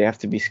ones they have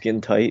to be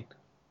skin tight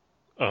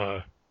uh,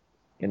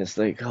 and it's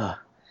like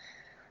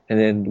and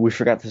then we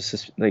forgot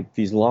to like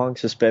these long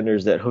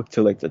suspenders that hook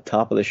to like the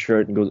top of the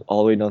shirt and goes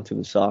all the way down to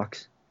the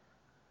socks.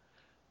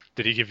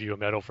 did he give you a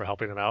medal for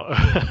helping him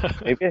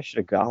out? Maybe I should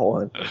have got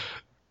one.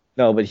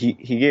 No, but he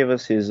gave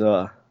us his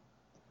what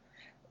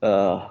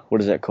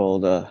is that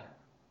called?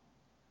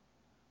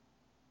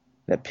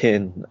 That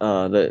pin,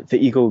 the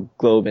Eagle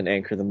Globe and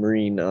Anchor, the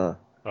Marine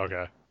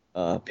Okay.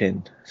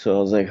 pin. So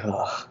I was like,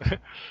 oh,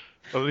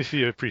 Well, at least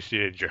he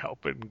appreciated your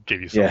help and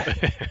gave you yeah.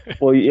 something.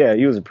 Well, yeah,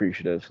 he was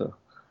appreciative. So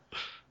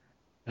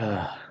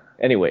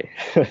anyway,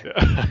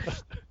 Yeah.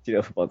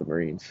 enough about the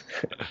Marines.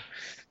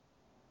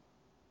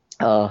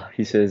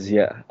 He says,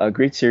 yeah, a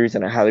great series,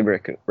 and I highly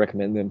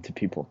recommend them to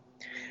people.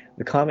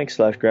 The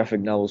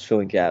comic/graphic novels fill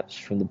in gaps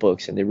from the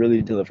books, and they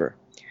really deliver.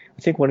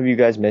 I think one of you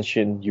guys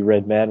mentioned you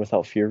read Man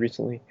Without Fear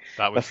recently.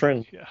 That My was me.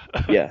 friend, Yeah.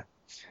 yeah,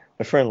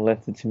 my friend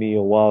lent it to me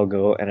a while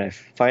ago, and I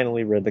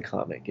finally read the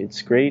comic.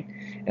 It's great,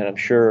 and I'm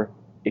sure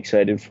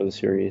excited for the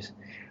series.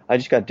 I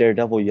just got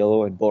Daredevil,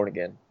 Yellow, and Born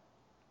Again.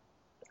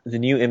 The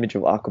new image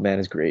of Aquaman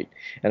is great,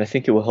 and I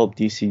think it will help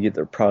DC get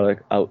their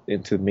product out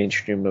into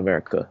mainstream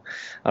America.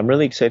 I'm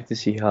really excited to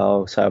see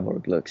how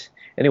Cyborg looks.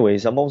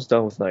 Anyways, I'm almost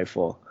done with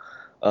Nightfall,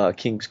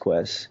 King's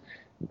Quest,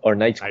 or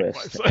Knight's Night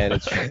Quest, Quest. and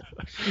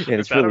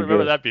it's I don't really remember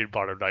good, that being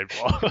part of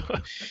Nightfall.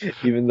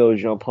 even though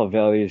Jean-Paul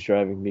Valley is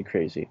driving me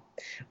crazy.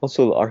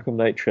 Also, the Arkham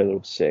Knight trailer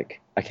was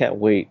sick. I can't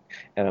wait,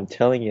 and I'm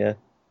telling you,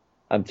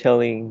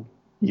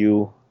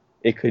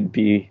 it could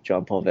be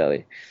Jean-Paul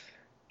Valley,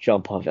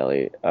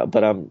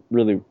 but I'm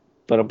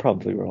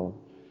probably wrong.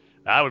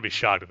 I would be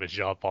shocked if it's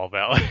Jean-Paul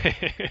Valley.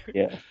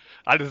 Yeah.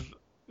 I just,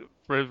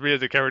 for me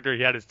as a character,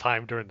 he had his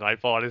time during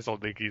Nightfall. I just don't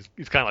think he's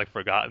kind of like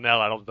forgotten now.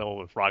 I don't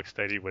know if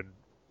Rocksteady would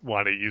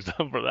want to use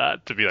him for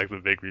that to be like the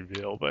big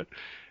reveal, but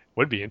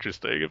would be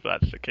interesting if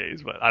that's the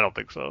case. But I don't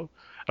think so.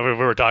 I mean,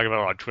 we were talking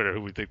about on Twitter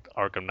who we think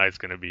Arkham Knight's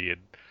going to be,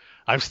 and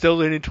I'm still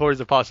leaning towards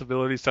the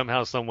possibility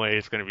somehow, some way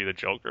it's going to be the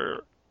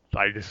Joker.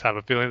 I just have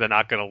a feeling they're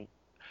not going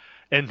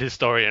to end his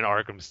story in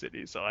Arkham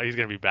City, so he's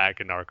going to be back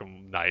in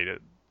Arkham Knight.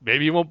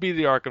 Maybe he won't be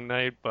the Arkham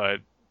Knight, but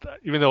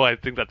even though I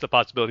think that's a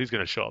possibility, he's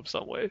going to show up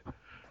some way.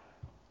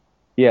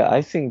 Yeah,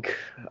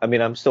 I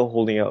mean, I'm still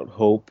holding out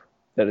hope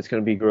that it's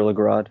going to be Gorilla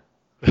Grodd.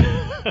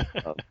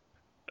 Um,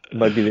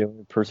 might be the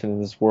only person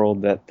in this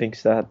world that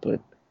thinks that, but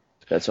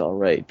that's all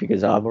right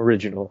because I'm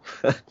original.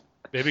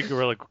 Maybe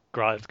Gorilla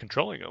Grodd's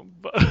controlling him,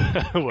 but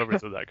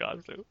whoever's in that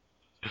costume.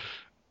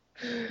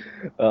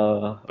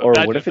 Or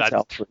what if it's that's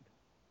Alfred?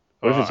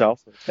 What if it's uh,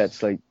 Alfred?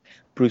 That's like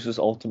Bruce's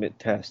ultimate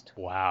test.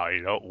 wow,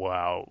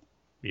 wow,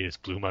 you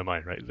just blew my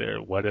mind right there.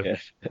 Yeah.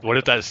 What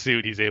if that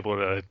suit he's able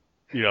to,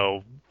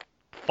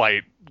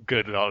 fight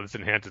good and all this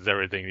enhances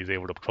everything. He's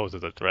able to pose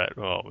as a threat.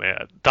 Oh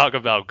man, talk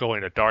about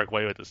going a dark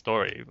way with the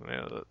story.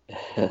 Man.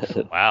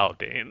 Wow,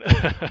 Dane.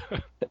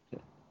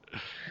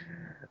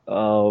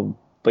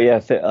 But yeah,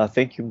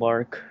 thank you,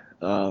 Mark,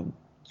 for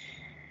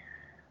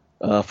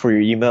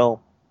your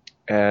email,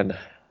 and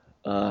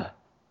uh,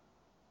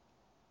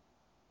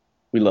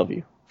 we love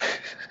you.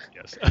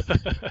 Yes.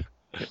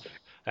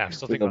 I'm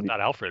still We thinking love about you. that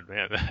Alfred,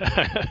 man.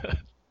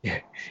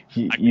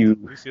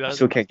 You See that?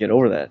 still can't get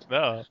over that.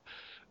 No.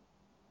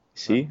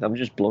 See, I'm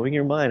just blowing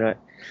your mind. Man,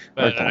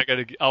 Mark,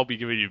 I'll be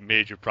giving you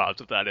major props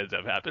if that ends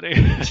up happening.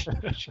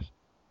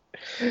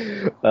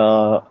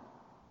 uh,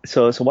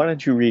 so why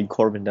don't you read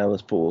Corbin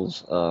Dallas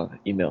Poole's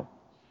email?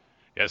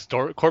 Yes,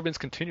 Corbin's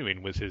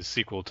continuing with his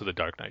sequel to the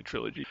Dark Knight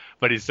trilogy.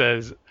 But he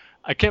says,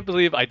 I can't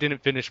believe I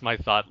didn't finish my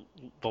thought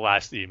the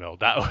last email.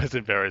 That was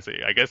embarrassing.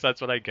 I guess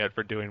that's what I get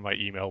for doing my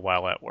email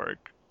while at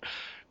work.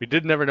 We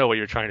did never know what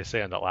you were trying to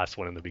say on that last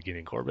one in the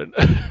beginning, Corbin.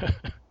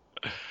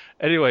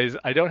 Anyways,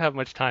 I don't have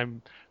much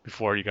time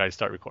before you guys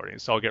start recording,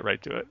 so I'll get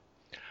right to it.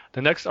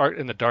 The next art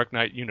in the Dark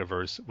Knight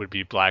universe would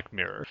be Black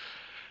Mirror.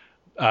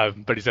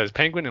 But he says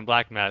Penguin and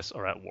Black Mass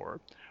are at war,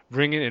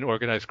 bringing in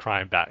organized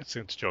crime back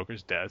since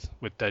Joker's death,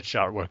 with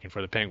Deadshot working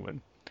for the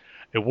Penguin.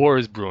 A war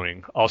is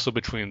brewing, also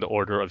between the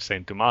Order of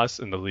St. Dumas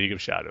and the League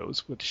of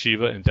Shadows, with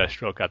Shiva and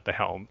Deathstroke at the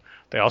helm.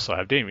 They also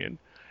have Damian.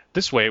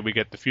 This way, we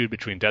get the feud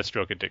between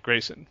Deathstroke and Dick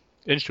Grayson.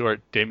 In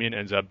short, Damian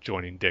ends up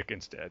joining Dick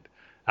instead,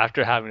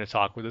 after having a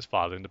talk with his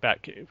father in the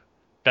Batcave.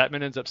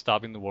 Batman ends up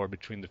stopping the war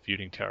between the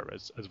feuding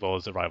terrorists as well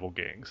as the rival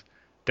gangs.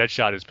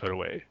 Deadshot is put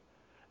away.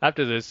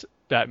 After this,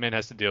 Batman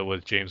has to deal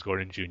with James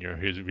Gordon Jr.,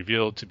 who is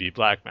revealed to be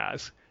Black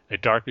Mask, a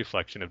dark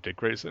reflection of Dick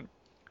Grayson.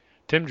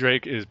 Tim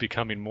Drake is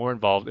becoming more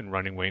involved in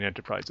running Wayne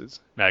Enterprises.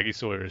 Maggie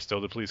Sawyer is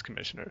still the police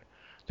commissioner.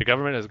 The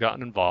government has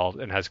gotten involved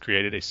and has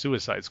created a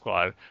Suicide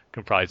Squad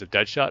comprised of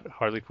Deadshot,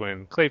 Harley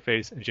Quinn,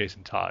 Clayface, and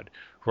Jason Todd,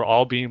 who are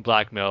all being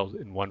blackmailed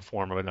in one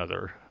form or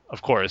another.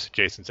 Of course,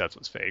 Jason's death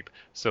was fake,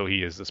 so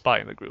he is the spy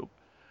in the group.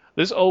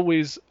 This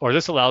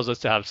allows us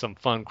to have some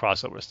fun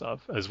crossover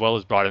stuff, as well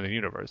as broaden the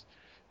universe.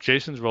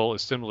 Jason's role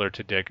is similar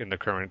to Dick in the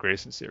current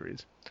Grayson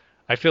series.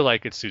 I feel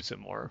like it suits him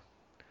more.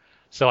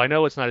 So I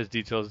know it's not as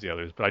detailed as the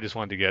others, but I just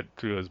wanted to get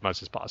through as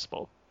much as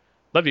possible.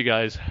 Love you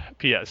guys.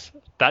 P.S.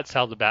 That's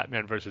how the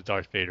Batman versus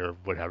Darth Vader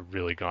would have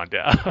really gone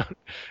down.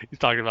 He's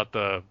talking about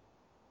the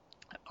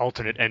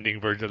alternate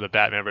ending version of the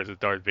Batman versus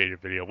Darth Vader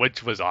video,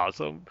 which was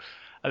awesome.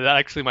 I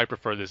actually might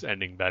prefer this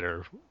ending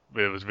better.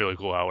 It was really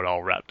cool how it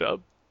all wrapped up.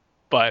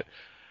 But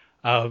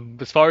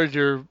as far as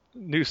your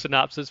new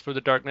synopsis for the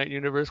Dark Knight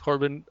universe,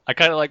 Corbin, I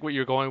kind of like what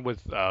you're going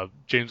with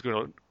James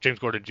Gordon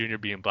Jr.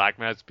 being Black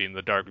Mask, being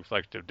the dark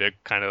reflective Dick,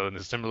 kind of in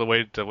a similar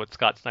way to what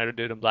Scott Snyder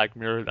did in Black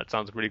Mirror. That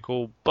sounds pretty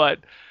cool. But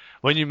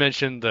when you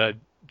mentioned the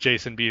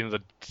Jason being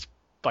the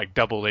like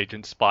double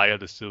agent spy of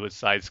the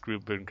Suicide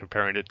Group and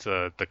comparing it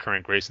to the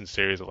current Grayson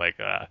series,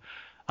 like I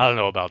don't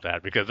know about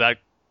that, because that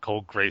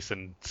Cole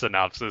Grayson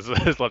synopsis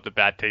has left a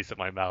bad taste in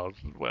my mouth.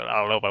 Well, I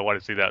don't know if I want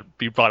to see that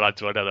be brought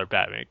onto another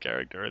Batman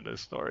character in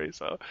this story,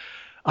 so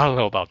I don't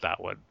know about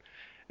that one.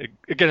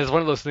 Again, it's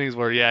one of those things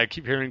where, yeah, I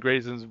keep hearing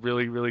Grayson's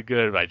really, really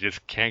good, but I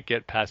just can't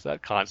get past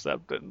that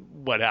concept and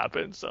what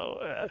happened, so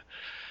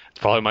it's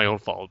probably my own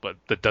fault, but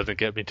that doesn't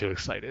get me too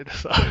excited.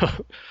 So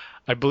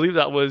I believe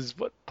that was,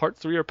 what, part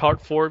 3 or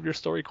part 4 of your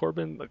story,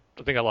 Corbin?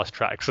 I think I lost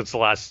track since the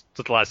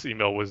last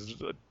email was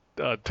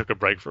took a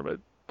break from it.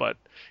 But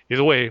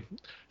either way,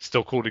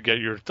 still cool to get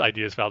your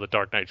ideas for how the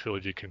Dark Knight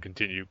trilogy can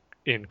continue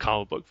in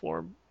comic book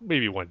form,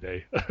 maybe one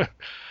day.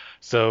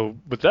 So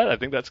with that, I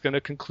think that's going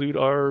to conclude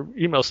our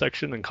email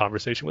section and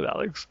conversation with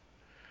Alex.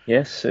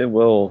 Yes, it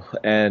will.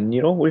 And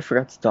you know what we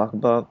forgot to talk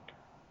about?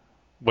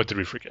 What did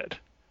we forget?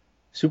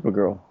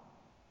 Supergirl.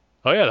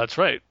 Oh yeah, that's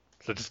right.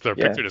 So just their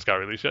Yeah. picture just got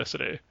released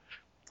yesterday.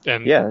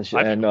 And Yeah, I think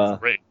and it's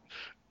great.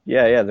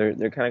 yeah, they're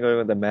kind of going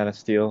with the Man of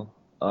Steel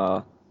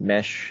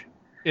mesh.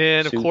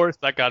 And of suit. course,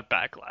 that got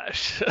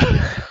backlash.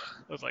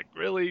 I was like,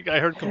 really? I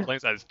heard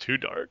complaints that it's too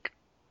dark.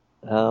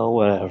 Oh,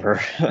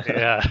 whatever.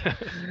 Yeah.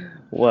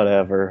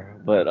 Whatever.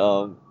 But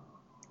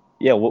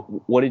yeah.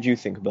 What did you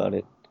think about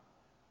it?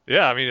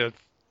 Yeah, I mean,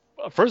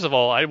 first of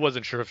all, I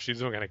wasn't sure if she's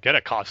even going to get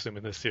a costume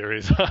in this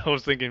series. I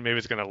was thinking maybe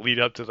it's going to lead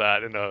up to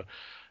that and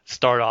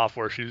start off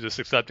where she's just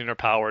accepting her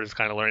powers,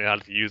 kind of learning how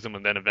to use them,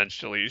 and then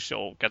eventually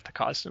she'll get the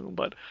costume.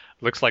 But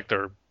it looks like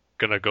they're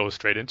going to go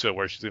straight into it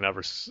where she's going to have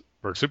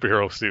her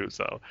superhero suit.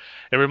 So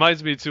it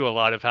reminds me, too, a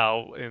lot of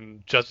how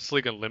in Justice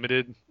League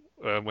Unlimited,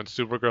 when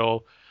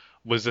Supergirl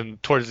was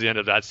towards the end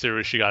of that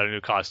series, she got a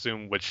new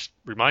costume, which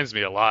reminds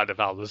me a lot of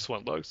how this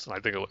one looks, and I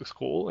think it looks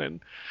cool. And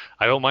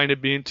I don't mind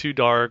it being too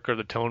dark or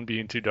the tone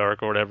being too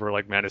dark or whatever,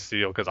 like Man of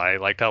Steel, because I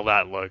liked how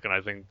that looked, and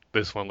I think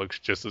this one looks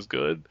just as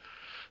good.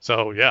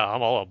 So yeah,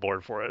 I'm all on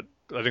board for it.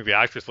 I think the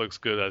actress looks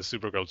good as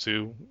Supergirl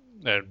too.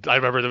 And I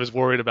remember I was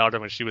worried about her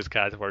when she was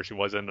cast, where she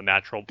wasn't a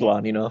natural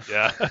Blonde enough.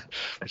 Yeah,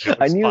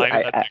 I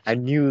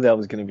knew that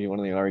was going to be one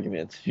of the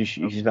arguments.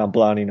 She's not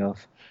blonde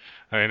enough.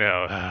 I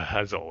know,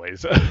 as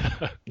always.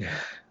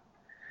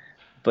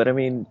 But I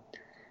mean,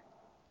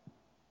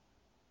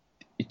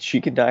 she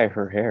could dye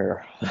her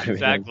hair. I mean,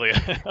 Exactly.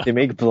 they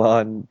make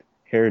blonde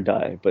hair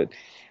dye, but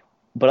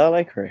I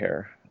like her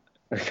hair.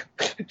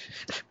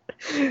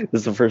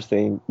 That's the first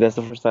time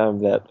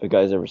that a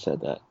guy's ever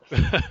said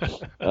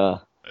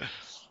that.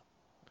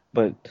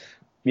 But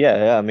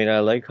yeah, I mean, I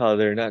like how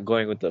they're not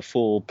going with the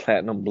full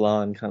platinum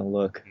blonde kind of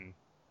look.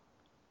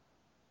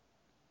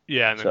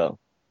 Yeah, and then, So,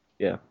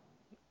 yeah.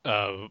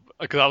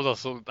 because I was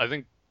also, I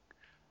think,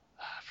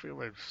 I forget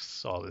where I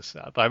saw this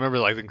at, but I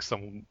remember, I think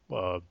some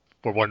were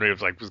wondering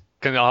if, like,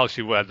 kind of how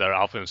she had that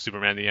outfit in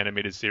Superman the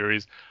animated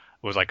series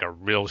was like a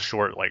real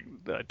short, like,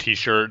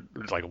 t-shirt,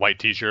 it was like a white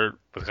t-shirt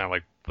with kind of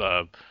like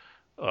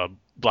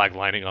black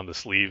lining on the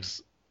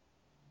sleeves,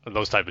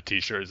 those type of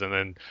t-shirts. And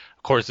then,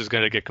 of course, there's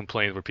going to get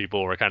complaints where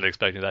people were kind of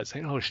expecting that,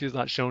 saying, oh, she's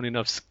not showing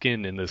enough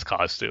skin in this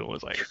costume. It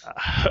was like,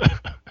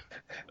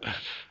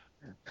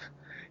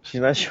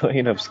 She's not showing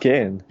enough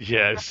skin.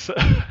 yes.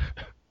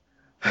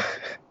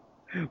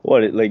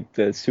 What, like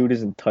the suit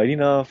isn't tight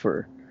enough,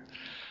 or?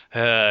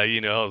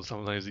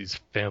 Sometimes these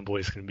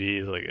fanboys can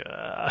be like,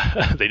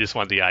 they just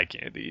want the eye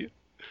candy.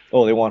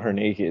 Oh, they want her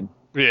naked.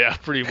 Yeah,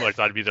 pretty much.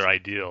 That'd be their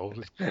ideal.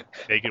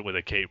 Naked with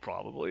a cape,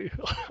 probably.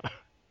 But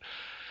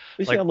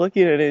see, Like- I'm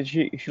looking at it.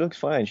 She looks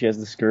fine. She has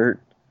the skirt.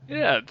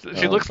 Yeah,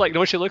 she looks like. You know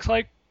what she looks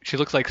like? She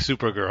looks like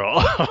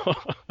Supergirl.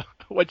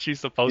 What she's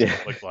supposed Yeah.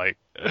 to look like.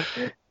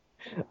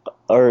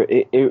 Or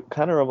it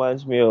kind of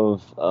reminds me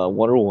of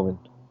Wonder Woman.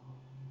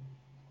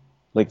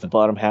 Like the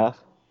bottom half.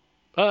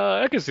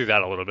 I can see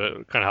that a little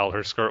bit, kind of how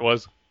her skirt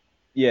was.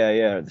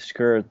 Yeah, the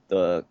skirt,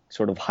 the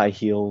sort of high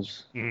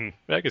heels.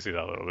 I can see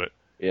that a little bit.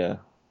 Yeah.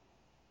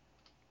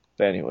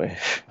 But anyway,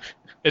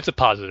 It's a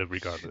positive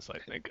regardless, I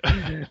think.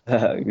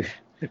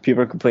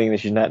 people are complaining that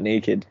she's not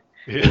naked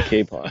in Yeah.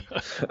 K-pop.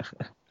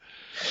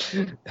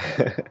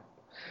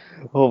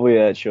 Hopefully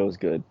that show's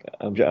good.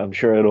 I'm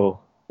sure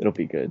it'll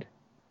be good.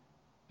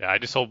 Yeah, I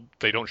just hope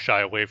they don't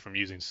shy away from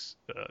using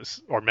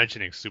or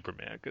mentioning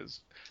Superman, because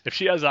if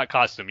she has that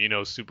costume,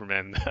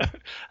 Superman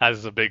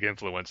has a big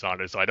influence on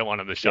it. So I don't want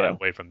them to shy Yeah.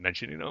 away from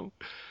mentioning him.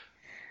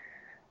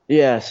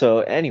 Yeah,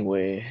 so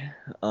anyway,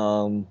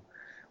 um,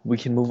 we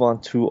can move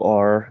on to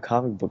our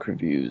comic book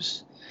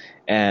reviews.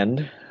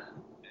 And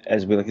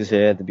as we like to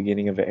say at the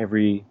beginning of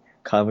every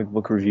comic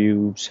book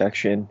review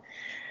section,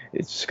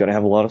 it's going to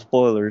have a lot of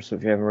spoilers. So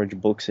if you haven't read your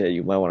books yet,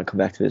 you might want to come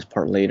back to this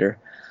part later.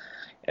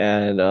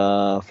 And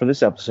for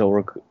this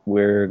episode,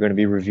 we're going to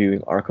be reviewing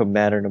Arkham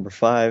Matter number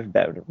 5,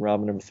 Batman and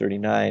Robin number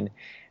 39,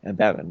 and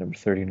Batman number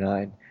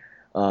 39.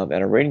 And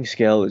our rating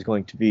scale is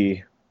going to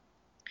be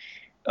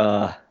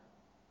uh,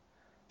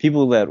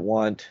 people that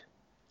want.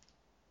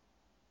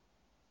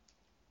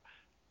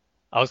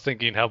 I was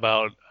thinking, how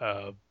about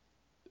uh,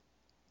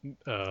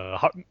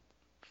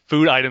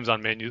 food items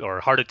on menus or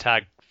heart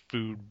attack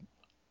food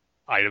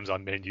items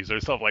on menus or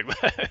something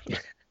like that.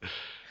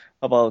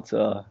 About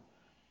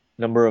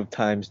number of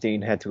times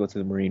Dane had to go to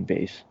the Marine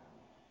base.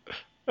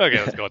 Okay,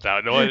 let's go with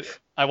that. No,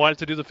 I wanted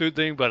to do the food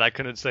thing, but I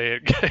couldn't say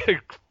it.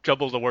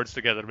 Jumble the words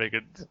together to make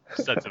it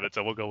sense of it,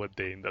 so we'll go with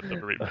Dane, the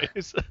Marine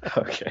base.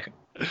 Okay.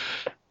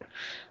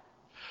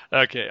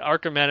 Okay,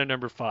 Arkham Manor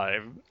number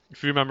 5.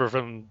 If you remember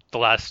from the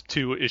last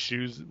 2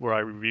 issues where I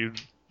reviewed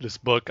this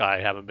book, I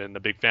haven't been a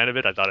big fan of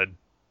it. I thought it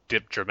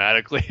dipped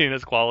dramatically in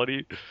its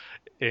quality.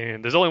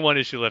 And there's only one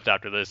issue left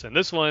after this. And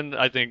this one,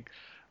 I think,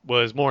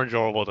 was more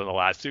enjoyable than the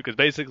last 2, because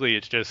basically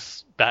it's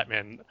just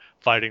Batman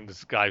fighting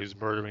this guy who's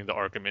murdering the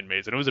Arkham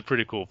inmates. And it was a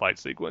pretty cool fight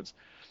sequence.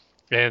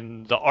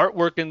 And the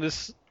artwork in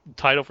this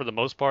title, for the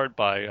most part,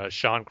 by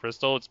Sean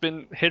Crystal, it's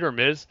been hit or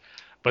miss.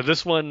 But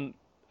this one,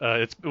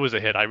 it was a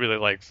hit. I really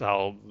liked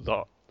how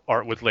the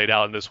art was laid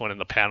out in this one, in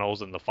the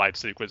panels and the fight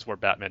sequence where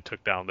Batman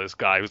took down this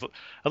guy who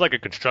had like a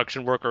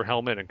construction worker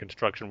helmet and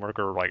construction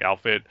worker like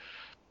outfit,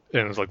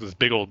 and it was like this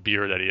big old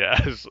beard that he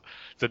has.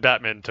 So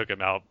Batman took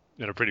him out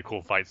in a pretty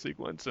cool fight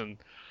sequence. And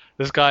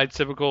this guy,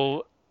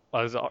 typical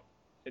as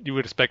you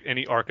would expect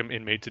any Arkham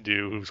inmate to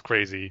do, who's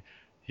crazy.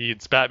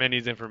 Batman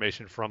needs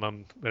information from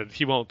him, but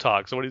he won't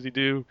talk. So what does he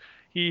do?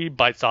 He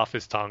bites off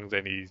his tongue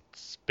and he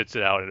spits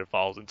it out, and it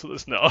falls into the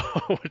snow,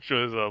 which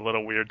was a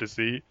little weird to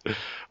see.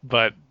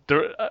 But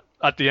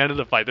at the end of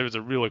the fight, there was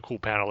a really cool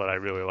panel that I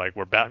really like,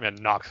 where Batman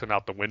knocks him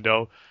out the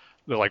window,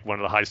 like one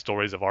of the high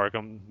stories of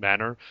Arkham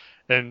Manor.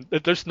 And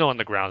there's snow on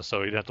the ground,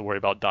 so you don't have to worry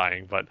about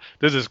dying. But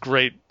there's this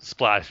great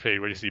splash page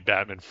where you see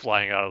Batman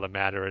flying out of the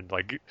manor, and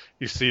like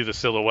you see the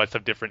silhouettes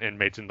of different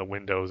inmates in the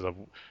windows of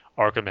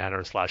Arkham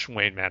Manor /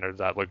 Wayne Manor.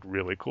 That looked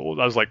really cool.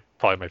 That was like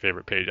probably my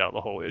favorite page out of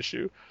the whole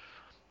issue.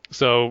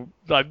 So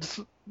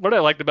what I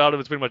liked about it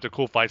was pretty much a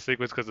cool fight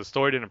sequence, because the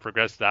story didn't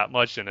progress that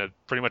much, and it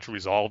pretty much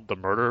resolved the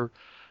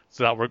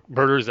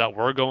murders that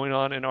were going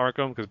on in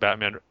Arkham, because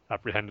Batman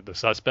apprehended the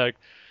suspect.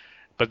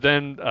 But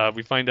then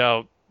we find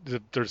out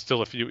that there's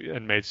still a few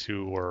inmates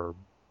who were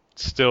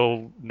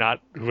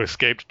who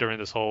escaped during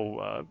this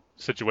whole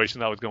situation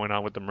that was going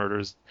on with the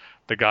murders.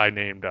 The guy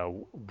named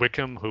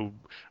Wickham, who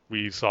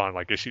we saw in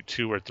like issue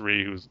 2 or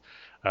 3, who's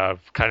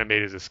kind of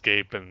made his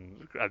escape,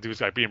 and he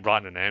was like being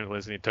brought in an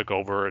ambulance, and he took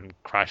over and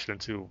crashed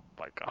into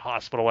like a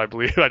hospital, I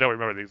believe. I don't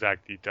remember the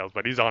exact details,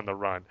 but he's on the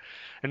run.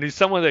 And he's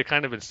someone that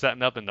kind of been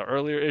setting up in the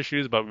earlier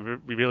issues, but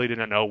we really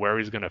didn't know where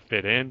he's going to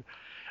fit in.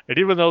 And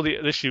even though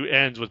the issue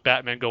ends with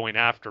Batman going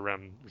after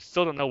him, we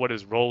still don't know what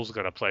his role is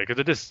going to play,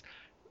 because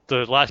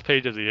the last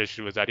page of the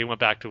issue is that he went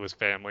back to his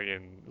family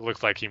and it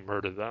looks like he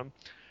murdered them,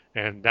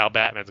 and now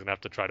Batman's going to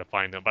have to try to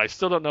find them. But I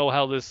still don't know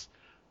how this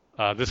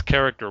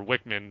character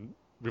Wickman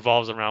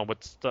revolves around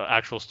what's the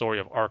actual story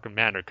of Arkham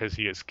Manor, because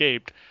he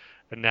escaped,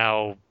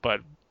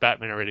 but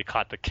Batman already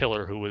caught the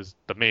killer, who was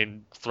the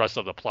main thrust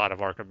of the plot of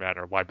Arkham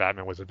Manor, why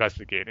Batman was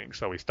investigating.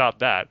 So he stopped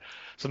that.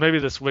 So maybe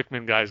this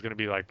Wickman guy is going to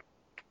be like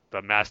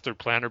the master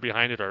planner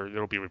behind it, or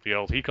it'll be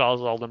revealed he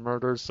caused all the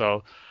murders.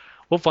 So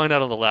we'll find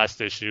out on the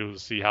last issue,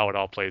 see how it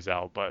all plays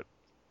out. But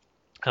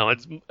I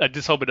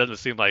just hope it doesn't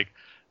seem like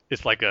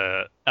it's like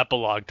a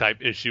epilogue type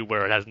issue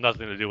where it has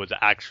nothing to do with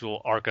the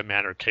actual Arkham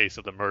Manor case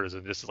of the murders,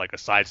 and this is like a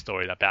side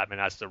story that Batman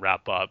has to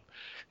wrap up,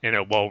 and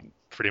it won't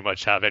pretty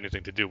much have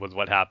anything to do with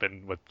what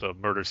happened with the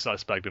murder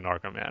suspect in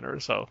Arkham Manor.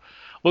 So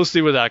we'll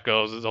see where that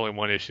goes. There's only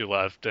one issue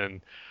left,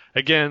 and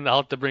again,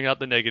 I'll have to bring out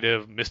the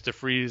negative. Mr.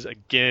 Freeze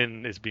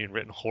again is being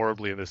written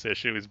horribly in this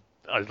issue. He's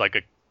like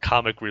a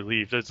comic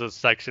relief. There's a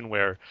section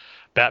where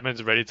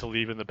Batman's ready to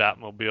leave in the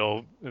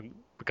Batmobile and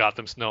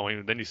Gotham snowing,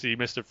 and then you see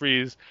Mr.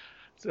 Freeze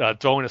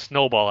throwing a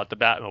snowball at the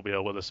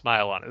Batmobile with a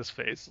smile on his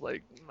face.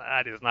 Like,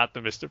 that is not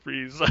the Mr.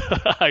 Freeze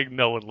I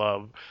know and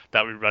love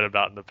that we read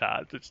about in the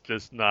past. It's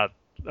just not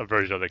a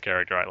version of the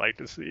character I like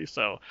to see.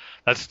 So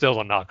that's still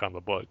a knock on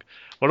the book.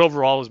 But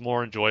overall, it was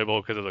more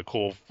enjoyable because of the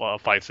cool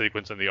fight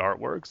sequence and the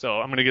artwork. So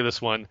I'm going to give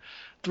this one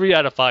 3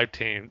 out of 5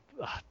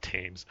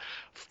 tames.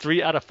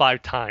 3 out of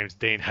 5 times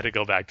Dane had to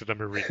go back to the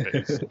Marine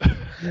base.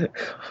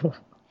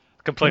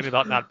 Complaining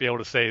about not being able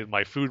to say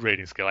my food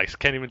rating skill. I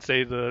can't even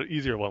say the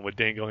easier one with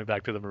Dane going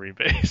back to the Marine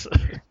base.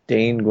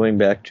 Dane going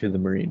back to the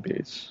Marine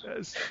base.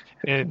 Yes.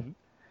 And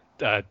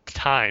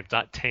times,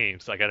 not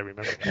tames. So I got to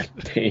remember that.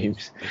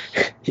 Tames.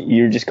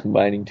 You're just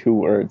combining 2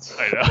 words.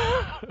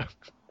 I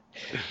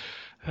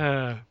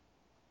know.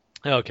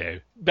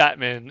 Okay,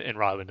 Batman and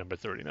Robin number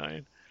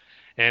 39.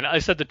 And I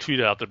sent the tweet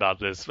out about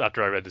this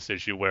after I read this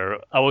issue where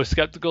I was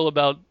skeptical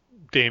about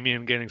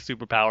Damian getting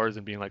superpowers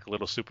and being like a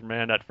little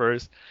Superman at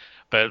first.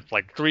 But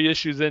like 3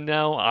 issues in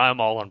now,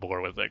 I'm all on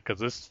board with it because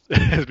this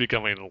is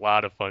becoming a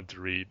lot of fun to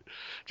read.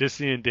 Just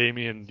seeing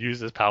Damian use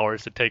his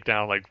powers to take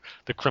down like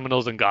the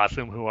criminals in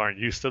Gotham who aren't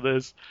used to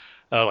this,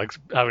 like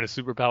having a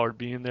superpowered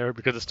being there,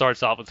 because it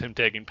starts off with him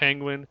taking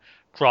Penguin,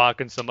 Croc,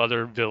 and some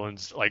other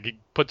villains. Like he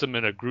puts them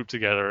in a group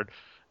together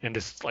and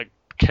just like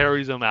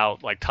carries them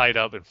out like tied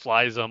up and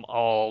flies them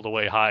all the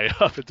way high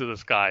up into the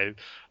sky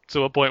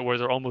to a point where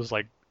they're almost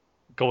like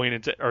going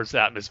into Earth's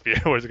atmosphere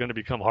where it's going to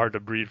become hard to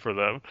breathe for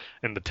them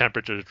and the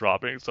temperature is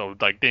dropping. So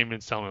like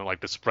Damian's telling them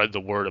like to spread the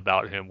word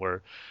about him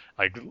where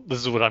like this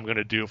is what I'm going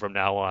to do from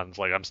now on. It's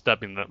like I'm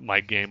stepping my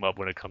game up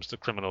when it comes to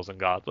criminals in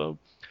Gotham.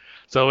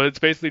 So it's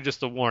basically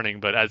just a warning,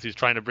 but as he's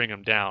trying to bring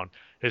him down,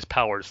 his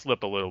powers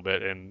slip a little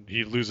bit and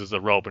he loses the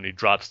rope and he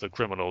drops the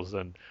criminals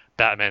and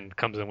Batman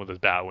comes in with his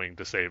Batwing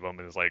to save him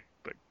and is like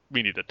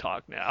we need to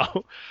talk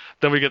now.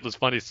 Then we get this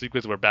funny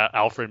sequence where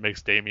Alfred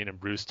makes Damian and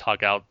Bruce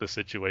talk out the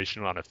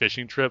situation on a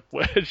fishing trip,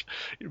 which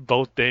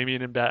both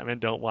Damian and Batman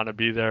don't want to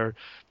be there.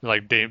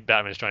 Like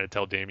Batman's trying to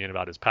tell Damian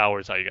about his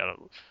powers, how you gotta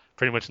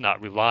pretty much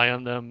not rely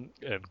on them,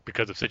 and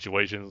because of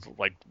situations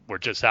like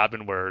what just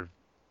happened where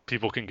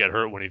people can get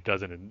hurt when he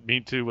doesn't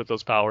mean to with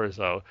those powers.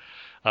 So,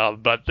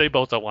 but they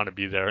both don't want to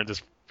be there, and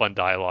just fun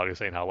dialogue is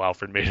saying how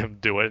Alfred made him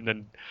do it, and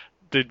then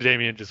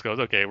Damian just goes,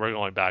 okay, we're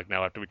going back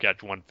now after we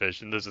catch one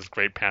fish. And there's this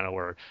great panel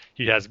where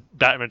he has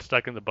Batman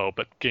stuck in the boat,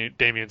 but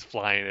Damian's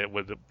flying it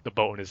with the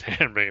boat in his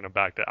hand, bringing him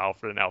back to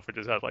Alfred. And Alfred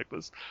just has like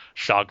this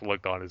shocked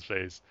look on his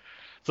face.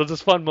 So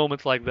there's fun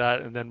moments like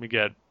that. And then we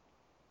get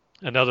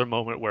another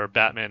moment where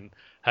Batman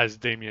has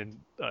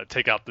Damian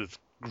take out this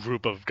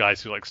group of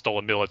guys who like stole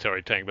a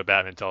military tank. But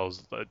Batman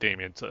tells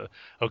Damian to,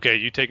 okay,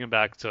 you take him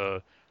back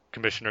to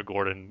Commissioner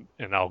Gordon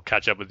and I'll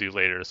catch up with you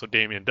later. So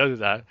Damian does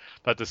that,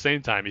 but at the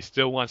same time he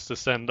still wants to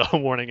send a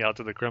warning out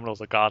to the criminals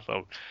of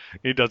Gotham.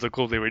 He does a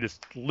cool thing where he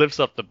just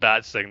lifts up the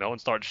bat signal and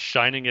starts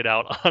shining it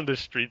out on the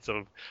streets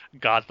of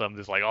Gotham.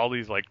 There's like all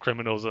these like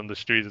criminals on the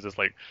streets is just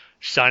like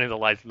shining the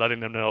lights,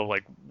 letting them know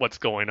like what's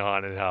going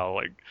on and how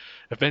like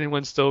if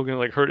anyone's still gonna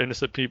like hurt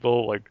innocent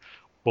people, like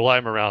while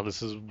I'm around,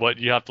 this is what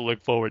you have to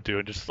look forward to.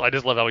 And I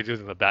just love how he's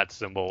using the bat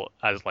symbol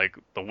as like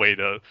the way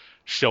to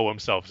show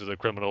himself to the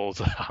criminals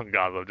on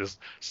Gotham. Just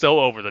so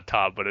over the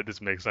top, but it just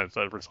makes sense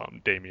for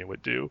something Damian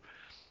would do.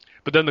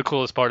 But then the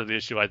coolest part of the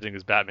issue, I think,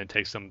 is Batman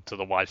takes him to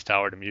the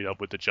Watchtower to meet up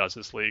with the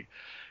Justice League.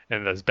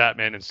 And as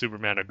Batman and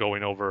Superman are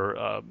going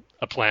over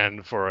a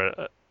plan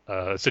for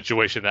a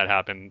situation that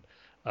happened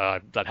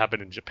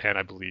in Japan,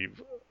 I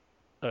believe.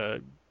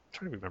 I'm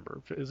trying to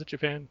remember. Is it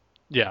Japan?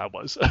 Yeah, it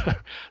was.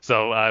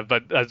 So,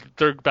 but as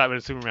Batman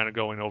and Superman are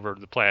going over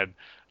the plan,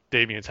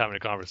 Damian's having a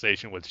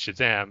conversation with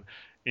Shazam.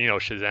 You know,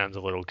 Shazam's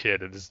a little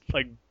kid and is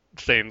like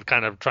saying,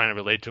 kind of trying to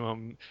relate to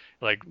him,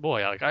 like,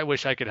 boy, like I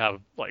wish I could have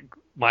like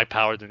my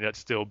powers and yet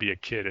still be a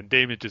kid. And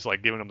Damian's just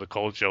like giving him the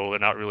cold shoulder,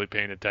 not really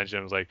paying attention.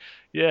 I was like,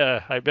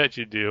 yeah, I bet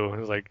you do. And I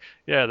was like,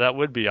 yeah, that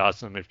would be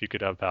awesome if you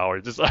could have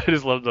powers. I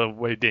just love the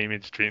way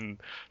Damian's treating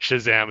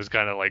Shazam is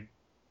kind of like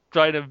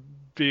trying to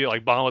be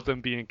like bond with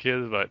them being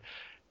kids, but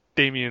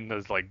Damian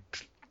is like,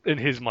 in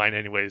his mind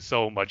anyway,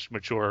 so much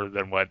mature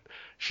than what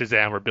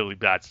Shazam or Billy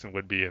Batson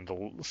would be in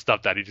the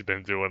stuff that he's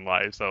been through in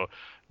life. So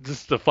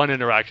just the fun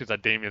interactions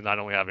that Damian's not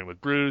only having with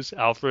Bruce,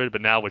 Alfred,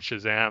 but now with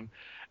Shazam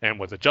and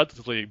with the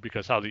Justice League,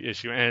 because how the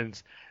issue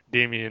ends,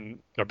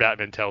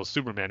 Batman tells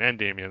Superman and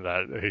Damian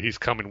that he's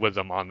coming with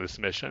them on this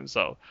mission.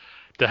 So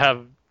to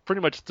have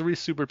pretty much 3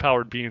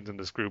 superpowered beings in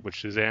this group with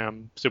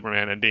Shazam,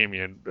 Superman, and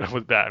Damian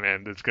with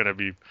Batman, it's going to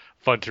be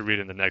fun to read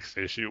in the next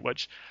issue,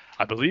 which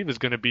I believe is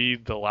going to be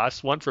the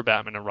last one for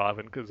Batman and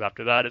Robin, because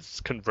after that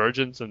it's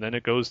Convergence, and then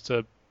it goes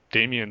to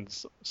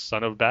Damian's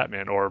Son of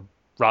Batman, or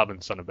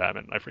Robin's Son of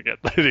Batman. I forget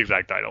the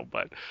exact title,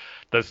 but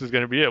this is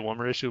going to be it. One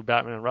more issue of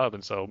Batman and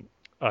Robin. So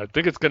I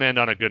think it's going to end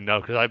on a good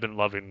note, because I've been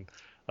loving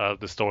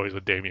the stories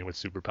with Damian with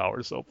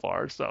superpowers so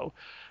far. So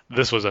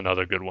this was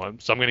another good one.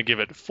 So I'm going to give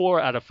it 4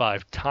 out of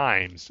 5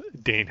 times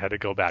Dane had to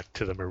go back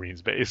to the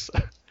Marines base.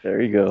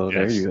 There you go. Yes,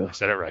 there you go. I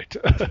said it right.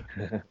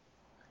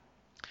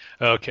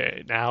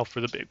 Okay, now for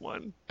the big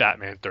one,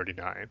 Batman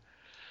 39.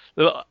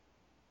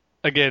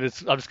 Again, I'm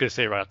just going to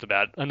say right off the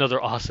bat,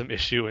 another awesome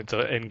issue into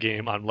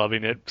Endgame. I'm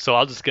loving it. So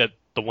I'll just get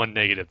the one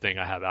negative thing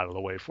I have out of the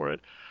way for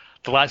it.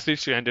 the last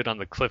issue ended on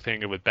the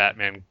cliffhanger with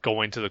Batman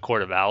going to the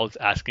Court of Owls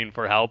asking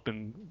for help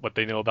and what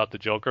they know about the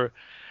Joker.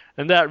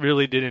 And that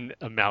really didn't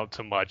amount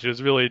to much. It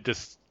was really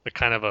just a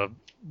kind of a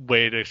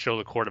way to show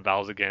the Court of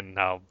Owls again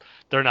how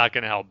they're not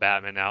going to help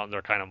Batman out and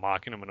they're kind of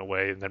mocking him in a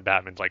way. And then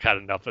Batman's like had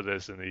enough of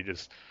this and he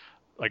just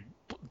like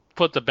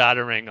put the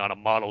Batarang on a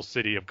model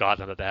city of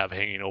Gotham that they have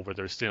hanging over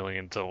their ceiling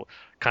until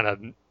kind of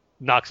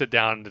knocks it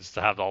down just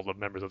to have all the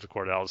members of the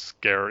Court of Owls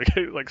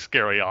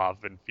scary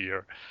off in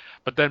fear.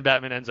 But then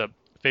Batman ends up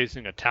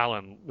facing a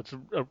Talon, which is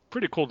a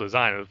pretty cool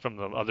design from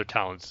the other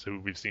Talons who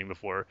we've seen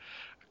before.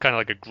 Kind of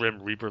like a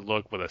Grim Reaper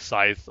look with a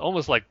scythe,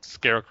 almost like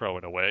Scarecrow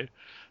in a way.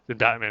 Then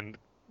Batman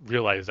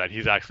realized that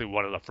he's actually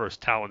one of the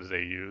first Talons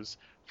they used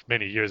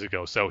many years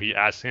ago. So he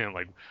asked him,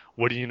 like,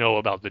 what do you know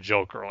about the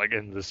Joker? Like,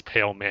 in this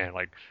pale man,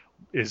 like,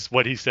 is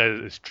what he says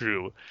is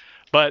true?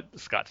 But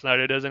Scott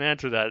Snyder doesn't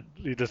answer that.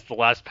 Just the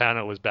last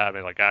panel was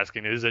Batman, like,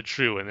 asking, is it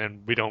true? And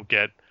then we don't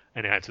get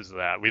an answer to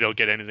that. We don't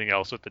get anything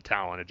else with the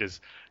Talon. It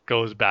just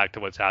goes back to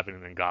what's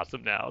happening in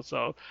Gotham now.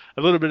 So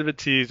a little bit of a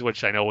tease,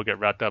 which I know will get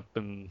wrapped up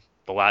in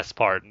the last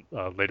part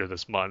later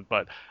this month.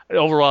 But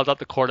overall, I thought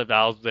the Court of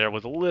Owls there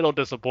was a little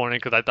disappointing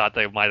because I thought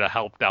they might have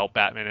helped out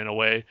Batman in a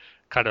way,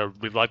 kind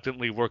of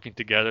reluctantly working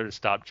together to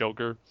stop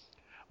Joker.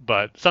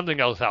 But something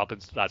else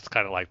happens that's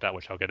kind of like that,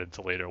 which I'll get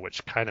into later,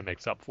 which kind of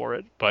makes up for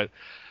it. But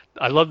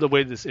I love the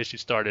way this issue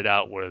started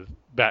out with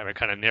Batman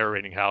kind of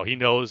narrating how he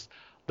knows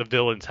the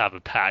villains have a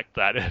pact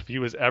that if he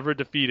was ever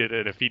defeated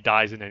and if he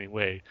dies in any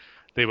way,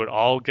 they would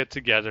all get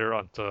together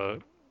onto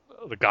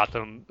the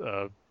Gotham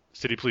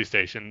City Police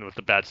Station with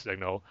the bat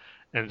signal,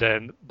 and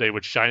then they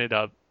would shine it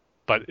up,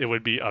 but it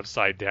would be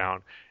upside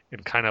down in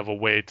kind of a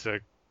way to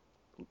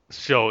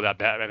show that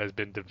Batman has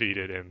been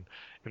defeated and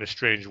in a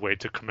strange way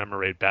to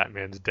commemorate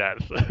Batman's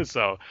death.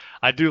 So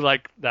I do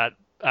like that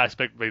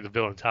aspect where the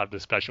villains have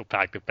this special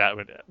pact if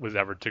Batman was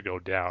ever to go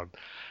down.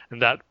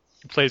 And that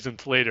plays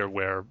into later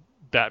where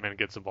Batman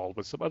gets involved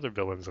with some other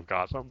villains of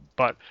Gotham.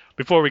 But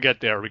before we get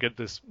there, we get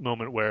this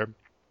moment where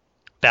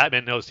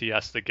Batman knows he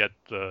has to get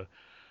the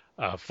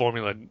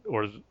formula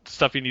or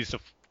stuff he needs to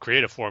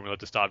create a formula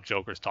to stop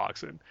Joker's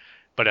toxin.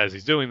 But as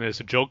he's doing this,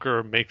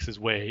 Joker makes his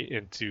way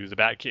into the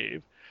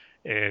Batcave.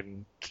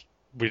 And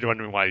we're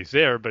wondering why he's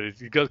there, but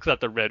he goes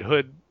at the Red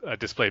Hood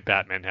display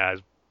Batman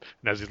has.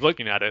 And as he's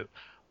looking at it,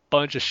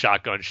 bunch of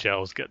shotgun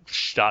shells get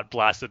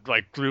blasted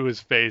like through his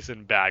face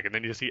and back, and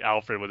then you see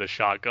Alfred with a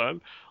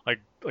shotgun, like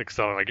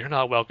so, like you're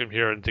not welcome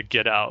here and to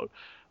get out.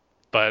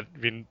 But I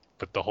mean,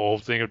 but the whole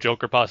thing of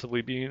Joker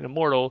possibly being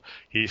immortal,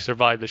 he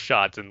survived the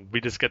shots, and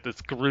we just get this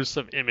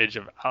gruesome image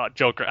of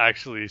Joker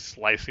actually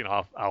slicing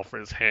off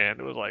Alfred's hand.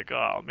 It was like,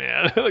 oh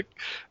man, like,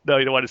 no,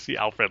 you don't want to see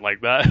Alfred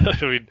like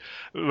that. I mean,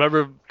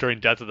 remember during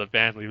Death of the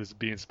Family, he was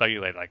being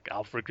speculated like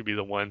Alfred could be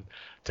the one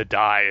to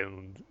die,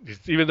 and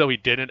even though he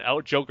didn't,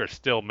 Joker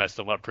still messed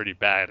him up pretty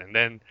bad. And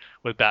then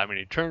with Batman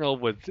Eternal,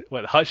 with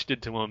what Hush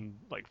did to him,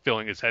 like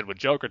filling his head with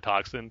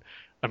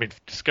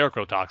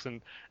Scarecrow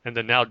toxin, and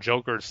then now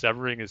Joker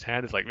severing his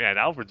hand. It's like, man,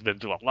 Alfred's been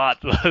through a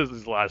lot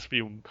this last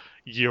few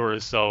year or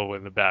so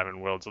in the Batman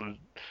world. So,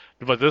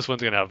 but this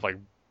one's gonna have like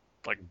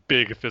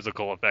big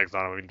physical effects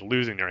on him. I mean,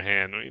 losing your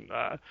hand. I mean,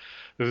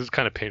 this is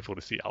kind of painful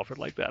to see Alfred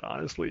like that,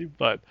 honestly.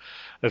 But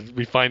as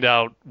we find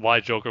out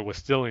why Joker was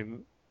still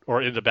in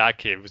the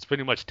Batcave, it's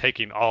pretty much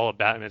taking all of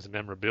Batman's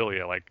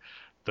memorabilia, like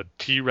the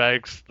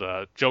T-Rex,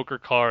 the Joker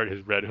card,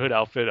 his Red Hood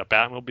outfit, a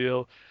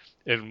Batmobile.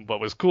 And what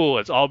was cool,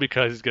 it's all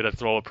because he's going to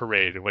throw a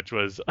parade, which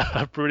was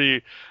a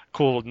pretty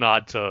cool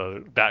nod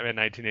to Batman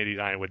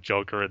 1989 with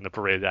Joker and the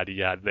parade that he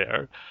had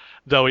there.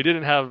 Though he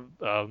didn't have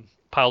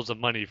piles of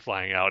money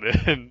flying out,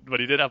 but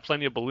he did have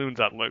plenty of balloons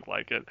that looked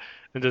like it.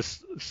 And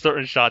just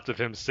certain shots of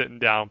him sitting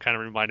down kind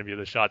of reminded me of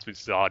the shots we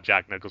saw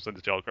Jack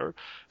Nicholson's Joker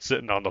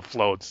sitting on the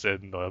floats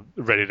and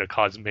ready to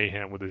cause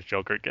mayhem with his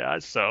Joker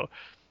gas. So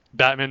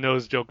Batman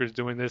knows Joker's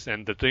doing this,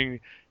 and the thing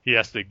he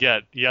has to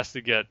get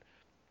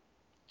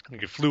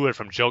fluid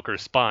from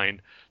Joker's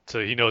spine, so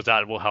he knows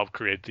that will help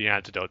create the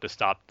antidote to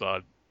stop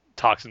the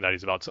toxin that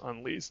he's about to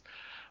unleash.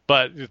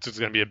 But it's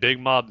going to be a big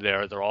mob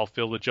there. They're all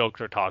filled with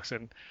Joker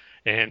toxin,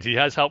 and he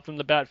has help from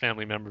the Bat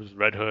family members,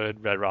 Red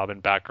Hood, Red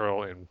Robin,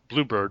 Batgirl, and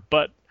Bluebird,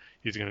 but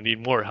he's going to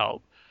need more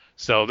help.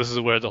 So this is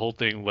where the whole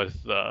thing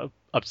with the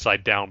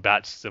upside down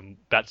bat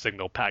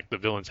signal pack the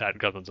villains had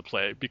comes into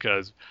play,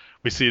 because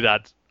we see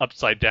that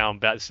upside down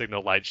bat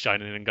signal light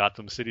shining in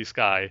Gotham City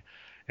sky.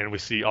 And we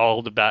see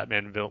all the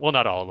Batman villains, well,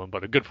 not all of them,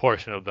 but a good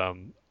portion of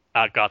them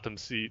at Gotham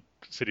City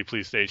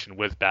Police Station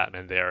with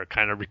Batman there,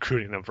 kind of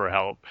recruiting them for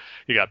help.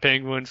 You got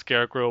Penguin,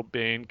 Scarecrow,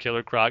 Bane,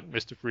 Killer Croc,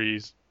 Mr.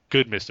 Freeze,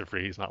 good Mr.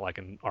 Freeze, not like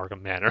in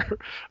Arkham Manor,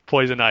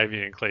 Poison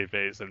Ivy, and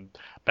Clayface. And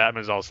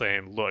Batman's all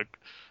saying, look,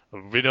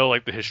 we know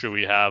like the history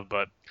we have,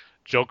 but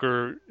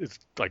Joker is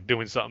like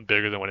doing something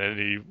bigger than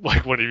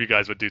what one of you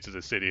guys would do to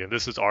the city. And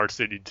this is our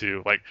city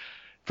too. Like,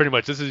 pretty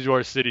much this is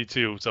your city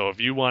too. So if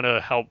you want to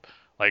help,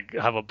 like,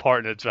 have a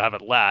partner to have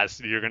it last,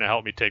 you're going to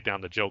help me take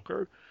down the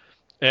Joker.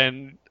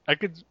 And I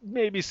could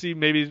maybe see,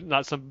 maybe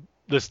not some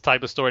this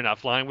type of story not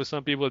flying with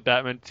some people, with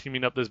Batman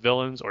teaming up with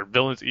villains, or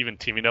villains even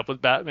teaming up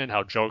with Batman,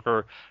 how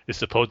Joker is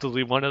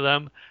supposedly one of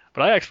them.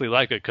 But I actually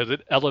like it because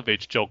it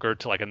elevates Joker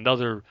to like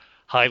another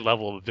high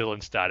level of villain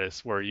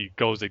status where he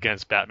goes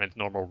against Batman's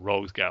normal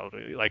rogues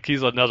gallery. Like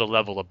he's another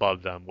level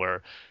above them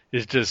where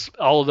it's just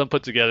all of them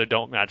put together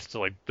don't match to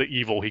like the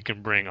evil he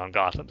can bring on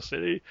Gotham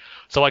City.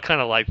 So I kind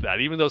of like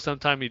that. Even though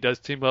sometimes he does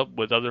team up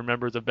with other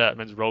members of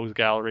Batman's rogues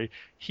gallery,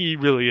 he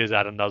really is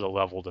at another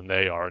level than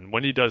they are. And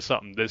when he does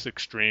something this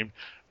extreme,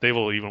 they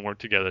will even work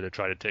together to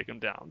try to take him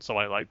down. So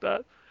I like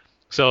that.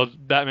 So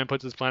Batman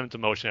puts his plan into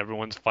motion.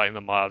 Everyone's fighting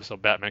the mob so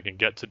Batman can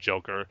get to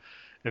Joker.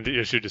 And the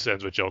issue just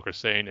ends with Joker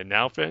saying, "And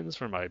now, friends,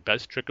 for my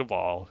best trick of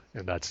all,"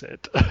 and that's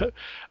it.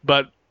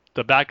 But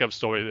the backup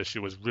story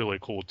issue was really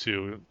cool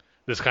too.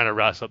 This kind of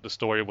wraps up the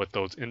story with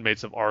those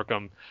inmates of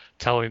Arkham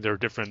telling their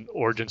different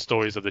origin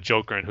stories of the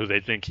Joker and who they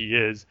think he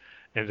is,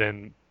 and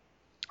then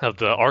of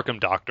the Arkham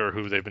doctor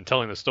who they've been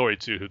telling the story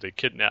to, who they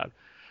kidnapped.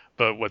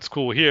 But what's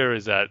cool here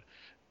is that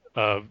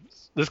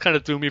this kind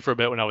of threw me for a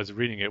bit when I was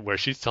reading it, where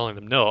she's telling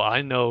them, "No,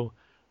 I know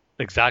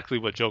exactly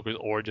what Joker's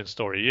origin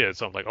story is."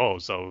 So I'm like, oh,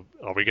 so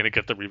are we going to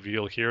get the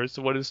reveal here as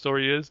to what his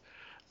story is?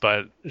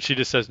 But she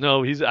just says,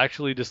 no, he's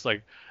actually just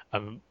like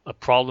a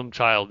problem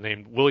child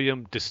named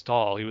William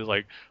Distal. He was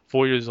like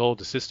 4 years old.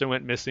 His sister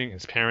went missing.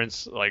 His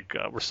parents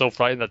were so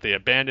frightened that they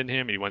abandoned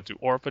him. He went to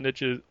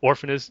orphanages.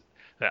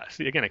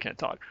 See, again, I can't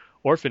talk.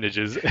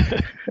 Orphanages.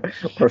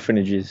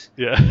 Orphanages.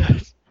 Yeah.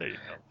 There you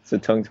go. It's a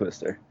tongue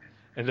twister.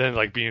 And then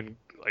like being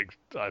like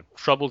a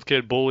troubled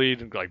kid,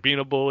 bullied, and like being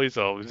a bully.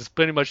 So it's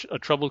pretty much a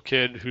troubled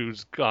kid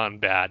who's gone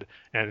bad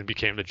and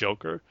became the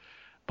Joker.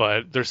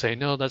 But they're saying,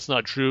 no, that's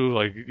not true.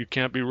 Like, you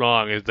can't be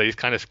wrong. As they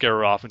kind of scare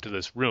her off into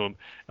this room.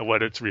 And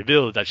what it's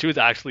revealed is that she was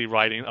actually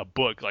writing a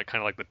book, like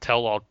kind of like the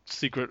tell-all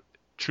secret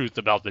truth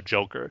about the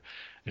Joker.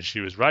 And she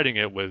was writing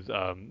it with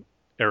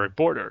Eric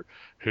Border,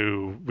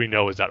 who we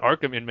know is that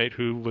Arkham inmate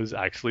who was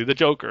actually the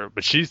Joker.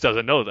 But she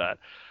doesn't know that.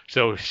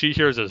 So she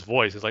hears his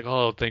voice. It's like,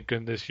 oh, thank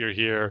goodness you're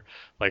here.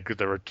 Like,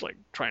 they were like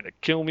trying to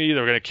kill me. They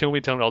were going to kill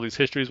me, telling me all these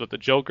histories with the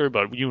Joker.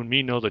 But you and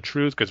me know the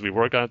truth because we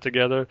work on it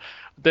together.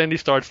 Then he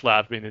starts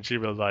laughing and she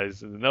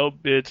realizes, no,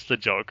 it's the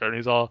Joker. And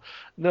he's all,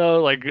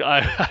 no, like,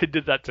 I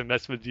did that to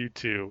mess with you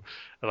too.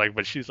 And like,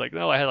 but she's like,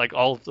 no, I had like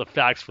all the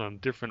facts from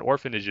different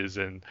orphanages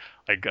and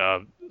like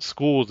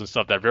schools and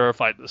stuff that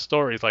verified the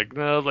story. It's like,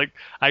 no, like,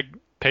 I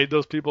paid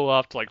those people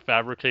off to like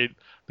fabricate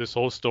this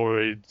whole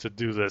story to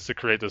do this, to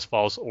create this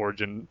false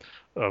origin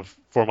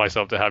for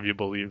myself to have you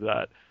believe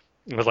that.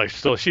 It was like,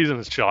 so she's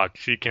in shock.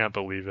 She can't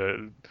believe it.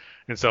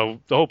 And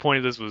so the whole point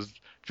of this was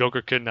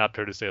Joker kidnapped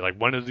her to say, like,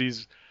 one of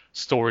these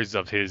stories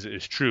of his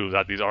is true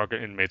that these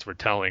Arkham inmates were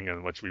telling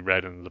and which we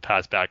read in the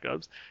past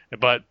backups.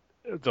 But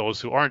those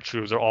who aren't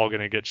true are all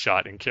going to get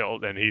shot and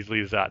killed, and he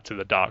leaves that to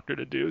the doctor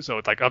to do. So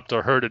it's like up to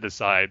her to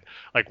decide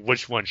like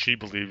which one she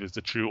believes is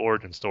the true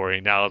origin story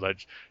now that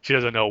she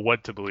doesn't know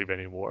what to believe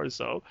anymore.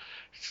 So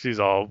she's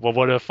all, well,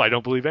 what if I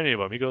don't believe any of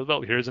them? He goes,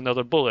 well, here's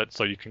another bullet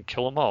so you can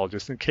kill them all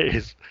just in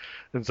case.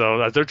 And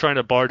so as they're trying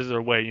to barge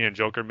their way in,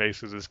 Joker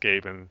makes his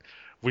escape, and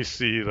we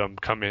see them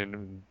come in.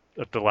 And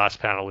at the last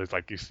panel is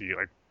like you see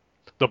like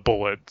the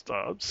bullet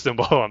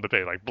symbol on the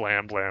page, like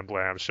blam, blam,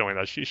 blam, showing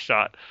that she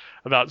shot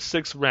about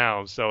 6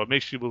 rounds. So it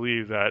makes you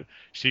believe that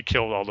she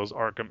killed all those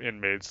Arkham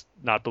inmates,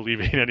 not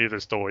believing any of their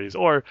stories,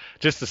 or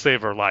just to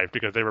save her life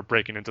because they were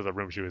breaking into the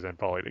room she was in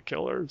probably to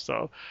kill her.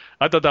 So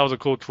I thought that was a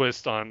cool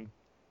twist on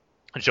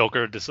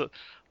Joker just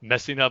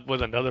messing up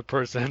with another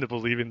person into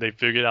believing they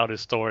figured out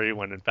his story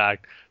when in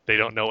fact they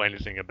don't know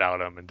anything about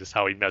him, and just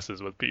how he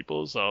messes with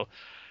people. So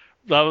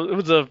it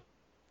was a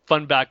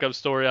fun backup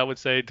story, I would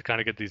say, to kind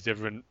of get these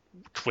different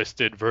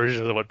twisted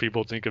versions of what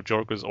people think of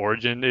Joker's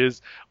origin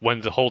is,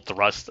 when the whole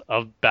thrust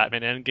of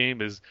Batman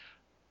Endgame is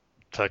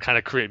to kind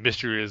of create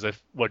mystery as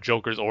if what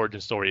Joker's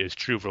origin story is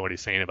true for what he's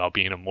saying about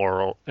being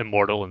immortal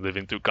and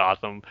living through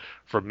Gotham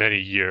for many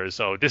years.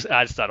 So this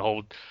adds that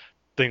whole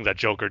thing that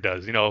Joker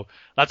does. You know,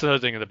 that's another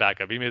thing in the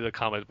backup. He made the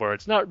comment where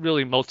it's not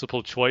really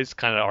multiple choice,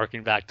 kind of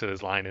arcing back to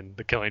his line in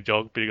The Killing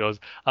Joke, but he goes,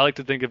 I like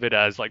to think of it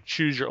as like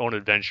choose your own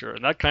adventure.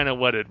 And that's kind of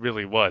what it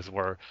really was,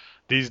 where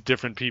these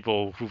different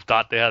people who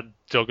thought they had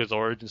Joker's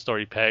origin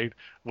story pegged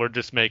were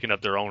just making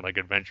up their own like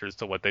adventures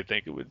to what they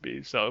think it would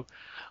be. So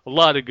a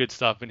lot of good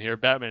stuff in here.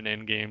 Batman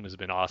Endgame has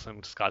been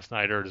awesome. Scott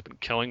Snyder has been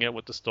killing it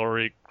with the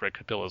story. Greg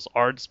Capilla's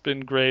art's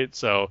been great.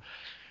 So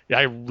yeah,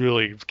 I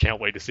really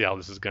can't wait to see how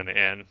this is going to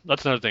end.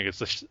 That's another thing.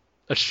 It's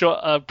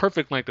a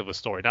perfect length of a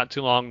story. Not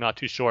too long, not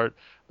too short,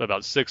 but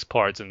about 6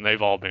 parts, and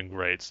they've all been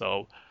great.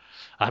 So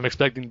I'm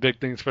expecting big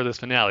things for this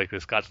finale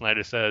because Scott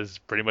Snyder says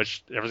pretty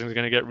much everything's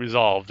going to get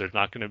resolved. There's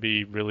not going to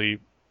be really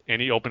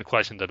any open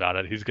questions about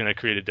it. He's going to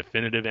create a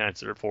definitive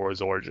answer for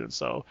his origin.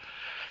 So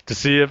to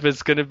see if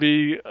it's going to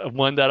be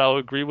one that I'll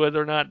agree with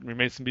or not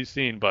remains to be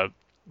seen. But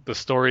the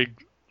story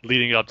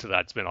leading up to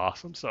that's been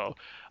awesome. So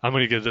I'm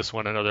going to give this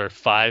one another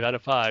 5 out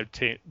of 5.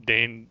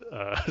 Dane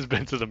has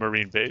been to the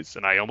Marine base,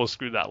 and I almost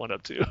screwed that one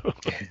up too.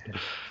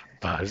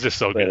 But it's just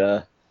so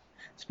good.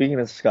 Speaking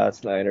of Scott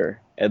Snyder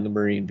and the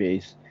Marine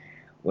base,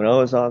 when I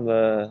was on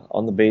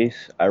the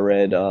base, I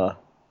read or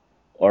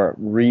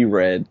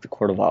reread The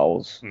Court of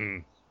Owls.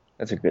 Mm,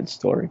 That's a good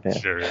story, man.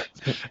 sure.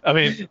 I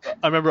mean,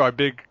 I remember our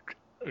big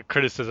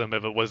criticism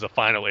of it was the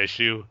final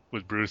issue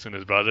with Bruce and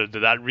his brother.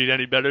 Did that read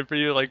any better for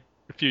you, like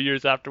a few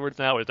years afterwards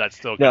now, or is that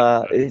still kind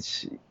Nah, of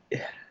it's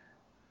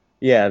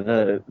yeah,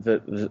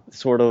 the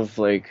sort of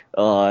like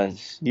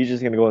he's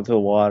just gonna go into the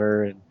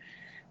water and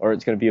or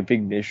it's gonna be a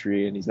big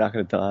mystery and he's not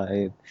gonna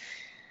die.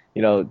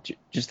 And,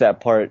 just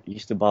that part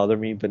used to bother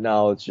me, but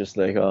now it's just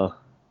like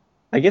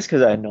I guess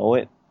because I know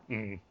it.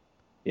 mm,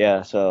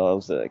 Yeah, so I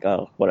was like,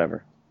 oh,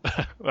 whatever.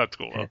 that's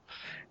cool. Well,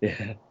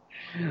 Yeah.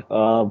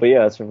 But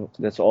yeah,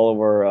 that's all of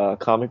our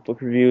comic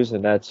book reviews,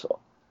 and that's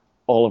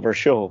all of our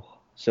show.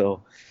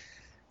 So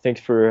thanks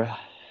for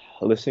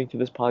listening to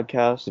this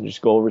podcast, and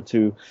just go over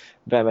to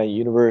Batman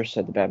Universe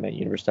at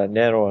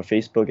thebatmanuniverse.net or on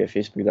Facebook at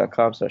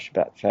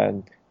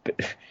facebook.com/Batman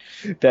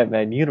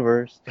Batman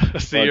Universe.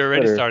 see, on you're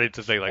already Twitter, starting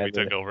to say like we and,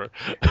 took over.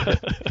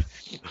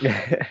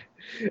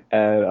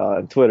 and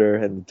on Twitter,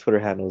 and the Twitter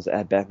handle is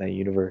at Batman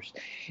Universe.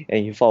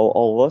 And you can follow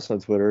all of us on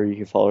Twitter. You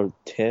can follow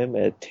Tim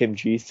at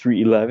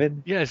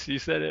TimG311. Yes, you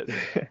said it. You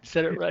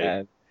said it right.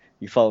 And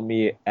you follow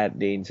me at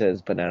Dane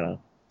Says Banana.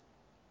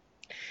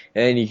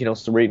 And you can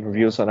also rate and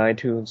review us on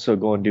iTunes, so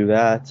go and do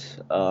that.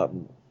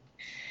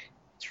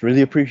 It's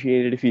really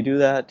appreciated if you do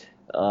that.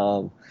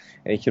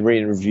 And you can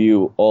rate and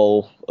review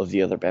all of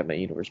the other Batman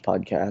Universe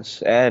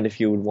podcasts. And if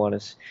you want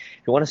to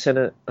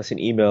send us an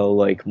email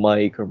like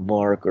Mike or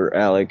Mark or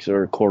Alex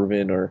or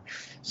Corbin or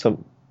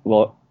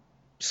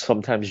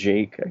sometimes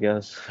Jake, I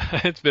guess.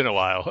 It's been a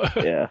while.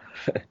 Yeah.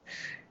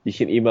 You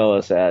can email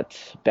us at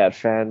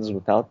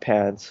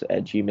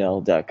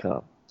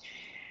batfanswithoutpants@gmail.com.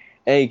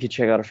 And you can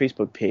check out our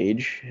Facebook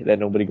page that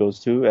nobody goes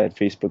to at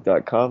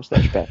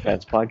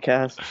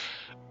facebook.com/batfanspodcast.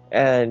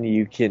 And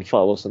you can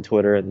follow us on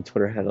Twitter, and the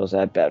Twitter handle is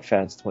at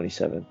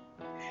batfans27.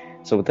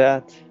 So with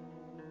that,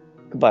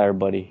 goodbye,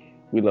 everybody.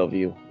 We love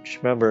you. Just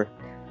remember,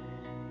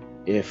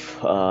 if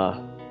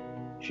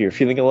you're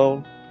feeling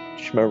alone,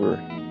 just remember,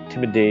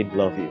 Tim and Dane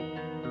love you.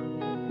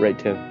 Right,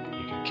 Tim?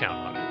 You can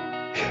count on it.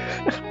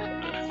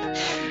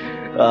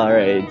 All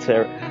right.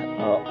 So,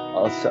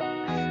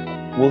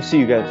 we'll see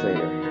you guys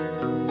later.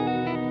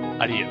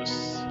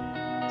 Adios.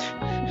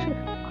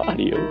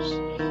 Adios.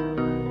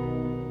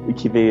 We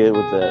keep it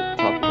with the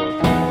top of the...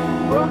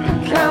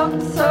 Broken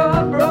count,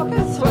 so broken